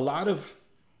lot of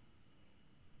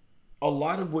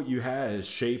what you had is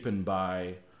shapen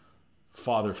by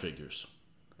father figures,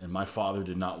 and my father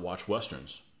did not watch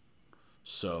westerns,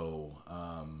 so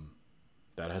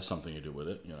that has something to do with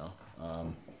it,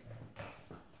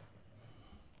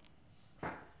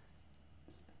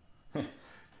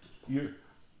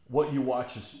 What you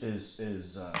watch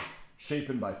is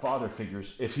shapen by father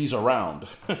figures if he's around.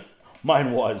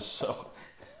 Mine was so.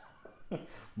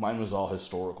 Mine was all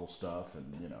historical stuff,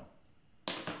 and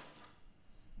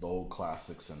the old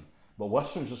classics, but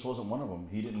westerns just wasn't one of them.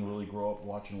 He didn't really grow up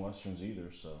watching westerns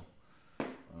either, so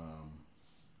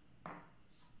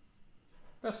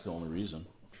that's the only reason.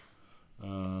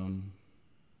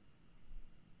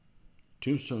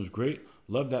 Tombstone's great.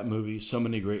 Love that movie. So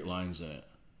many great lines in it.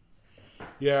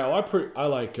 Yeah, well, I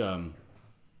like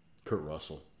Kurt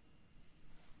Russell.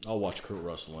 I'll watch Kurt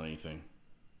Russell on anything.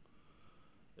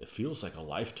 It feels like a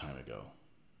lifetime ago.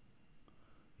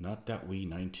 Not that we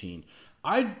 19.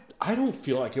 I don't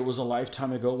feel like it was a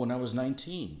lifetime ago when I was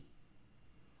 19.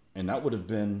 And that would have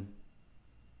been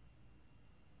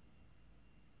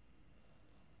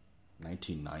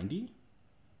 1990?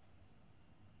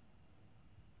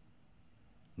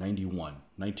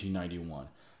 1991.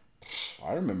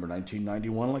 I remember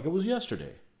 1991 like it was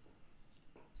yesterday.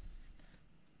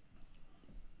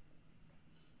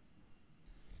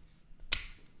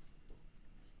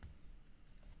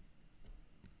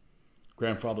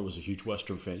 Grandfather was a huge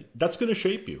Western fan. That's going to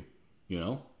shape you,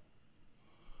 Yeah.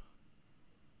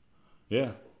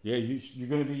 Yeah, you're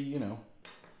going to be,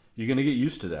 you're going to get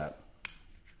used to that.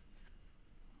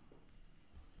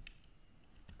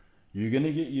 You're going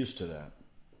to get used to that.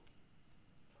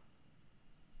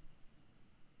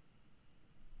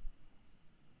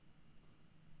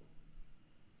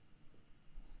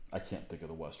 I can't think of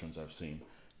the Westerns I've seen.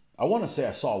 I want to say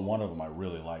I saw one of them I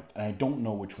really liked, and I don't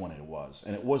know which one it was.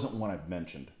 And it wasn't one I've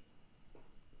mentioned.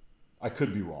 I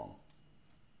could be wrong.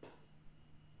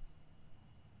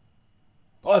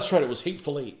 Oh, that's right. It was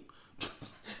Hateful Eight.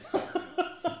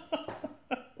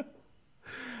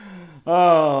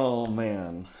 Oh,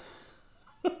 man.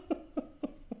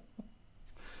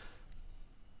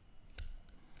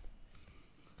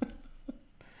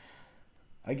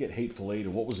 I get Hateful Eight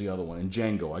and what was the other one? And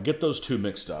Django. I get those two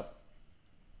mixed up.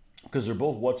 Because they're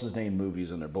both what's his name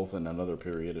movies and they're both in another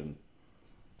period. And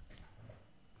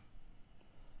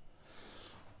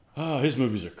his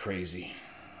movies are crazy.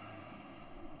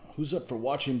 Who's up for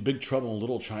watching Big Trouble in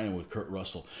Little China with Kurt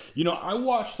Russell? You know, I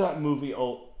watched that movie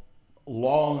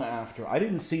long after. I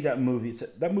didn't see that movie.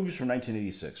 That movie's from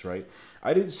 1986, right?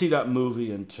 I didn't see that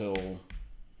movie until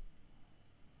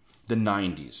the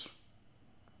 90s.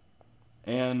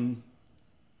 And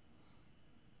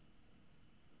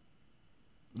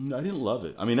I didn't love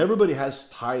it. I mean, everybody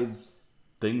has high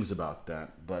things about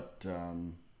that, but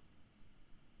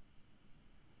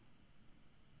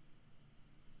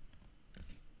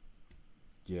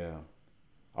yeah.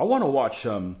 I want to watch.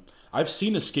 I've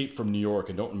seen Escape from New York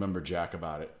and don't remember jack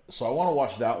about it, so I want to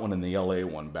watch that one and the L.A.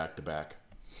 one back to back.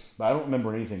 But I don't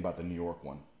remember anything about the New York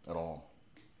one at all.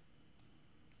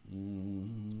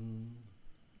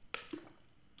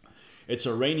 It's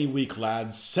a rainy week,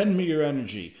 lads. Send me your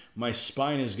energy. My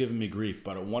spine is giving me grief,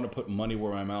 but I want to put money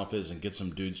where my mouth is and get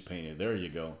some dudes painted. There you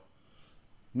go.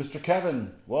 Mr.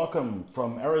 Kevin, welcome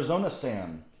from Arizona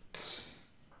Stan.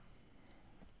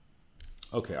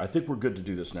 Okay, I think we're good to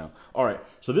do this now. All right,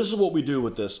 so this is what we do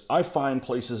with this. I find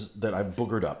places that I've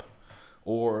boogered up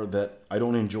or that I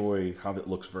don't enjoy how it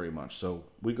looks very much. So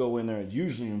we go in there. It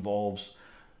usually involves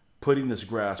putting this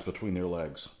grass between their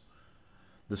legs.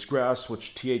 This grass,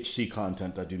 which THC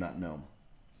content, I do not know.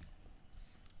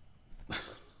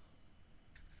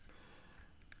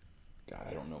 God,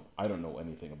 I don't know. I don't know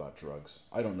anything about drugs.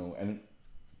 I don't know. And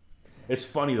it's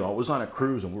funny, though. I was on a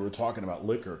cruise, and we were talking about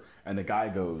liquor, and the guy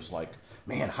goes like,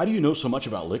 man, how do you know so much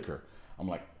about liquor? I'm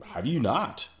like, how do you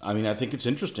not? I mean, I think it's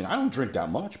interesting. I don't drink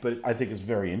that much, but I think it's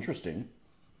very interesting,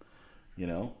 you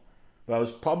know? But I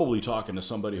was probably talking to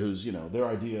somebody who's, you know, their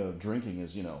idea of drinking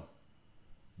is, you know,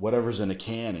 whatever's in a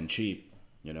can and cheap,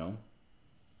 you know?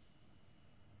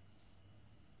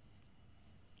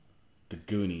 The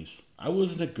Goonies. I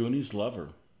wasn't a Goonies lover.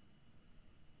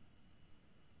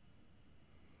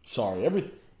 Sorry,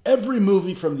 every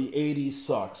movie from the 80s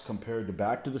sucks compared to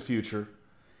Back to the Future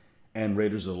and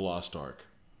Raiders of the Lost Ark.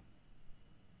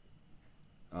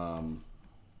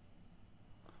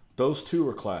 Those two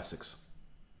are classics.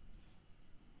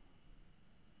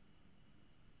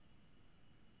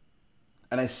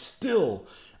 And I still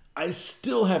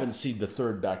haven't seen the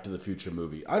third Back to the Future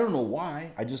movie. I don't know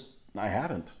why. I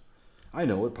haven't. I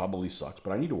know it probably sucks,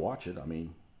 but I need to watch it. I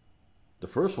mean, the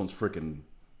first one's freaking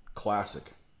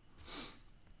classic.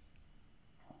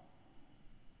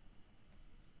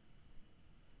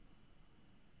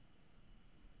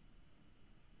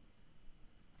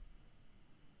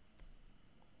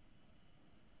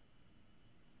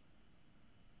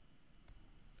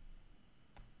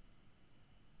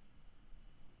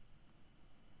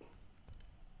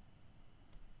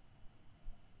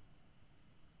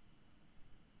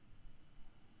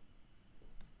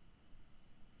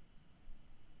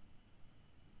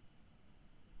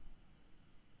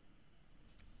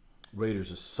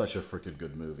 Raiders is such a freaking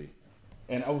good movie.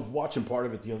 And I was watching part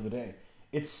of it the other day.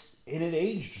 It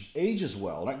ages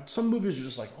well. Like some movies are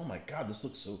just like, oh my god, this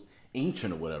looks so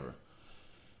ancient or whatever.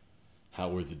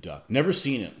 Howard the Duck. Never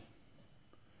seen it.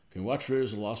 Can you watch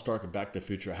Raiders of the Lost Ark and Back to the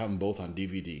Future? I have them both on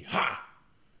DVD. Ha!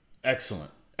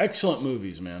 Excellent. Excellent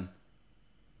movies, man.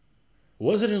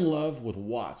 Was it in love with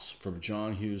Watts from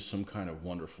John Hughes, Some Kind of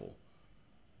Wonderful?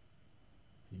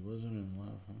 He wasn't in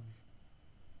love, huh?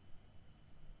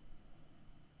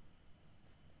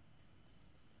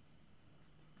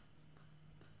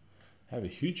 I have a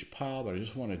huge pile, but I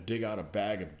just want to dig out a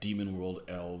bag of Demon World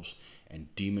elves and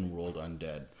Demon World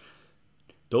undead.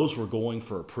 Those were going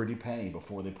for a pretty penny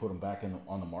before they put them back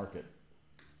on the market.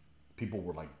 People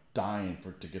were like dying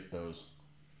to get those.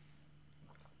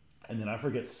 And then I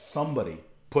forget somebody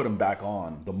put them back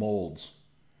on, the molds.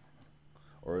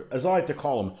 Or as I like to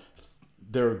call them,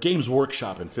 they're Games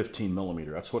Workshop in 15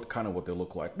 millimeter. That's what they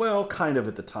look like. Well, kind of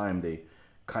at the time they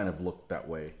kind of looked that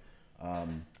way.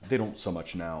 They don't so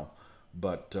much now.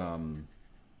 But, man,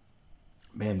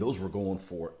 those were going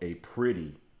for a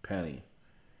pretty penny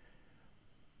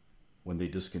when they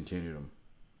discontinued them.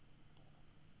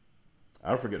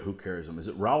 I forget who carries them. Is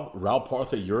it Raul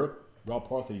Partha Europe? Raul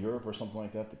Partha Europe or something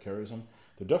like that carries them?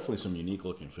 They're definitely some unique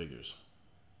looking figures.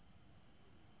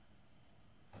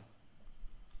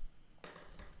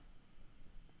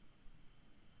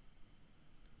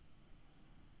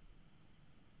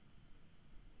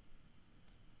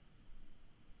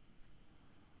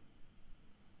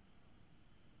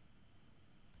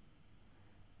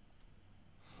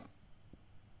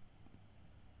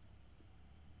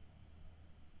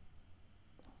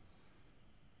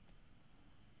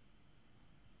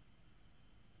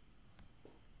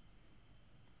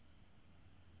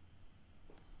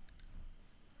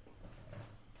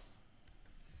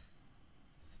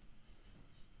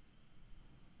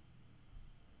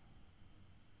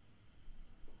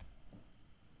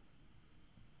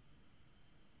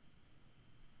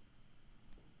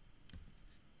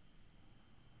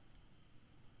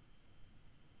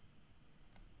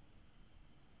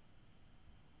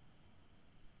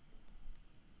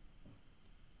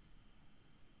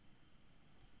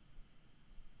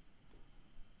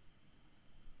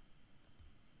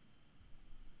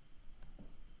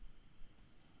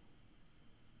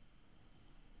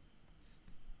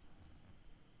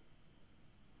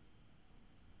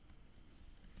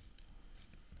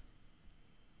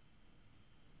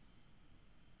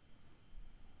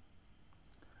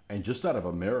 And just out of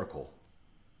a miracle,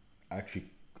 actually,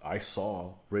 I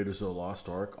saw Raiders of the Lost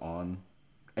Ark on,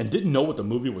 and didn't know what the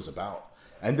movie was about.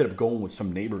 I ended up going with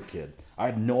some neighbor kid. I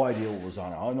had no idea what was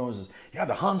on it. All I know is, yeah,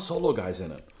 the Han Solo guy's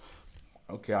in it.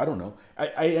 Okay, I don't know.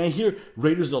 I hear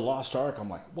Raiders of the Lost Ark. I'm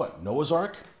like, what, Noah's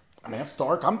Ark? I mean, that's the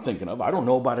Ark I'm thinking of. I don't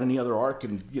know about any other Ark,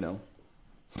 and, you know.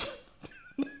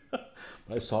 But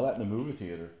I saw that in the movie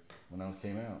theater when it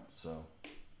came out, so.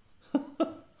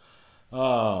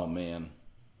 Oh, man.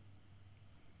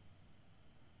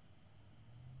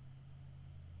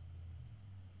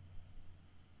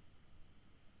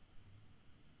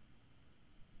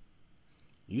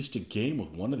 Used to game with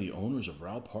one of the owners of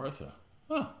Raul Partha.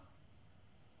 Huh.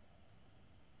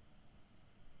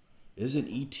 Isn't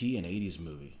E.T. an 80s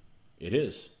movie? It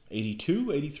is.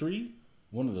 82, 83?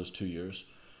 One of those 2 years.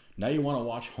 Now you want to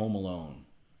watch Home Alone.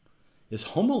 Is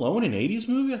Home Alone an 80s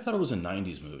movie? I thought it was a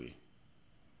 90s movie.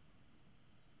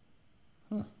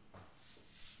 Huh.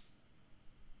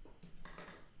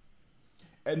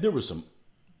 And there was some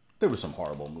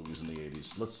horrible movies in the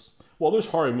 80s. There's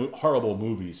horrible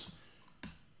movies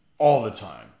all the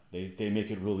time. They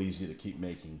make it real easy to keep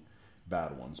making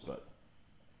bad ones, but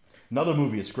another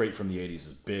movie that's great from the 80s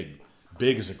is Big.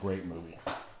 Big is a great movie.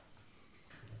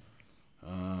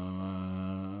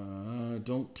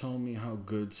 Don't tell me how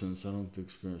good, since I don't have to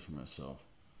experience for myself.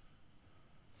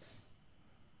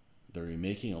 They're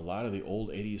remaking a lot of the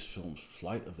old 80s films.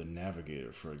 Flight of the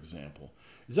Navigator, for example.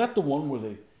 Is that the one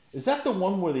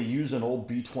where they use an old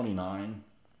B-29?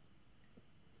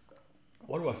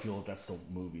 Why do I feel that that's the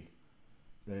movie?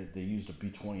 They used a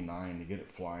B-29 to get it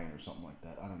flying or something like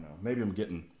that. I don't know. Maybe I'm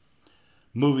getting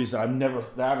movies that I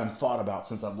haven't thought about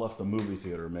since I've left the movie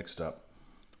theater mixed up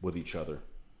with each other.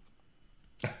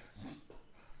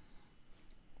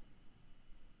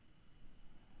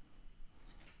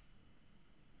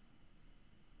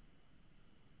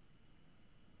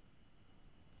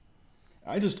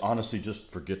 I just honestly just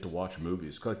forget to watch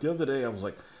movies. Cause like the other day I was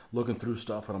like looking through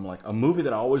stuff and I'm like, a movie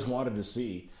that I always wanted to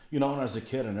see, you know, when I was a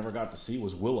kid I never got to see,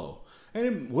 was Willow.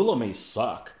 And Willow may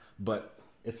suck, but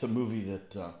it's a movie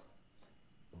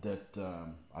that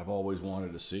I've always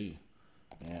wanted to see.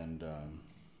 And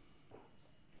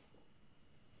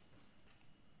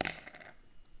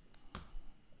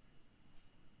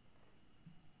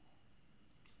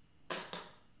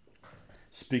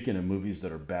speaking of movies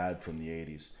that are bad from the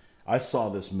 80s, I saw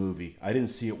this movie. I didn't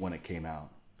see it when it came out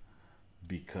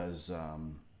because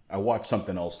I watched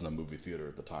something else in the movie theater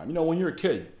at the time. You know, when you're a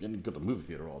kid, you didn't go to the movie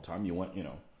theater all the time. You went, you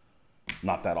know,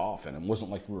 not that often. It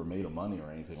wasn't like we were made of money or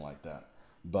anything like that.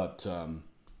 But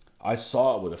I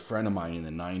saw it with a friend of mine in the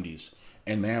 90s.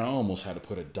 And, man, I almost had to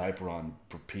put a diaper on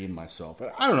for peeing myself.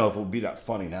 I don't know if it would be that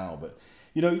funny now, but,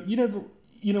 you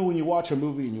know, when you watch a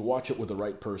movie and you watch it with the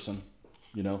right person,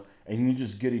 you know, and you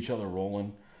just get each other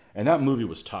rolling. And that movie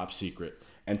was Top Secret.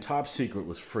 And Top Secret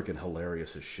was freaking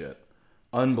hilarious as shit.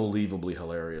 Unbelievably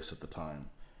hilarious at the time.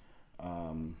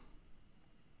 And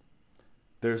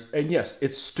yes,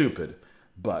 it's stupid,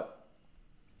 but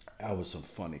that was some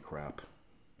funny crap.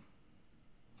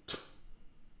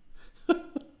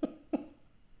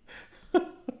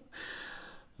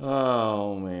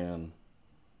 Oh, man.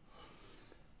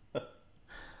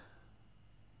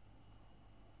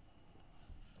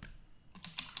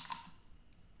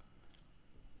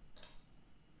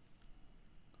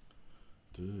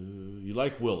 You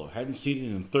like Willow? Hadn't seen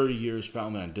it in 30 years.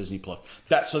 Found it on Disney Plus.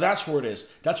 So that's where it is.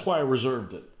 That's why I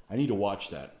reserved it. I need to watch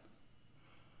that.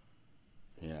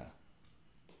 Yeah,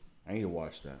 I need to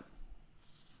watch that.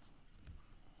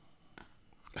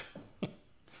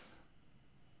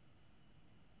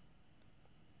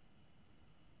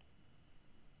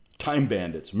 Time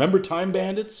Bandits. Remember Time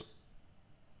Bandits?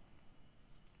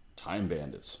 Time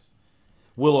Bandits.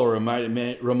 Willow reminded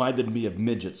me of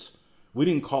midgets. We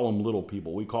didn't call them little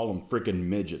people. We called them freaking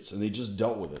midgets, and they just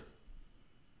dealt with it.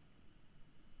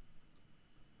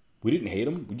 We didn't hate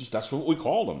them. That's what we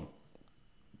called them.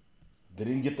 They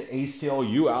didn't get the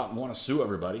ACLU out and want to sue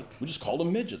everybody. We just called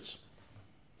them midgets.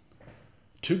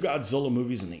 2 Godzilla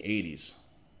movies in the 80s.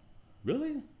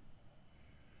 Really?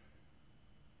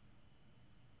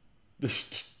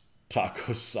 This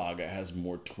Taco Saga has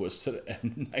more twists than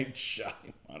M. Night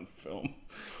Shyamalan film.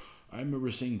 I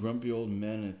remember seeing grumpy old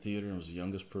men in a theater and was the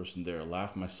youngest person there. I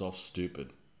laughed myself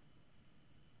stupid.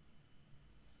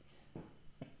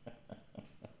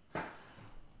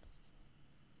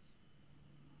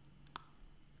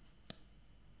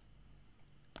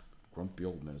 Grumpy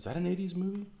old men. Is that an 80s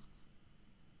movie?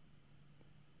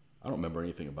 I don't remember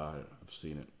anything about it. I've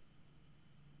seen it.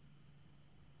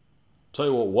 Tell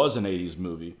you what was an 80s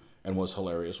movie and was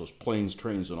hilarious was Planes,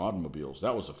 Trains, and Automobiles.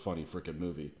 That was a funny freaking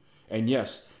movie. And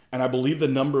yes, and I believe the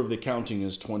number of the counting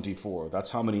is 24.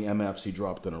 That's how many MFs he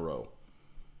dropped in a row.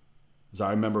 Because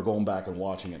I remember going back and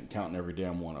watching it and counting every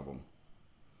damn one of them.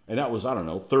 And that was, I don't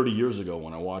know, 30 years ago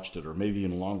when I watched it, or maybe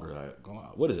even longer.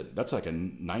 What is it? That's like a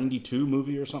 92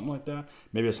 movie or something like that?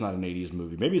 Maybe it's not an 80s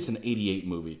movie. Maybe it's an 88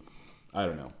 movie. I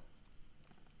don't know.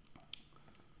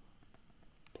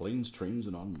 Planes, Trains,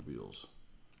 and Automobiles.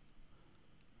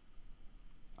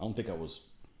 I don't think I was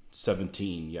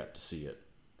 17 yet to see it.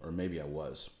 Or maybe I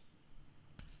was.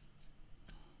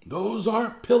 Those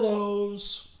aren't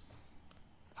pillows.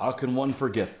 How can one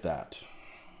forget that?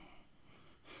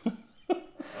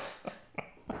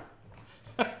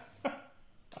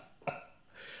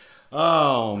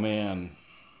 Oh, man.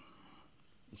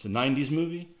 It's a 90s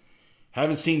movie.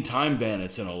 Haven't seen Time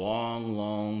Bandits in a long,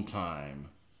 long time.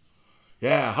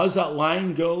 Yeah, how's that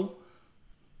line go?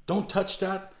 Don't touch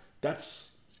that.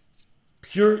 That's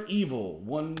pure evil.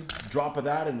 One drop of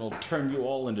that and it'll turn you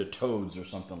all into toads or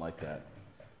something like that.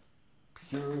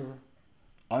 Pure,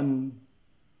 untamed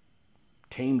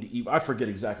evil. I forget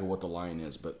exactly what the line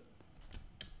is, but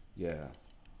yeah.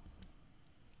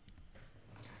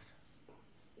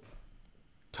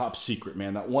 Top secret,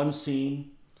 man. That one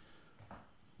scene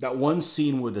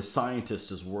where the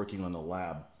scientist is working on the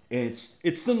lab. And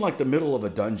it's in like the middle of a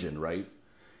dungeon, right?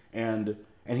 And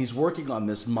he's working on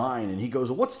this mine, and he goes,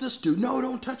 "What's this do?" "No,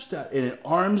 don't touch that." And it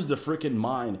arms the freaking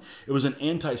mine. It was an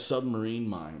anti-submarine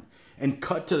mine. And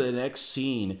cut to the next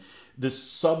scene, this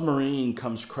submarine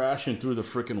comes crashing through the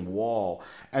freaking wall,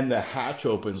 and the hatch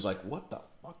opens. Like, what the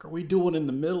fuck are we doing in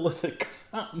the middle of the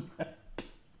combat?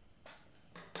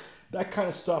 That kind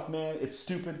of stuff, man, it's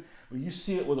stupid. When you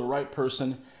see it with the right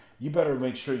person, you better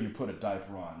make sure you put a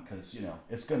diaper on, because, you know,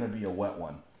 it's going to be a wet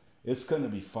one. It's going to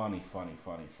be funny, funny,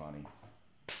 funny, funny.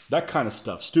 That kind of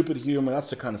stuff, stupid humor, that's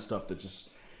the kind of stuff that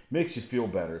just makes you feel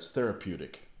better. It's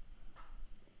therapeutic.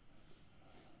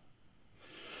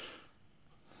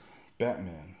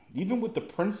 Batman. Even with the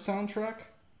Prince soundtrack?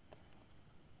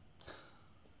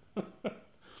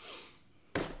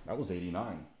 That was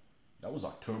 89. That was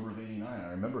October of 89. I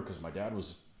remember because my dad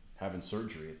was having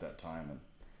surgery at that time, and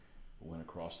we went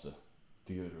across the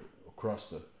theater,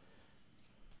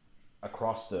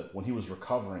 when he was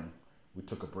recovering, we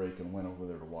took a break and went over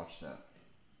there to watch that.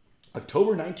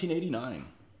 October 1989.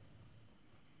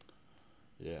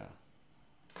 Yeah.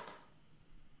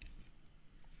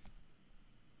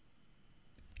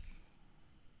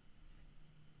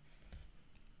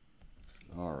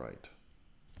 All right.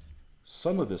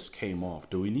 Some of this came off.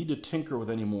 Do we need to tinker with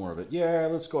any more of it? Yeah,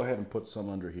 let's go ahead and put some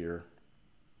under here.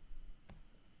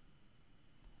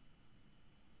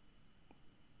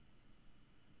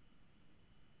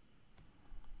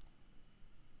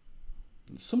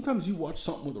 Sometimes you watch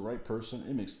something with the right person,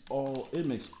 it makes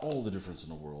all the difference in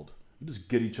the world. You just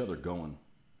get each other going.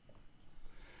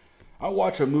 I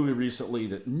watched a movie recently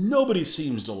that nobody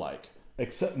seems to like,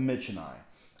 except Mitch and I.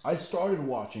 I started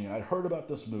watching it. I'd heard about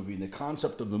this movie, and the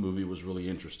concept of the movie was really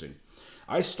interesting.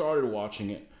 I started watching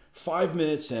it. 5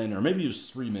 minutes in, or maybe it was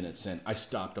 3 minutes in, I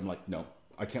stopped. I'm like, no,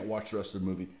 I can't watch the rest of the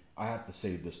movie. I have to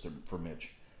save this for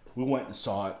Mitch. We went and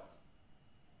saw it.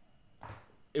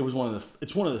 It's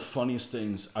one of the funniest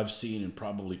things I've seen in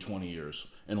probably 20 years,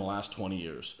 in the last 20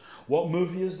 years. What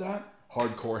movie is that?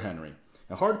 Hardcore Henry.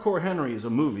 Now, Hardcore Henry is a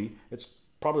movie, it's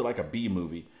probably like a B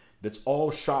movie, that's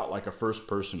all shot like a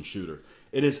first-person shooter.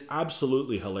 It is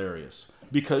absolutely hilarious,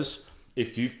 because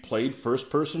if you've played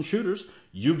first-person shooters,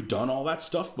 you've done all that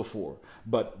stuff before.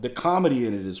 But the comedy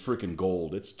in it is freaking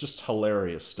gold. It's just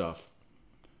hilarious stuff.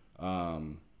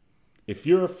 If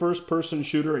you're a first-person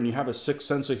shooter and you have a sick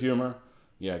sense of humor,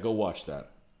 yeah, go watch that.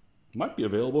 Might be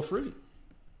available free.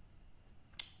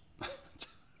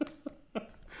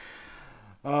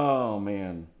 Oh,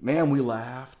 man. Man, we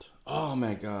laughed. Oh,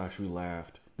 my gosh, we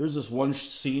laughed. There's this one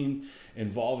scene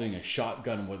involving a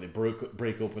shotgun where they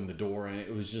break open the door, and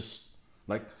it was just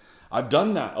like, I've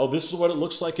done that. Oh, this is what it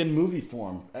looks like in movie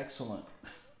form. Excellent.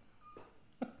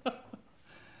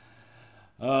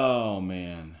 Oh,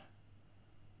 man.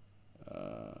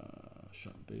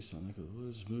 Shot based on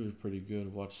this movie is pretty good. I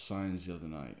watched Signs the other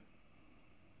night.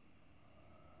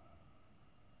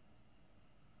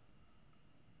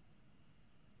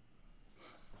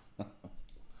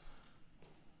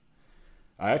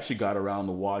 I actually got around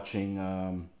to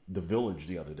watching The Village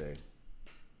the other day.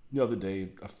 A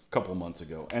couple of months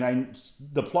ago. And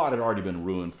the plot had already been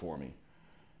ruined for me.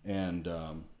 And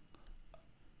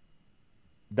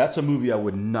that's a movie I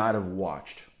would not have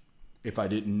watched if I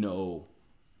didn't know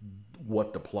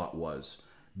what the plot was,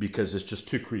 because it's just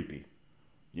too creepy.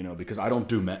 You know, because I don't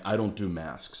do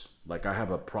masks. Like, I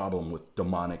have a problem with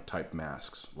demonic type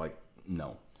masks. Like,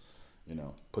 no. you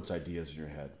know, puts ideas in your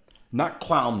head. Not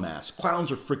clown masks.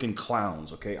 Clowns are freaking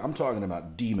clowns, okay? I'm talking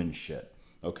about demon shit,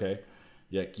 okay?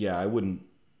 Yeah, I wouldn't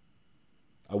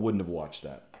have watched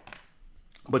that.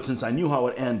 But since I knew how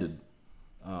it ended,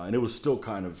 and it was still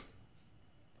kind of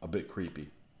a bit creepy,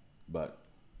 but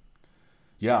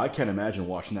yeah, I can't imagine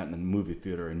watching that in a movie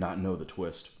theater and not know the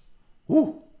twist.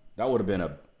 Woo! That would have been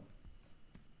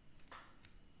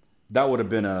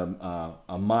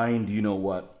a mind, you know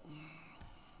what?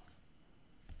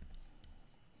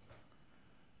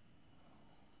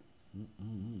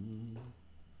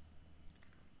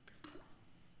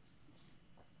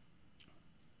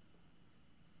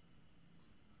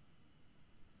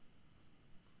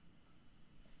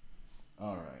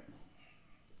 All right.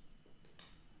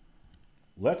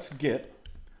 Let's get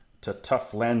to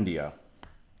Toughlandia.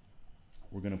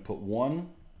 We're going to put one.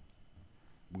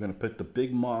 We're going to put the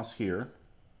big moss here.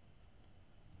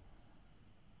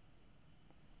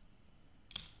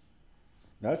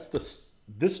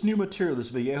 This new material, this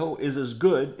Vallejo, is as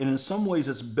good, and in some ways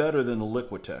it's better than the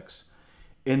Liquitex.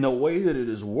 In the way that it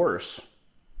is worse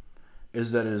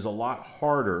is that it is a lot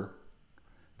harder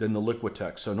than the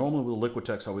Liquitex. So normally with the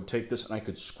Liquitex, I would take this and I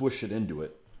could squish it into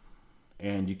it.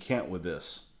 And you can't with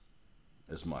this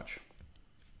as much.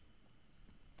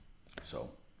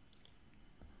 So,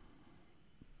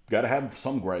 got to have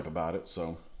some gripe about it.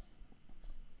 So,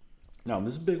 now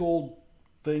this big old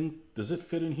thing, does it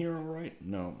fit in here all right?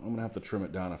 No, I'm going to have to trim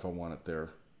it down if I want it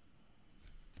there.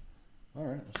 All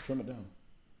right, let's trim it down.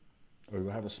 Or do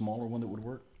I have a smaller one that would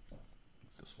work?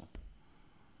 This one.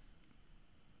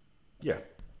 Yeah,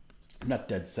 I'm not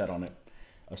dead set on it.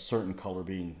 A certain color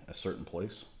being a certain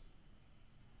place.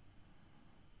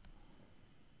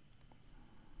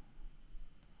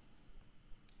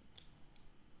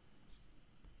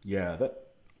 Yeah,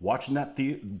 watching that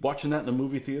in the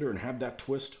movie theater and have that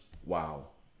twist, wow.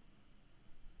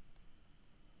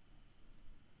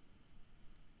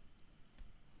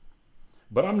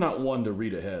 But I'm not one to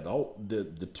read ahead.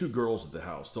 The two girls at the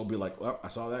house, they'll be like, "Well, I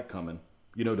saw that coming,"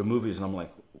 you know, to movies, and I'm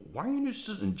like, "Why aren't you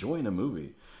just enjoying a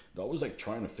movie?" They're always like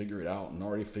trying to figure it out and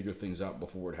already figure things out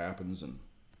before it happens, and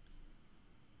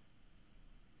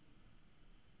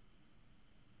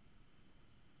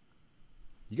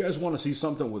you guys want to see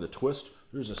something with a twist?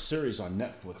 There's a series on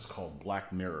Netflix called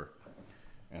Black Mirror.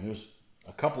 And there's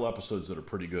a couple episodes that are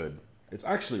pretty good. It's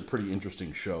actually a pretty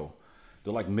interesting show.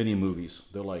 They're like mini movies.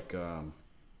 They're like,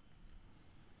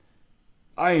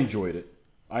 I enjoyed it.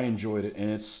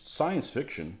 And it's science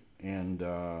fiction. And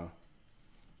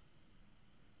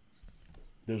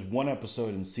there's one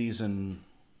episode in season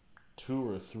 2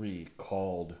 or 3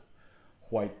 called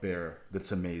White Bear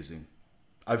that's amazing.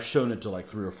 I've shown it to like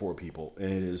 3 or 4 people,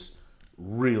 and it is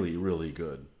really, really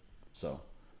good. So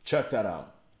check that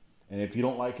out. And if you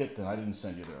don't like it, then I didn't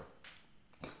send you there.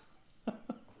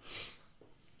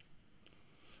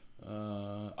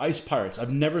 Ice Pirates.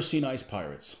 I've never seen Ice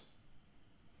Pirates.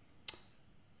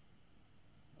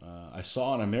 I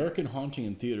saw an American Haunting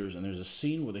in theaters, and there's a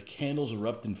scene where the candles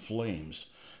erupt in flames.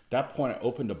 At that point, I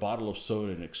opened a bottle of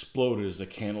soda and exploded as the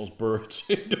candles burst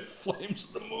into flames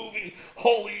of the movie.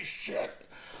 Holy shit.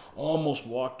 Almost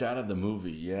walked out of the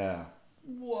movie, yeah.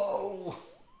 Whoa.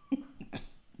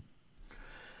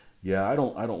 Yeah, I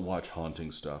don't watch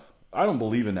haunting stuff. I don't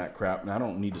believe in that crap, and I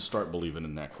don't need to start believing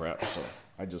in that crap, so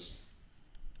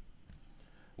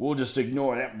we'll just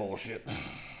ignore that bullshit.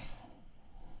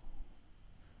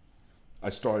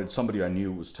 Somebody I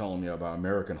knew was telling me about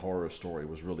American Horror Story. It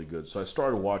was really good, so I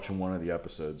started watching one of the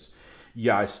episodes.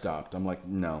 Yeah, I stopped. I'm like,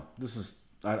 no,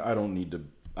 I don't need to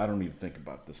think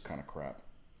about this kind of crap.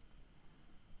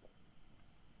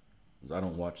 I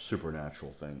don't watch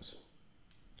supernatural things.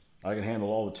 I can handle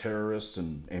all the terrorists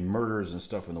and murders and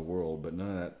stuff in the world, but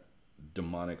none of that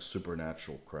demonic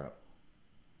supernatural crap.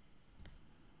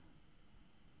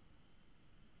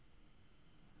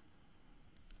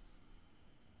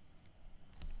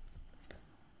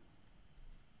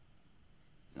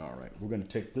 All right, we're going to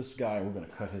take this guy and we're going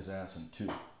to cut his ass in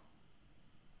 2.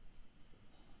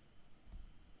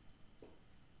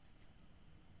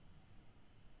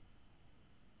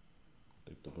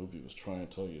 The movie was trying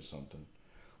to tell you something.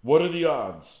 What are the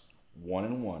odds? 1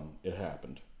 in 1. It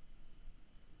happened.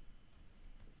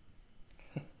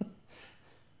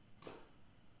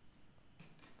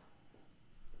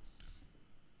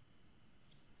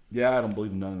 Yeah, I don't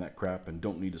believe in none of that crap and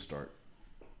don't need to start.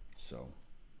 So.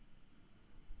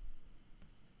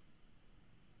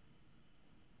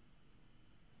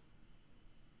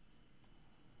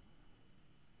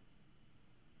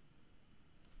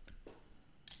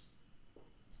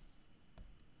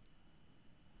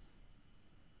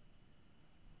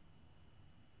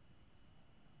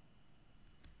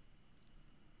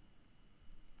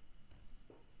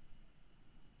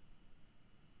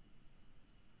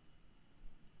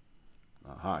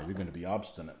 Aha, you're going to be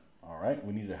obstinate. All right,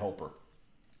 we need a helper.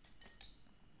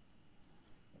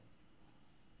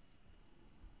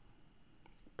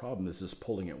 Problem is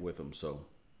pulling it with him, so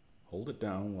hold it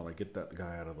down while I get that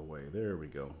guy out of the way. There we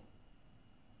go.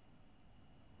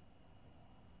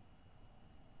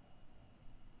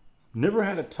 Never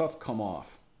had a tough come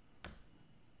off.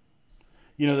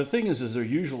 You know, the thing is they're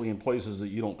usually in places that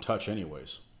you don't touch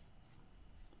anyways.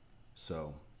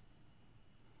 So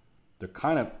they're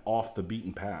kind of off the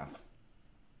beaten path.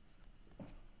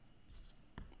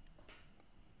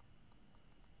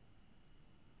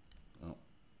 Oh,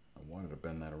 I wanted to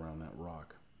bend that around that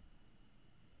rock.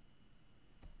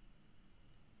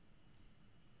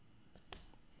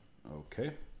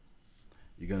 Okay.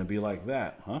 You're going to be like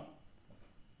that, huh?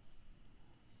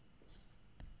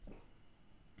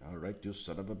 All right, you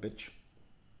son of a bitch.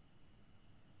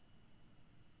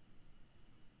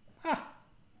 Ha!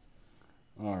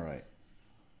 All right.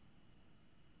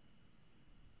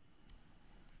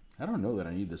 I don't know that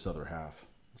I need this other half.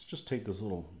 Let's just take this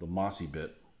the mossy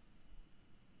bit.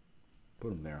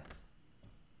 Put him there.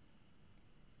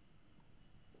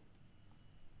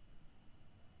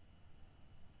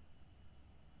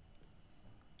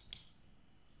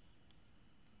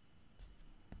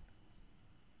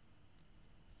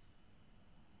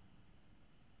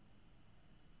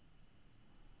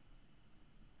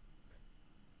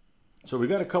 So we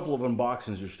got a couple of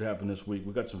unboxings that should happen this week.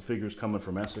 We got some figures coming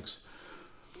from Essex.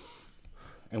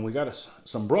 And we got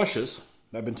some brushes.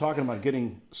 I've been talking about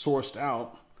getting sourced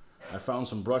out. I found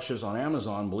some brushes on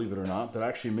Amazon, believe it or not, that are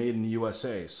actually made in the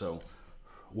USA. So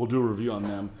we'll do a review on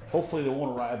them. Hopefully they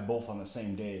won't arrive both on the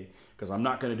same day, because I'm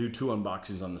not going to do 2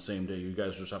 unboxings on the same day. You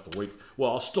guys just have to wait.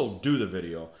 Well, I'll still do the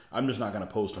video. I'm just not going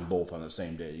to post them both on the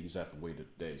same day. You just have to wait a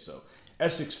day. So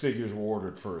Essex figures were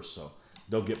ordered first, so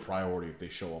they'll get priority if they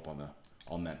show up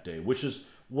on that day, which is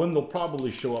when they'll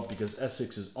probably show up, because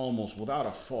Essex is almost without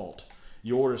a fault.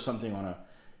 You order something on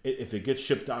if it gets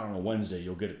shipped out on a Wednesday,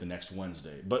 you'll get it the next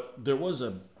Wednesday. But there was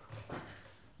a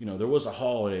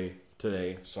holiday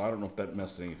today, so I don't know if that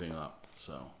messed anything up.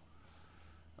 So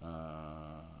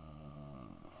I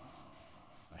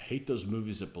hate those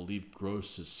movies that believe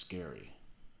gross is scary.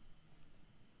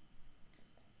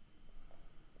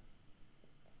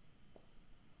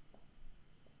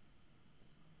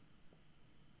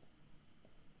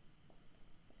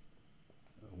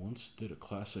 Once did a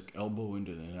classic elbow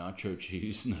into the nacho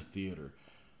cheese in the theater.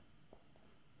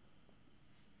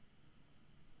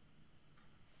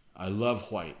 I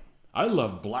love white. I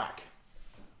love black.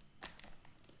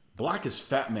 Black is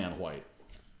fat man white.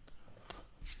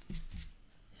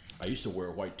 I used to wear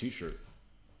a white t-shirt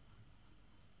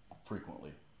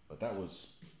frequently, but that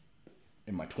was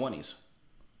in my 20s.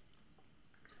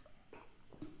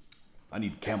 I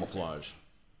need camouflage.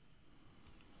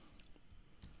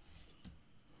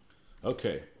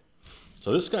 Okay,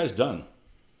 so this guy's done.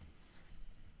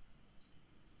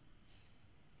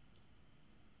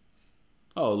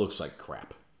 Oh, it looks like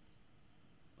crap.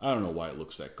 I don't know why it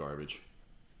looks that garbage.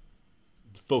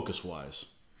 Focus-wise.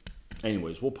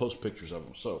 Anyways, we'll post pictures of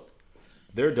them. So,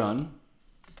 they're done.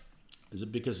 Is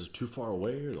it because it's too far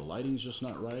away, or the lighting's just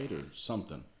not right, or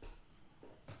something?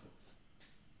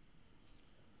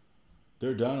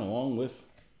 They're done along with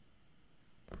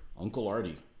Uncle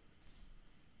Artie.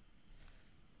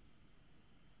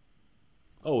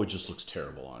 Oh, it just looks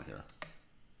terrible on here.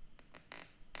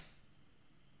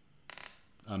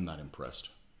 I'm not impressed.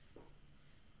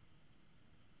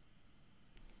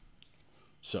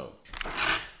 So,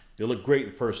 they look great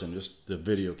in person, just the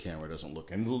video camera doesn't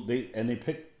look. And they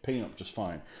paint up just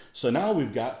fine. So now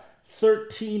we've got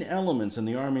 13 elements, and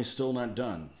the army's still not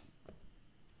done.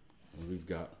 And we've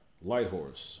got light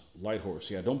horse. Light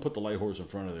horse. Yeah, don't put the light horse in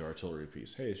front of the artillery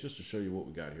piece. Hey, it's just to show you what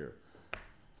we got here.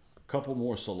 A couple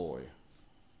more Saloy.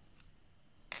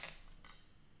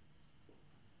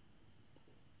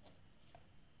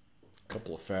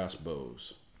 Couple of fast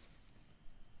bows.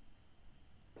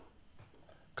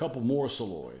 Couple more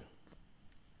Saloy.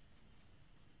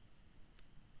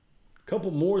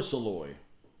 Couple more Saloy.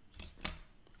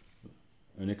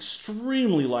 An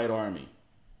extremely light army.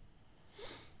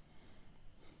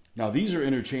 Now these are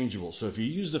interchangeable, so if you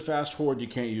use the fast horde, you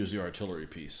can't use the artillery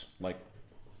piece. Like,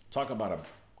 talk about a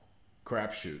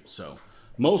crapshoot. So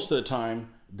most of the time,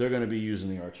 they're going to be using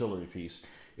the artillery piece.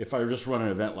 If I just run an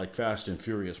event like Fast and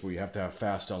Furious, where you have to have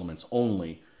fast elements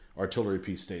only, artillery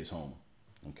piece stays home.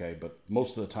 Okay, but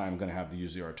most of the time I'm going to have to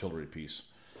use the artillery piece,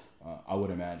 I would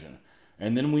imagine.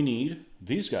 And then we need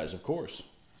these guys, of course.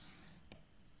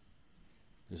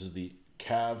 This is the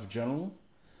Cav General.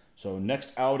 So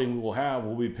next outing we will have,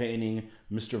 we'll be painting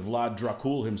Mr. Vlad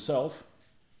Dracul himself.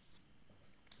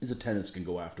 His attendants can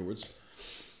go afterwards.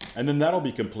 And then that'll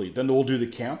be complete. Then we'll do the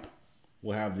camp.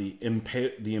 We'll have the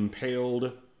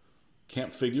impaled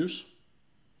camp figures,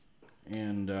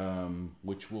 and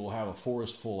which will have a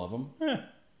forest full of them.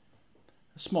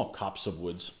 Small copse of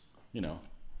woods, you know.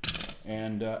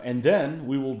 And then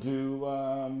we will do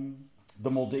the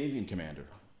Moldavian commander.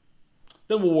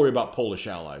 Then we'll worry about Polish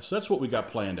allies. So that's what we got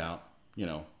planned out, you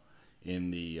know,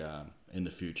 in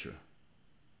the future.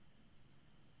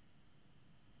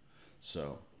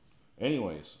 So,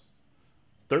 anyways,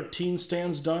 13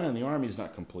 stands done, and the army's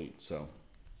not complete. So,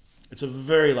 it's a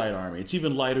very light army. It's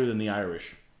even lighter than the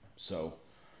Irish. So,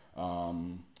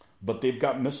 but they've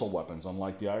got missile weapons,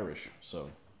 unlike the Irish. So,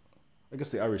 I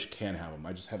guess the Irish can have them.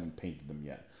 I just haven't painted them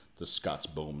yet. The Scots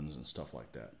Bowmans and stuff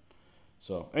like that.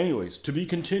 So, anyways, to be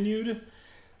continued.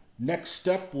 Next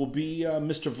step will be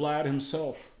Mr. Vlad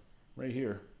himself, right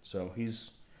here. So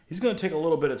he's going to take a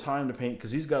little bit of time to paint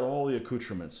because he's got all the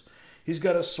accoutrements. He's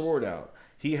got a sword out.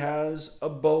 He has a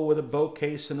bow with a bow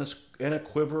case and a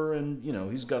quiver, and you know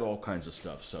he's got all kinds of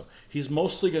stuff. So he's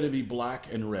mostly going to be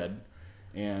black and red,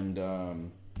 and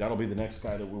that'll be the next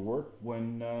guy that we work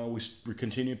when we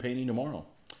continue painting tomorrow.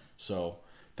 So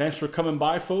thanks for coming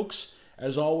by, folks.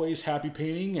 As always, happy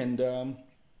painting, and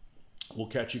we'll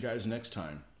catch you guys next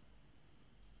time.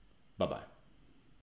 Bye-bye.